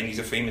this guy, and he's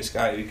a famous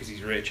guy because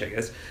he's rich, I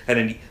guess. And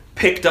then he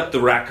picked up the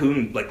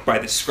raccoon like by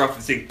the scruff of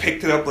the thing,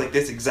 picked it up like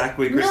this,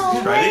 exactly way Chris No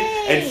described it,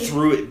 way! and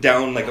threw it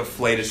down like a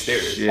flight of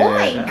stairs. Yeah. Oh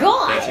my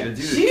god. Yeah.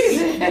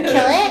 Kill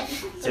it?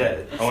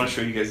 Yeah, I want to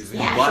show you guys this.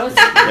 Yeah. What? Let's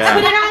put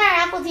it on our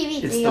Apple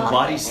TV. It's so the you'll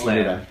body have to-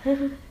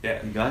 slam.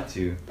 Yeah. You got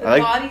to. The I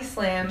like- body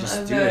slam Just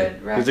of do a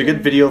it. There's a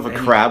good video of a Any-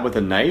 crab with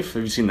a knife.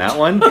 Have you seen that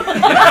one?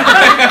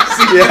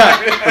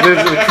 Yeah. And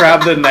there's a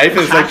crab with a knife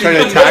and it's like trying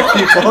to attack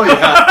people.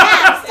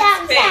 Yeah.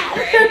 Stab, stab,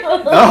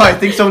 stab. No, I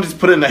think someone just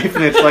put a knife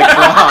in its like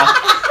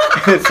claw.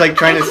 And it's like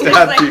trying to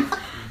stab people.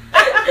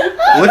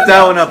 Look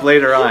that one up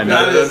later on.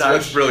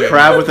 That's brilliant.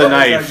 Crab with a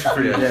knife.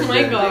 Oh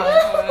my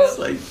god. It's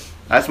like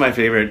That's my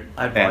favorite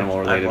I've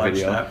animal-related watched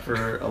video. that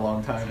for a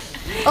long time.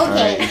 Okay,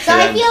 Alright, so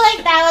I feel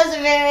like that was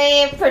a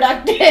very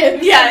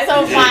productive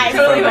so far.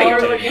 Totally what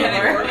you're looking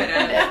for.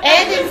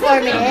 And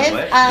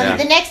informative. Yeah.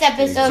 The next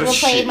episode we'll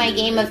play my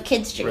game of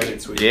Kid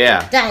Street.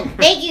 Yeah. Done.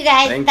 Thank you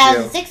guys. Thank That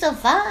you. was a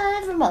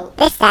 605 remote.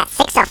 This that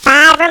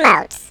 605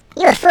 remotes.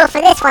 You a fool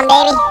for this one,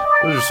 baby.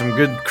 Those are some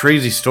good,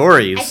 crazy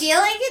stories. I feel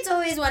like it's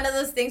always one of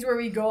those things where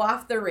we go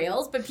off the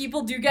rails, but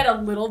people do get a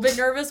little bit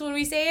nervous when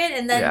we say it.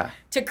 And then Yeah.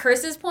 to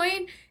Chris's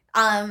point,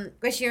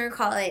 what you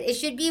call it, it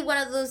should be one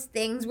of those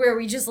things where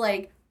we just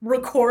like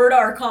record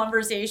our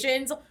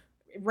conversations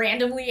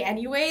randomly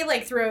anyway,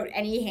 like throughout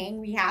any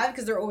hang we have,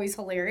 because they're always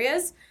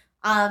hilarious,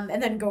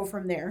 and then go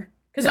from there.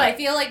 Because I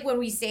feel like when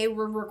we say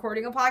we're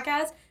recording a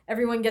podcast,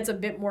 everyone gets a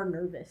bit more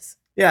nervous.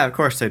 Yeah, of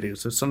course they do.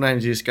 So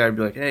sometimes you just gotta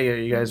be like,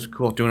 hey, you guys are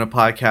cool doing a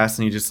podcast,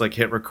 and you just like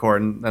hit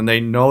record, and they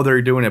know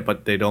they're doing it,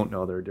 but they don't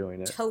know they're doing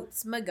it.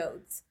 Totes my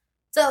goats.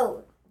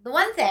 So the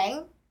one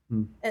thing,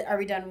 Hmm. are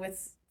we done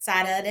with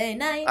Saturday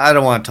night? I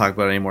don't want to talk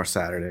about it anymore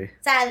Saturday.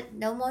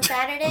 No more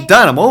Saturday? I'm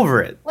done. I'm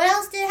over it. What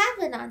else did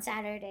happen on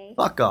Saturday?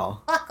 Fuck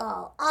all. Fuck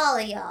all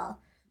of y'all.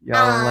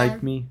 Y'all don't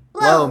like me?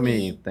 blow Blow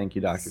me. Thank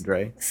you, Dr.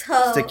 Dre.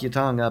 So- Stick your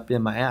tongue up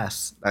in my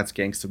ass. That's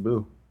Gangsta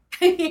Boo.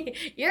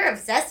 You're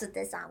obsessed with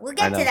this song. We'll I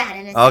get know. to that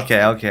in a second.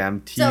 Okay,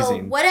 I'm teasing. So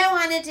what I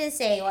wanted to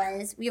say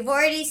was, we've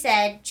already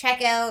said,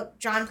 check out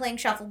John playing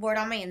shuffleboard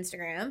on my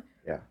Instagram.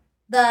 Yeah.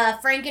 The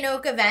Frank and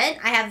Oak event,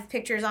 I have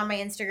pictures on my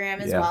Instagram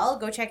as Yeah. well.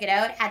 Go check it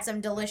out. Had some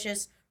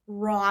delicious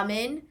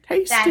ramen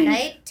that Tasty.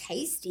 night.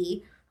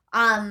 Tasty.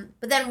 But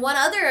then one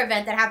other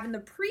event that happened the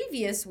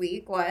previous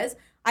week was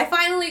I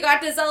finally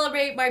got to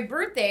celebrate my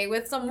birthday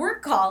with some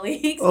work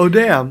colleagues. Oh,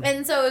 damn.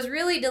 And so it was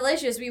really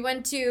delicious. We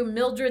went to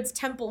Mildred's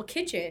Temple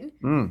Kitchen.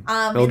 Mm.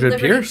 in Mildred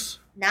Liberty- Pierce?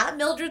 Not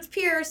Mildred's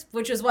Pierce,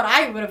 which is what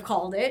I would have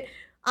called it.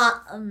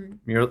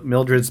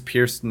 Mildred's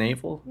Pierce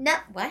Navel?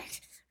 Not what?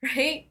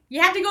 Right?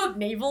 You had to go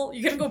naval.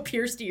 You couldn't go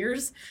pierced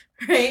ears,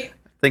 right?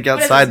 Think What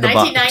is outside this, the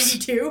box.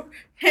 1992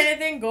 kind of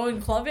thing,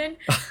 going clubbing.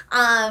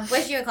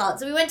 What you call it?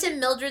 So we went to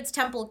Mildred's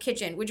Temple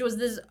Kitchen, which was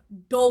this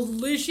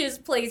delicious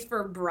place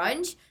for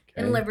brunch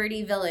in Okay.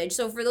 Liberty Village.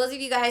 So for those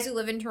of you guys who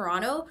live in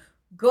Toronto,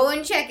 go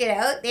and check it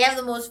out. They have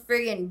the most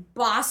friggin'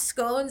 boss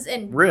scones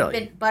and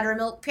Really?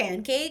 buttermilk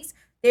pancakes.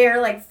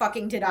 They're like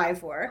fucking to die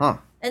for. Huh.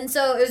 And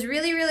so it was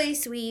really, really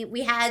sweet.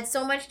 We had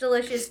so much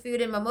delicious food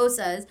and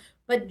mimosas,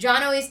 but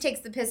John always takes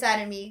the piss out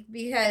of me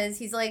because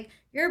he's like,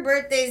 your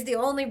birthday's the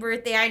only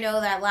birthday I know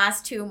that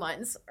lasts 2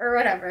 months or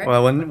whatever.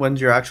 Well, when's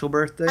your actual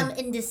birthday?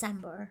 In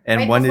December.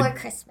 And right when before did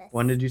Christmas.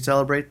 when did you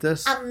celebrate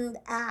this? In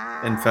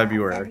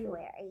February.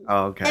 February.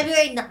 Oh, okay.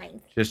 February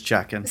 9th. Just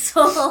checking.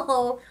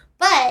 So,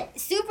 but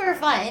super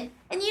fun.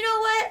 And you know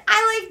what?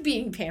 I like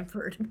being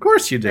pampered. Of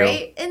course you do.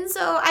 Right? And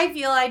so I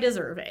feel I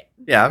deserve it.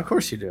 Yeah, of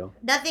course you do.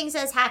 Nothing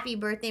says happy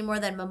birthday more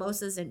than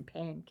mimosas and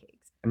pancakes.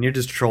 And you're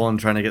just trolling,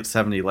 trying to get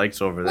 70 likes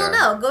over there.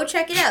 Well, no, go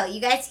check it out. You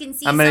guys can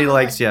see How many some of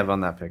likes it. do you have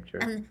on that picture?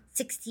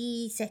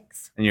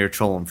 66. And you're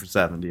trolling for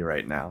 70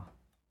 right now.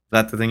 Is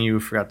that the thing you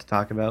forgot to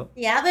talk about?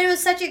 Yeah, but it was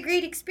such a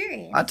great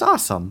experience. That's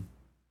awesome.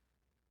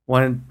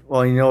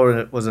 Well, you know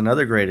what was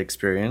another great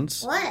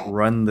experience? What?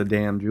 Run the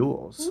damn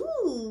jewels.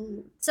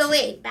 Ooh. So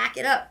wait, back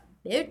it up,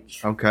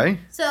 bitch. Okay.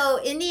 So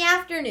in the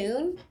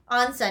afternoon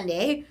on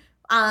Sunday,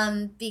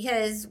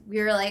 because we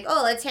were like,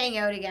 oh, let's hang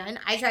out again.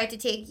 I tried to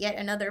take yet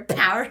another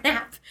power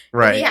nap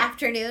Right. in the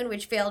afternoon,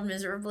 which failed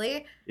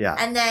miserably. Yeah.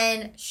 And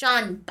then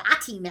Sean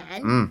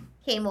Battyman Mm.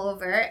 came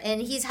over, and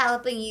he's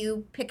helping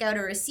you pick out a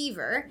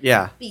receiver.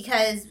 Yeah.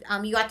 Because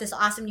you got this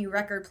awesome new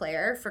record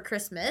player for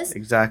Christmas.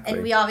 Exactly.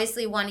 And we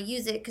obviously want to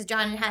use it because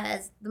John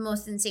has the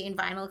most insane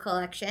vinyl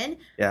collection.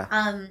 Yeah.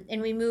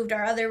 And we moved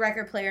our other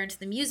record player into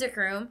the music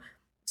room.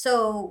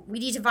 So we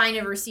need to find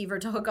a receiver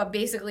to hook up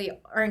basically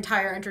our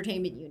entire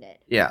entertainment unit.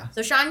 Yeah.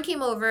 So Sean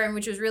came over, and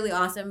which was really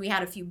awesome. We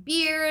had a few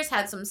beers,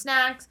 had some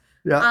snacks.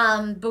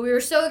 Yeah. But we were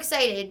so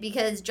excited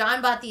because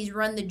John bought these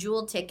Run the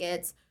Jewel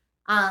tickets.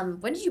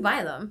 When did you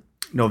buy them?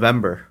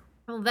 November.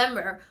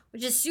 November,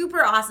 which is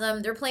super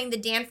awesome. They're playing the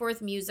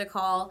Danforth Music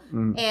Hall.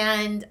 Mm.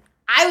 And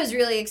I was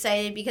really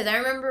excited because I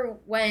remember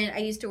when I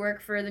used to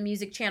work for the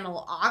music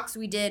channel Ox,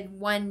 we did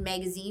one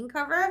magazine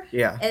cover.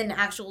 Yeah. An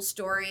actual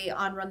story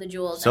on Run the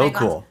Jewels. So And I got-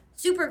 cool.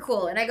 Super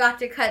cool. And I got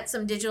to cut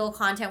some digital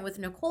content with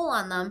Nicole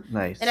on them.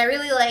 Nice. And I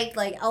really liked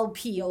like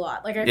LP a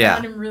lot. Like I Yeah.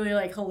 found him really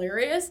like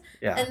hilarious.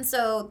 Yeah. And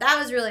so that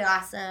was really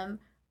awesome.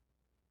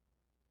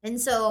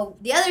 And so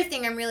the other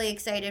thing I'm really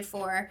excited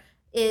for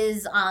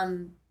is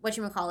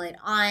whatchamacallit,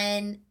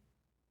 on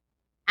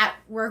at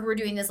work we're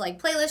doing this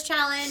like playlist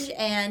challenge,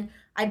 and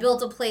I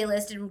built a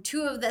playlist, and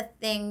two of the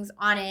things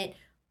on it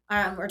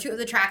or two of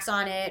the tracks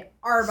on it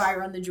are by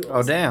Run the Jewels.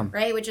 Oh, damn.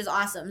 Right, which is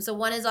awesome. So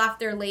one is off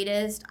their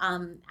latest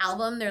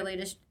album, their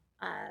latest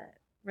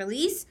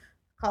release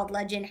called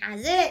Legend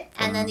Has It,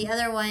 and then the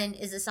other one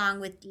is a song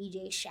with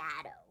DJ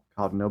Shadow,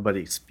 Called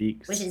Nobody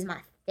Speaks. which is my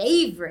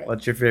favorite.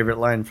 What's your favorite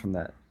line from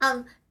that?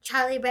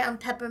 Charlie Brown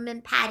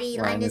Peppermint Patty,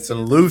 Linus Linus and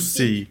and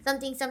Lucy.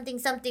 Something, something,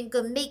 something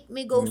could make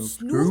me go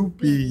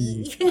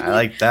Snoopy. Snoopy. I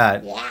like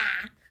that. Yeah.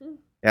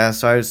 Yeah,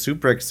 so I was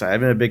super excited. I've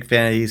been a big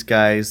fan of these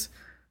guys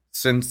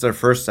since their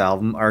first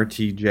album,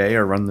 RTJ,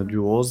 or Run the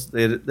Jewels.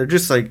 They're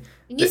just like...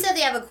 And you said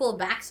they have a cool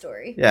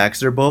backstory. Yeah, because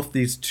they're both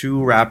these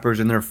two rappers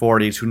in their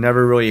 40s who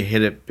never really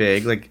hit it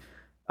big. Like,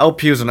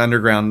 LP was an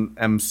underground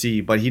MC,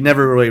 but he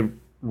never really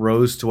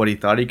rose to what he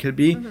thought he could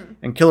be. Mm-hmm.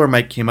 And Killer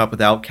Mike came up with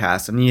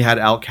Outkast, and he had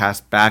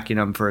Outkast backing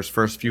him for his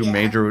first few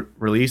major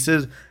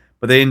releases,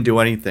 but they didn't do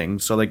anything.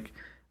 So, like,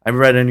 I've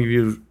read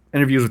interviews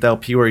with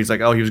LP where he's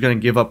like, oh, he was going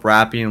to give up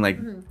rapping and, like,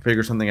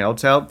 figure something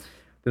else out.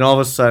 Then all of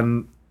a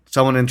sudden,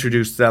 someone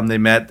introduced them, they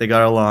met, they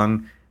got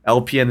along.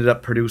 LP ended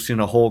up producing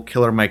a whole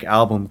Killer Mike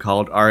album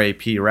called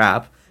R.A.P.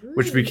 Rap,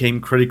 which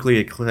became critically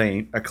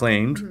acclaimed.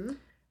 Mm-hmm.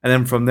 And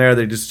then from there,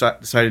 they just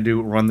decided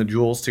to Run the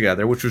Jewels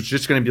together, which was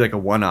just going to be like a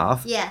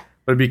one-off. Yeah.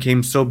 But it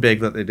became so big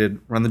that they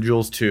did Run the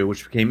Jewels 2,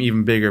 which became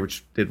even bigger,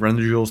 which did Run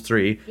the Jewels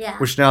 3, Yeah.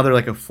 which now they're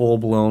like a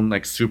full-blown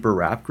like super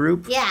rap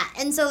group. Yeah,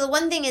 and so the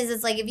one thing is,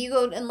 it's like if you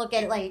go and look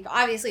at, like,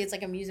 obviously it's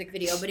like a music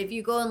video, but if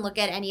you go and look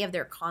at any of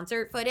their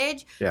concert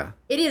footage, Yeah.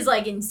 it is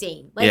like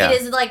insane. Like Yeah.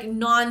 it is like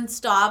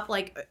non-stop,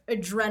 like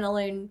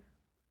adrenaline,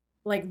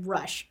 like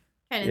rush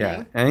kind of Yeah.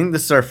 thing. I think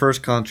this is our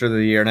first concert of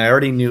the year, and I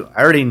already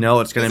know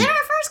it's going Is to it our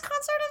first concert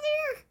of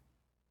the year?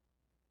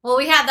 Well,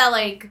 we had that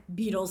like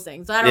Beatles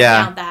thing, so I don't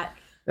Yeah. count that.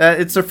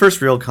 It's their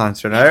first real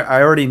concert.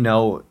 I already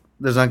know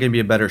there's not going to be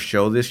a better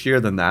show this year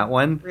than that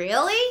one.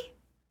 Really?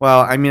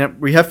 Well, I mean,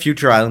 we have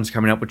Future Islands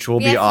coming up, which will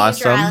We be have awesome.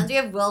 Future Islands, we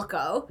have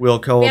Wilco. Wilco We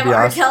will have be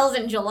awesome. Arkells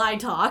in July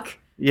Talk.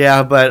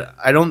 Yeah, but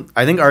I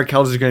think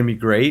Arkells is going to be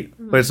great,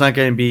 Mm-hmm. but it's not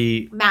going to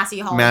be Massey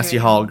Hall. Massey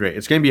great. Hall great.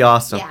 It's going to be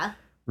awesome. Yeah.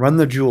 Run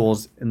the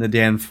Jewels in the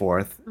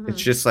Danforth. Mhm.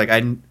 It's just like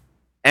and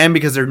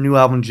because their new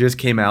album just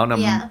came out, and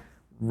I'm Yeah.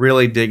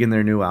 really digging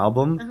their new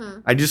album.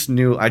 Mhm. I just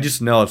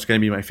know it's going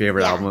to be my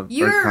favorite album.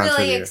 You or were concert of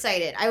the really year.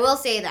 excited. I will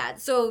say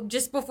that. So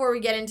just before we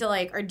get into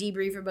like our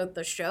debrief about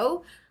the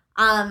show,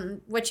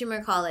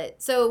 whatchamacallit.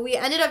 So we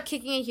ended up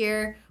kicking it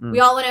here. Mm. We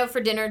all went out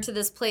for dinner to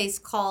this place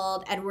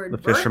called Edward The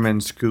Burke.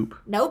 Fisherman's Scoop.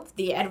 Nope,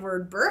 the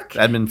Edward Burke.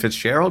 Edmund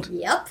Fitzgerald?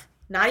 Yep.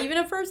 Not even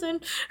a person.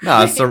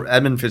 No, it's the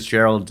Edmund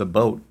Fitzgerald's a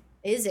boat.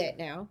 Is it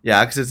now?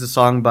 Yeah, because it's a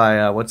song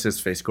by, what's his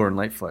face, Gordon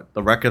Lightfoot.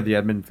 The Wreck of the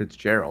Edmund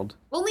Fitzgerald.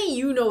 Only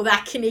you know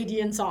that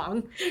Canadian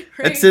song.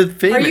 Right? It's a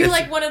famous- Are you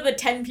like one of the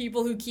 10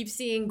 people who keep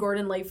seeing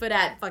Gordon Lightfoot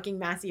at fucking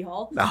Massey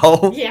Hall?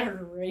 No. Yeah,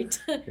 right.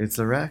 It's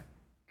the Wreck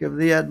of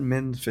the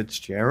Edmund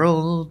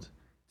Fitzgerald.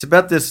 It's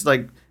about this,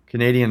 like,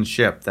 Canadian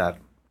ship that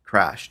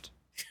crashed.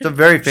 It's a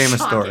very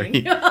famous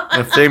story. Shocking.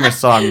 A famous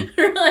song.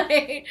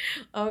 Right.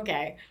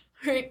 Okay.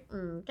 Right.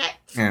 Okay.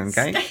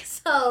 Okay.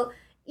 So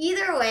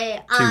either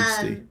way,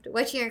 Tuesday.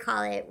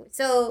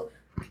 So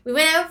we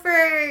went out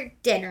for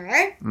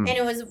dinner, Mm. and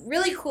it was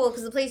really cool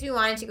because the place we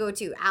wanted to go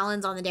to,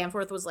 Allen's on the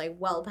Danforth, was like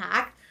well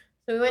packed.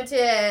 So we went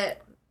to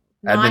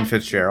Edmund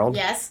Fitzgerald.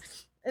 Yes.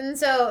 And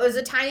so it was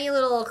a tiny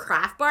little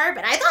craft bar,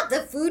 but I thought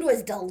the food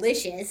was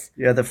delicious.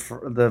 Yeah,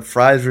 the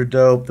fries were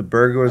dope. The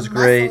burger was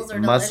great. mussels are The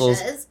mussels.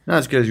 delicious. Not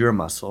as good as your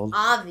mussels.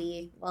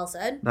 Avi, well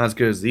said. Not as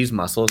good as these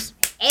mussels.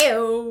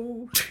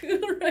 Ew.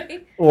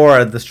 Right.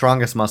 Or the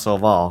strongest muscle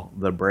of all,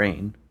 the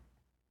brain.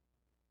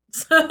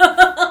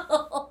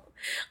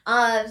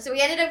 So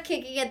we ended up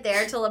kicking it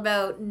there till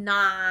about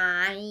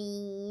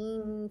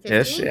 9:15.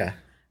 Ish, yeah.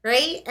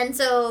 Right? And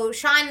so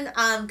Sean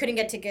couldn't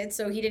get tickets,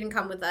 so he didn't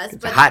come with us.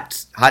 It's a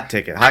hot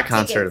ticket, hot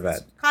concert tickets.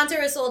 event.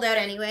 Concert was sold out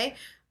anyway.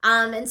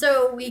 And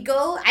so we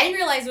go. I didn't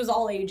realize it was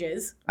all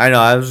ages. I know,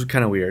 that was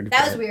kind of weird.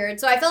 That was weird.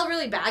 So I felt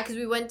really bad because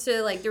we went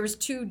to, like, there was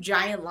two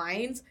giant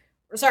lines.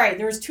 Sorry,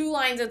 there was two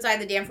lines outside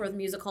the Danforth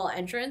Music Hall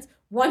entrance.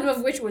 One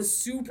of which was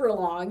super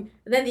long,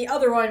 and then the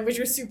other one which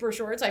was super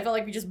short. So I felt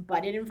like we just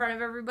butted in front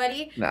of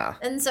everybody. Nah.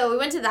 And so we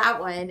went to that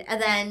one, and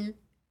then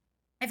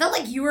I felt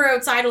like you were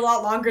outside a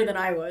lot longer than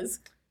I was.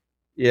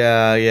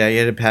 Yeah, you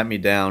had to pat me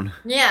down.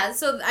 Yeah,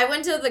 so I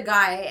went to the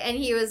guy, and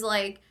he was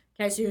like,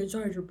 "Can I see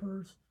inside your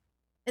purse?"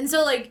 And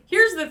so, like,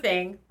 here's the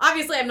thing.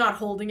 Obviously, I'm not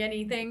holding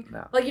anything.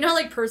 No. Like, you know how,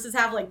 like, purses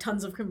have, like,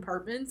 tons of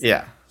compartments?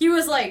 Yeah. He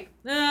was like,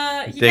 he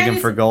Digging kinda-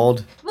 for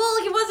gold.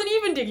 Well, he wasn't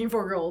even digging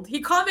for gold.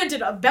 He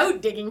commented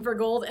about digging for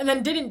gold and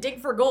then didn't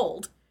dig for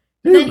gold.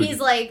 And then Dude.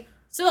 he's like,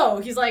 so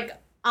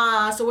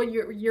what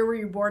year were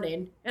you born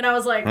in? And I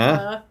was like,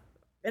 Huh?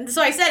 And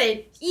so I said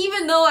it,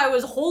 even though I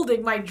was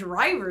holding my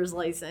driver's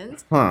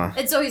license. Huh.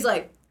 And so he's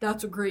like,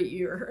 that's a great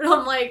year. And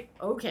I'm like,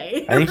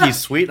 okay. I think he's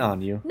sweet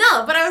on you.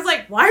 No, but I was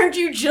like, why aren't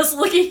you just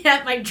looking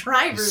at my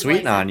driver's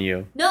Sweet license? on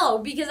you. No,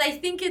 because I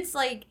think it's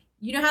like,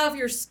 you know how if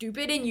you're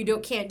stupid and you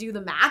can't do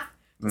the math,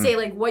 say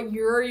like what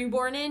year are you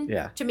born in?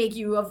 Yeah. To make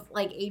you of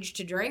like age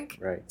to drink.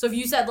 Right. So if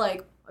you said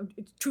like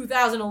it's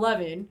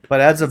 2011. But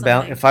as if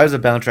I was a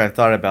bouncer, I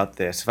thought about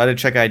this. If I had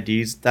to check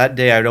IDs that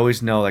day, I'd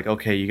always know, like,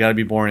 okay, you got to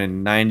be born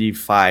in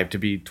 '95 to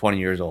be 20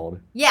 years old,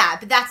 Yeah,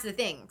 but that's the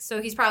thing.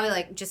 So he's probably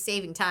like just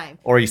saving time.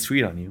 or he's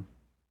sweet on you.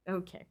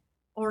 Okay.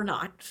 Or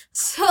not.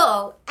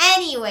 So,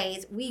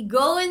 anyways, we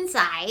go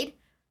inside.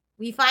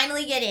 We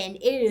finally get in.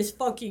 It is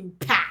fucking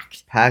packed.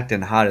 Packed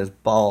and hot as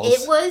balls.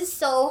 It was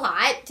so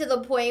hot to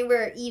the point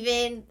where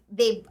even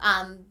they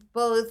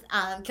both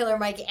Killer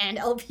Mike and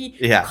LP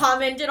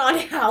commented on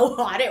how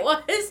hot it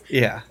was.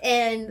 Yeah.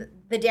 And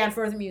the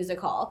Danforth Music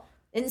Hall.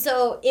 And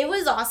so it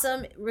was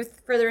awesome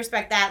for the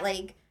respect that,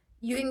 like,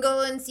 you can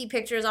go and see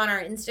pictures on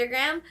our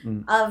Instagram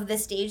of the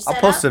stage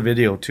setup. I'll post a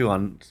video, too,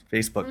 on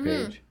Facebook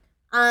page.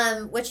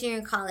 What you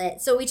gonna call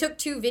it? So we took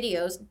 2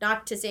 videos,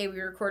 not to say we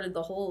recorded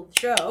the whole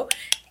show.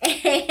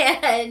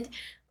 And,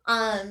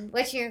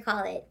 what you gonna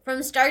call it?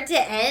 From start to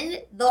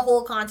end, the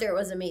whole concert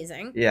was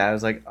amazing. Yeah, it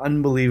was, like,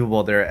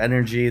 unbelievable. Their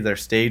energy, their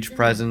stage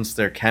presence,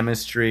 their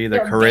chemistry,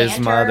 their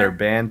charisma, banter. their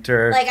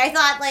banter. Like, I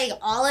thought, like,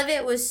 all of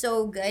it was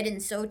so good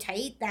and so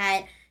tight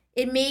that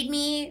it made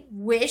me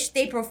wish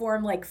they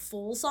performed, like,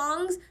 full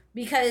songs,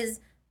 because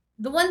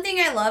the one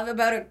thing I love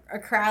about a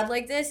crowd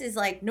like this is,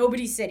 like,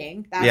 nobody's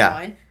sitting. That's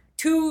one.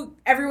 2,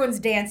 everyone's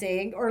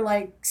dancing or,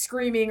 like,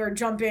 screaming or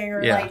jumping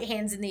or, like,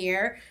 hands in the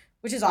air,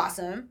 which is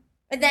awesome.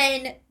 And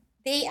then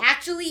they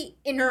actually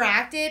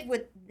interacted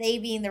with, they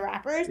being the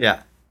rappers.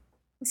 Yeah.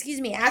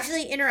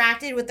 Actually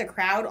interacted with the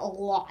crowd a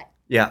lot.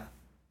 Yeah.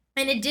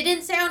 And it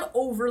didn't sound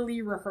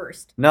overly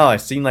rehearsed. No, it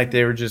seemed like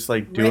they were just,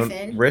 like, doing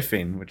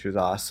Riffing. which was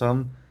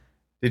awesome.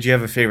 Did you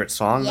have a favorite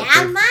song?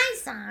 Yeah, my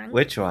song.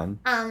 Which one?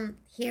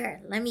 Here,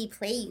 let me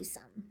play you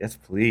some. Yes,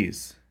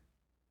 please.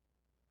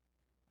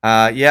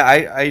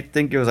 I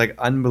think it was, like,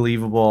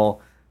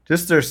 unbelievable.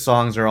 Just their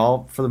songs are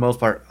all, for the most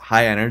part,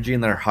 high energy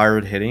and they're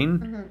hard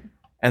hitting.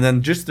 And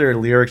then just their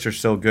lyrics are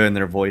so good and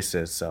their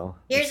voices, so.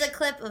 Here's a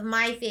clip of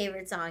my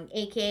favorite song,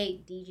 aka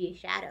DJ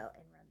Shadow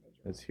and Run the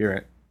Jewels. Let's hear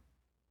it.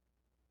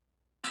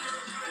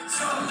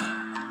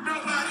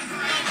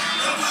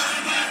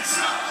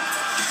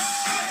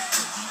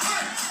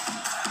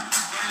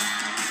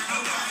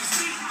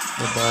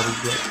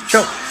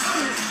 Choke.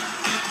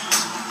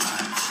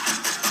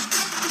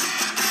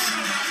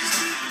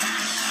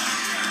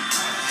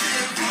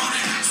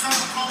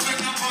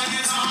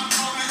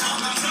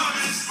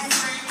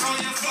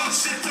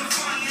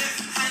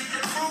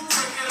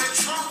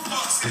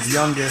 His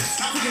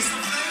youngest.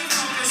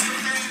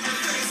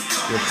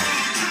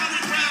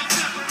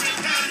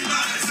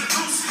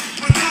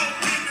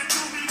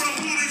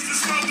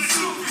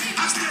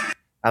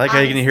 I like how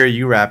you can hear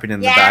you rapping in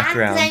the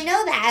background. Yeah, I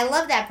know that. I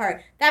love that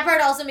part. That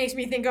part also makes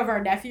me think of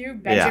our nephew,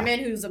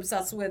 Benjamin, who's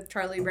obsessed with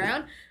Charlie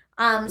Brown.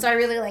 So I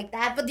really like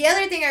that. But the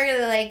other thing I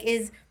really like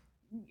is,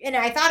 and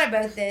I thought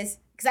about this,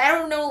 because I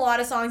don't know a lot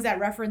of songs that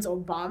reference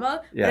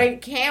Obama, but I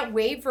can't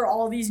wait for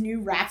all these new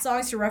rap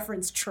songs to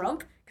reference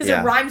Trump, because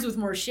it rhymes with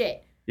more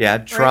shit. Yeah,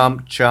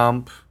 Trump, right?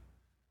 Chump.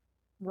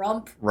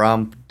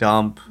 Rump,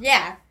 dump.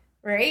 Yeah,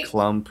 right?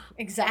 Clump.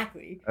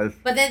 Exactly.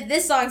 But then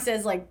this song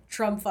says, like,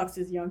 Trump fucks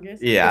his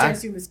youngest. Yeah. Which I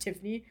assume is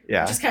Tiffany.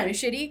 Yeah. Which is kind of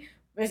shitty.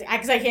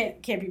 Because I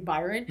can't be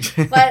Byron.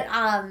 But,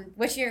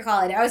 what you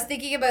call it? I was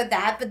thinking about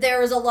that, but there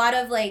was a lot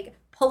of, like,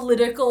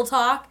 political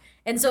talk.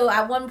 And so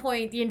at one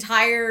point, the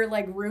entire,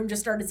 like, room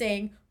just started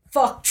saying,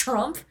 fuck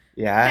Trump.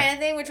 Yeah. Kind of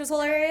thing, which was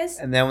hilarious.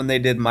 And then when they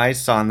did my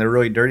song, their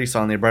really dirty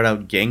song, they brought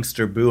out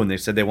Gangster Boo, and they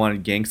said they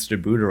wanted Gangster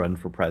Boo to run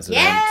for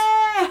president.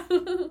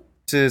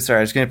 Yeah! Sorry,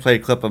 I was going to play a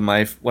clip of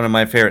one of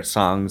my favorite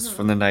songs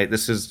from the night.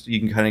 This is, you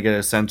can kind of get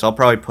a sense. I'll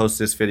probably post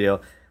this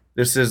video.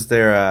 This is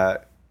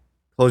their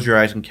Close Your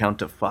Eyes and Count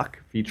to Fuck,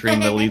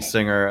 featuring the lead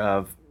singer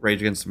of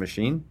Rage Against the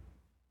Machine.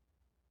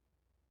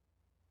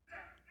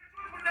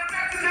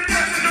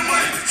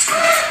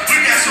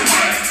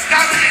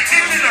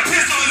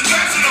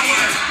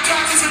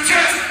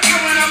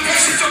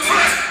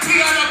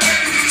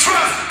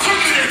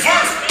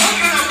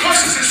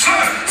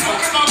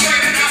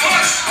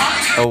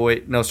 Oh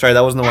wait, no, sorry,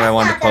 that wasn't the one I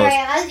wanted to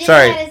post.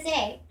 Sorry.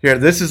 Here,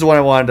 this is the one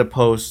I wanted to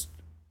post.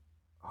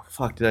 Oh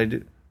fuck, did I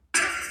do?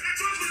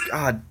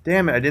 God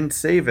damn it, I didn't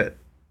save it.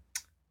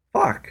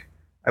 Fuck.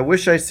 I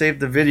wish I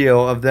saved the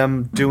video of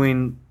them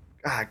doing.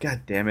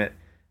 God damn it,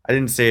 I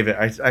didn't save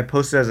it. I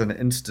posted it as an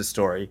Insta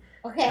story.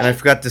 Okay. And I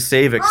forgot to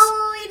save it.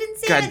 Oh, you didn't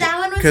save it. That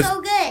one was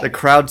so good. The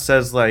crowd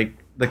says, like,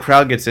 the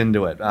crowd gets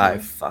into it. I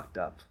fucked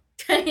up.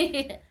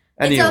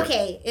 It's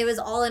okay. It was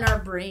all in our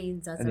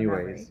brains.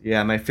 Anyways,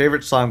 yeah, my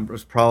favorite song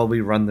was probably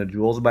Run the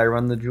Jewels by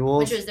Run the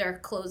Jewels. Which was their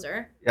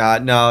closer.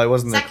 No, it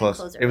wasn't their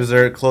closer. It was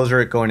their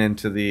closer going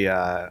into the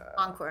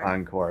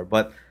encore.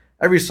 But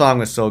every song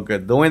was so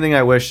good. The only thing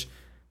I wish,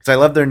 because I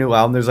love their new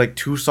album, there's like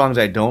 2 songs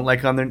I don't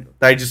like on there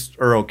that I just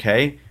are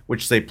okay,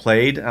 which they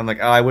played. I'm like,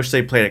 I wish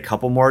they played a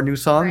couple more new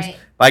songs. Right.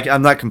 But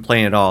I'm not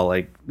complaining at all.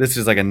 Like, this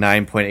is like a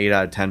 9.8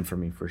 out of 10 for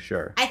me for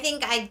sure. I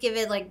think I'd give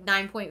it like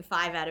 9.5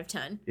 out of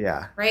 10.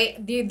 Yeah.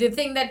 Right? The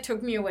thing that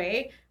took me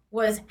away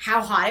was how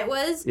hot it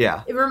was.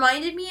 Yeah. It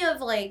reminded me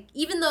of, like,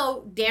 even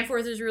though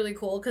Danforth is really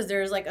cool because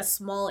there's like a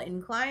small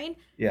incline.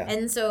 Yeah.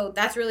 And so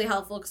that's really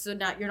helpful because you're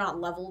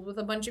not leveled with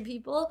a bunch of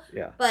people.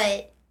 Yeah.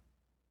 But,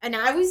 and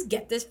I always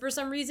get this for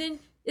some reason,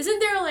 isn't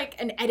there like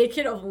an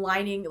etiquette of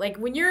lining, like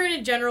when you're in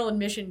a general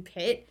admission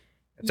pit?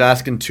 It's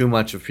asking too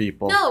much of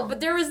people. No, but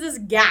there was this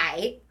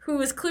guy who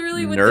was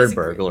clearly with Nerd this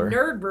burglar.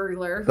 Nerd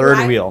burglar.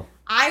 Third wheel.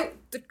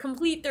 The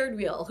complete third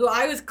wheel, who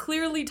I was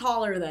clearly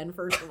taller than,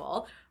 first of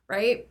all,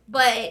 right?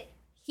 But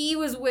he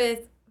was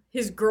with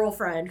his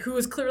girlfriend, who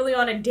was clearly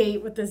on a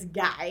date with this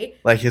guy.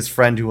 Like his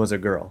friend who was a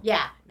girl.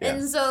 Yeah.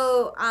 And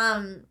so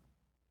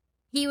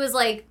he was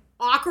like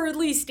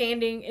awkwardly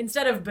standing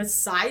instead of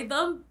beside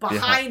them,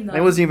 behind them.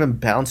 It wasn't even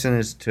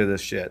bouncing to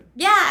this shit.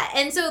 Yeah,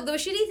 and so the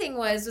shitty thing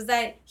was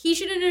that he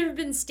shouldn't have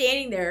been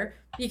standing there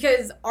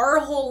because our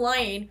whole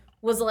line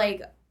was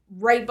like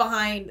right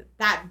behind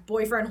that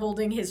boyfriend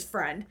holding his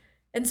friend.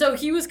 And so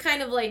he was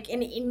kind of like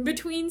an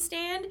in-between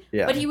stand,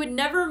 but he would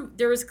never,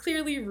 there was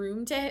clearly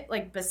room to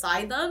like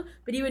beside them,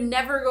 but he would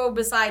never go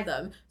beside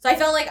them. So I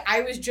felt like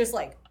I was just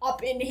like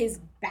up in his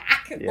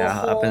back the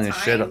whole up in his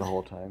time. shit the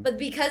whole time. But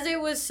because it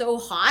was so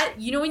hot,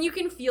 you know when you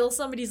can feel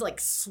somebody's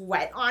like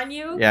sweat on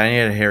you? Yeah, and he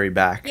had a hairy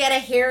back. He had a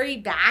hairy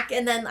back,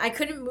 and then I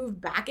couldn't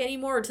move back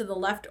anymore to the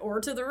left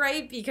or to the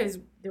right because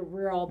we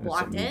were all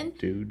blocked in.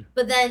 Dude.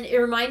 But then it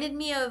reminded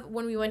me of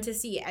when we went to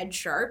see Ed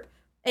Sharp.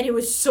 And it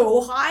was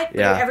so hot, but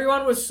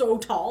everyone was so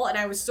tall, and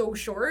I was so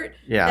short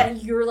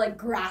that you were like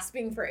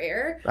grasping for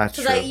air. That's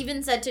true. Because I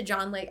even said to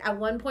John, like at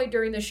one point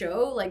during the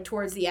show, like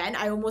towards the end,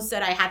 I almost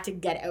said I had to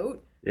get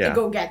out and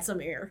go get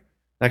some air.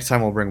 Next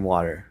time we'll bring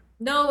water.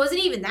 No, it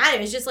wasn't even that. It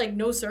was just like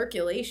no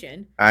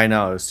circulation. I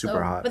know, it was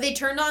super hot. But they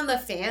turned on the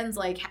fans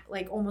like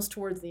almost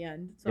towards the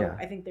end, so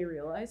I think they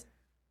realized.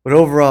 But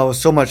overall, it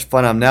was so much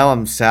fun.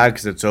 I'm sad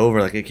because it's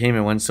over. Like, it came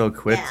and went so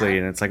quickly.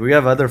 And it's like, we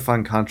have other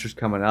fun concerts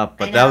coming up.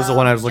 But that was the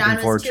one I was looking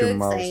forward to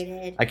most.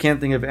 I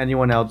can't think of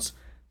anyone else.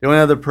 The only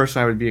other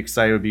person I would be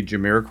excited would be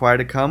Jamiroquai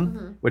to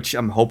come, which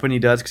I'm hoping he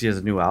does because he has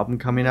a new album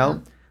coming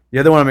out. The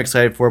other one I'm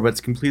excited for, but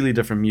it's completely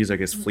different music,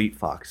 is Fleet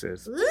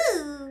Foxes.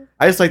 Ooh.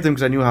 I just like them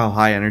because I knew how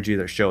high energy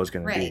their show is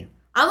going to be.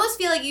 I almost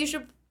feel like you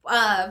should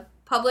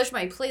publish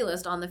my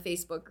playlist on the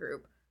Facebook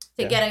group.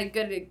 To get a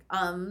good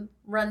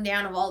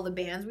rundown of all the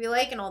bands we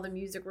like and all the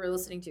music we're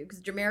listening to. Because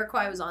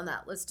Jamiroquai was on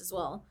that list as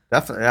well.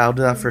 Definitely. I'll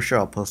do that for sure.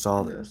 I'll post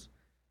all this.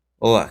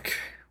 Well, look,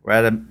 we're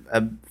at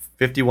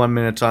 51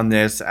 minutes on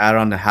this. Add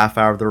on the half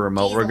hour of the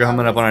remote. We're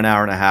coming up on an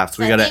hour and a half.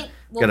 So we got to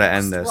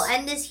end this. We'll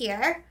end this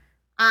here.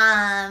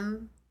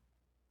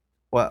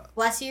 What?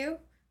 Bless you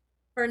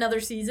for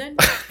another season.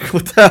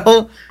 What the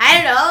hell? I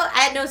don't know. I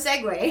had no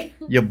segue.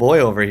 Your boy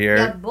over here.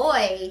 Your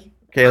boy.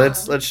 Okay,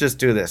 let's just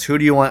do this. Who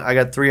do you want? I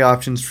got 3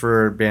 options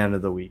for band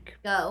of the week.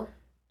 Go.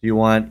 Do you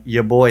want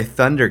your boy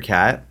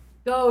Thundercat?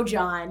 Go,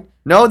 John.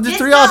 No, there's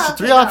 3 options.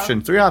 3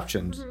 options. 3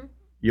 options. Mm-hmm.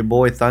 Your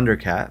boy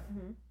Thundercat.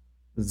 Mm-hmm.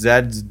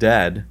 Zed's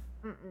Dead.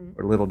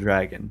 Or Little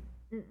Dragon.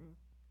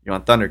 You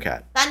want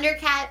Thundercat?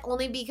 Thundercat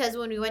only because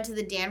when we went to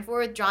the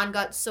Danforth, John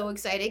got so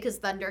excited because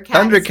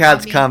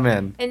Thundercat's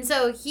coming. And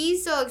so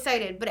he's so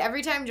excited. But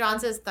every time John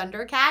says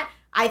Thundercat,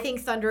 I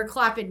think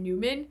Thunderclap and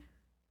Newman.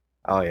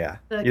 Oh, yeah.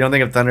 You don't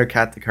think of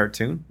Thundercat the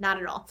cartoon?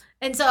 Not at all.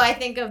 And so I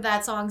think of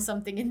that song,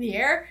 Something in the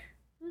Air.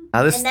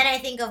 And then I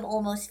think of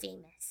Almost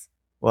Famous.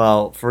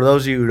 Well, for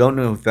those of you who don't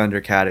know who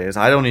Thundercat is,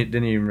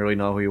 didn't even really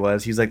know who he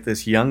was. He's like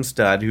this young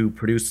stud who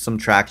produced some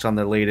tracks on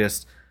the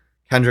latest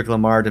Kendrick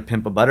Lamar To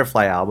Pimp a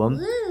Butterfly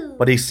album. Ooh.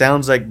 But he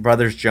sounds like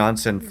Brothers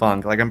Johnson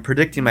funk. Like, I'm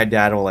predicting my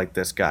dad will like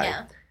this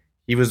guy.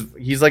 Yeah.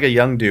 He's like a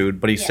young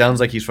dude, but he sounds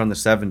like he's from the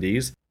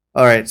 70s.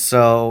 All right,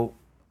 so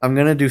I'm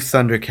going to do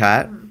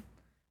Thundercat.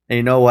 And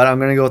you know what? I'm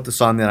going to go with the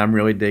song that I'm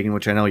really digging,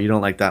 which I know you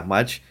don't like that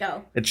much.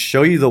 Go. It's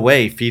Show You the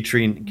Way,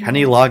 featuring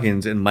Kenny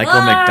Loggins and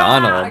Michael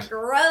McDonald.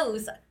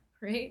 Gross.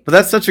 Right? But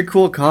that's such a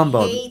cool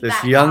combo.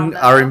 This young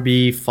combo.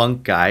 R&B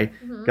funk guy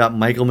got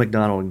Michael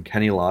McDonald and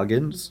Kenny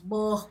Loggins.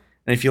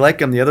 And if you like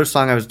him, the other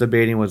song I was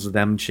debating was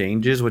Them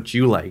Changes, which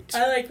you liked.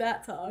 I like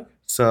that song.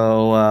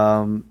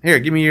 So, here,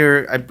 give me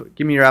your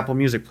Apple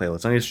Music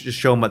playlist. I'm going to just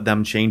show them what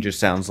Them Changes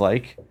sounds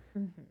like.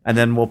 And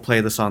then we'll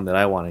play the song that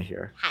I want to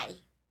hear. Hi.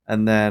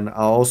 And then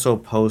I'll also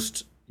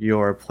post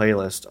your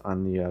playlist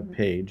on the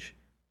page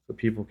so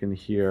people can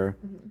hear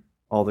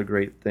all the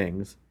great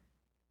things.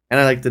 And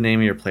I like the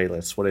name of your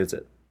playlist. What is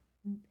it?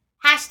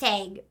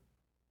 Hashtag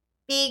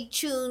Big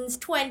Tunes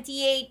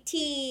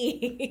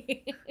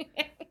 2018.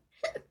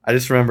 I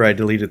just remember I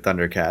deleted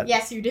Thundercat.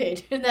 Yes, you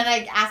did. And then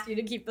I asked you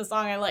to keep the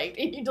song I liked,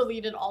 and you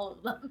deleted all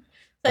of them.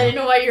 So I didn't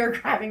know why you were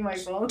grabbing my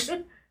phone.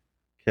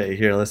 Okay,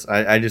 here, listen.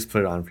 I just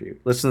put it on for you.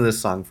 Listen to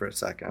this song for a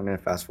second. I'm going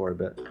to fast forward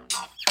a bit.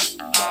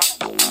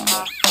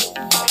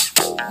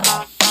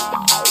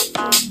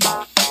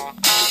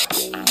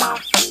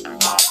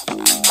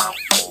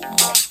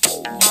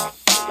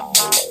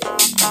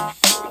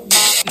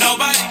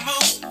 Nobody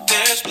moves,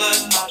 there's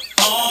blood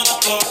on the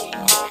floor.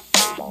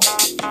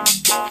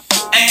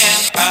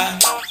 And I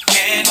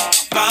can't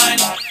find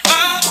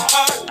my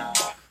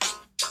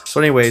heart. So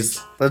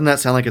anyways, doesn't that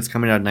sound like it's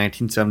coming out in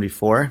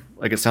 1974?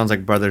 Like, it sounds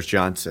like Brothers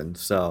Johnson.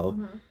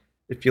 So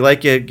if you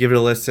like it, give it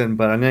a listen.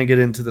 But I'm going to get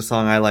into the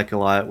song I like a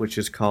lot, which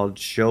is called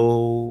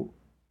Show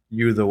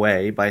You the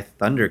Way by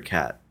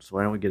Thundercat. So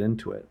why don't we get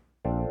into it?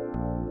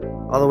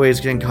 All the ways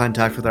to get in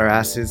contact with our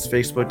asses,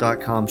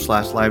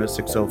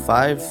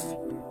 facebook.com/live@605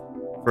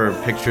 for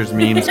pictures,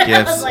 memes, gifts.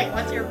 I was like,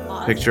 what's your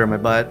pause? Picture of my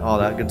butt, all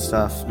that good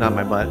stuff. Not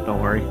my butt,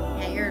 don't worry.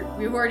 Yeah,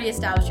 we've already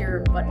established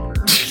your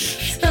butt.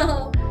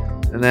 So.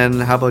 And then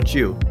how about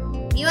you?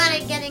 You want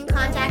to get in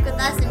contact connect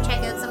with us and check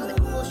out some of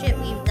the cool shit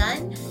we've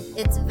done,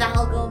 it's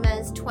Val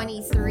Gomez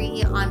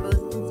 23 on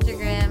both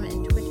Instagram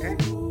and Twitter.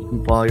 You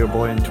can follow your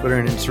boy on Twitter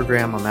and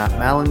Instagram. I'm at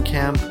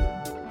Malencamp.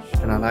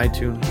 And on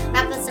iTunes.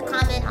 Drop us a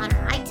comment on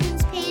our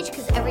iTunes page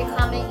because every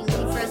comment you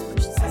leave for us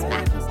pushes us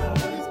back into the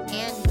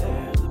news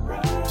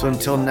and So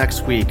until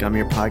next week, I'm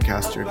your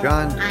podcaster,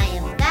 John. I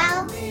am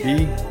Val.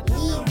 B.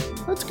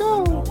 Let's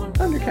go,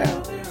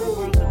 Thundercat.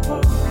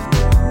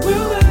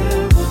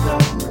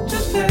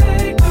 Just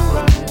take the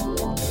ride.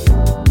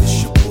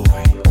 It's your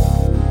boy,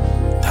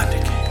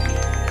 Thundercat.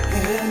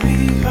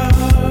 Heavy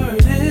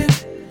hearted,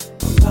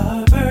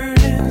 my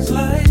burden's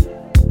light.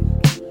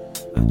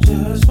 I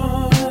just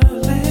wanna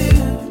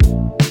live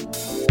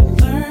and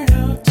learn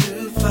how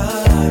to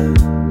fly.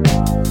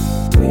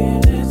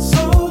 When it's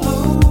all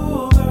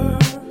over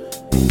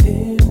and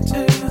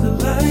into the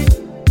light,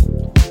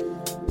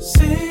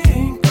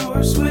 sink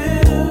or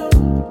swim,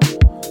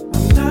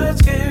 I'm not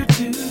scared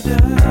to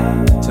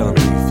die. Tell 'em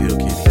how you feel,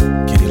 Kitty.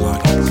 Kitty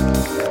Lockett.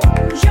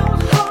 Your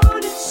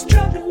heart is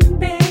struggling,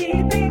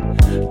 baby.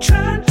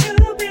 Try to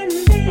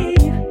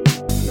believe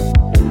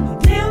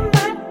there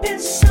might be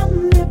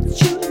something that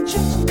you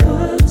just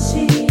couldn't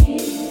see.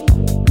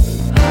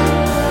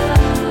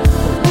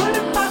 What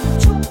if I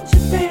told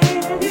you that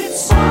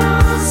it's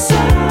all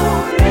so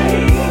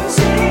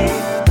easy?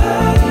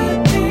 Let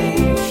me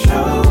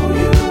show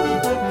you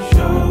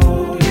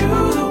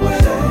the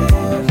way.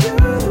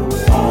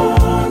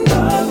 On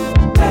the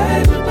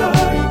edge of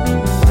dark,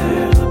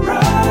 there's the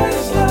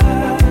brightest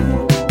light.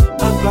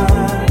 A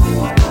blinding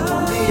light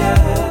on the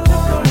edge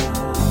of dark,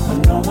 but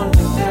no one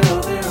can tell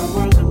their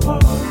worlds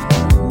apart.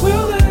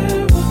 We'll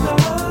live with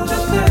love,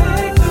 just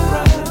take the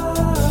ride.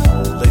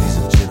 Ladies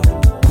and gentlemen,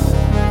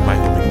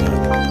 Michael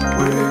McDonald.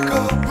 Wake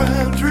up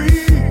and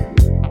dream.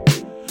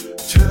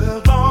 Tear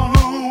down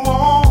the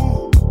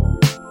wall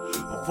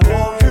of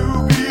all you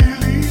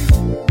believe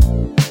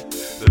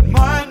that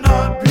might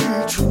not be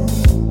true.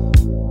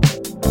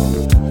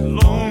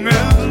 Long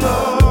as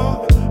love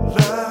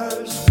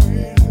lies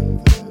waiting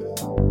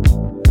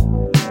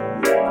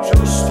there,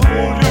 just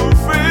hold your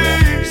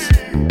face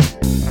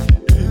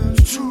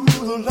into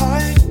the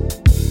light.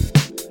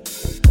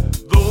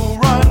 Though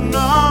right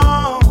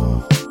now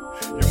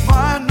you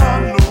might not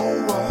know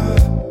why.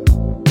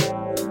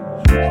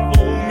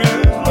 Long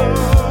as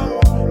love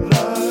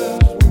lies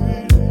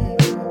waiting,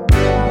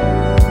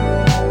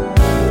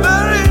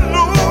 there ain't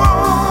no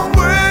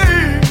way,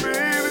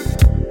 baby.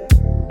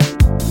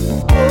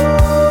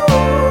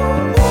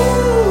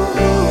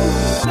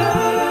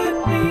 Let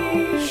me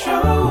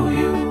show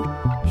you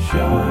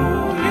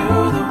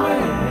the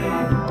way.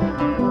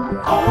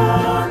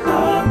 On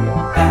the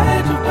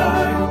edge of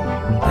dark,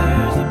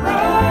 there's the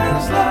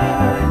brightest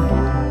light.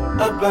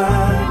 A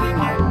blinding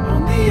light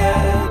on the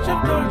edge of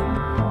dark,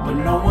 but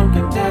no one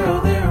can tell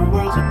their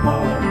worlds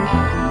apart.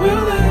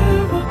 We'll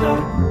live with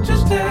dark,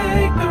 just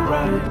take the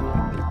ride.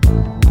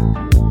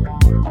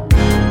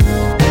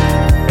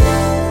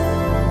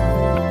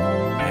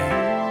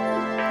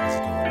 How's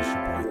it going? It's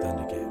your boy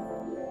Thundercat.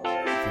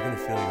 If you're gonna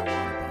fill your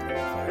water bottle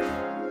with vodka,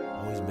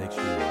 always make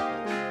sure you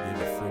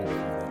have a friend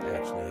that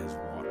actually has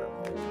water.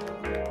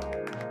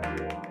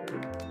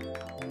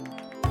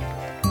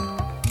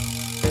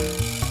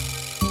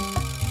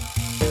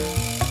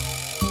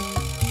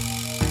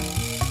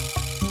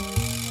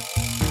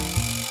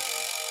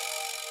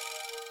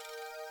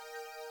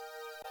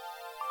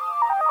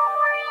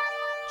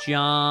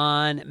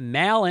 John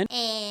Mallon.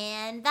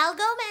 And Val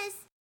Gomez.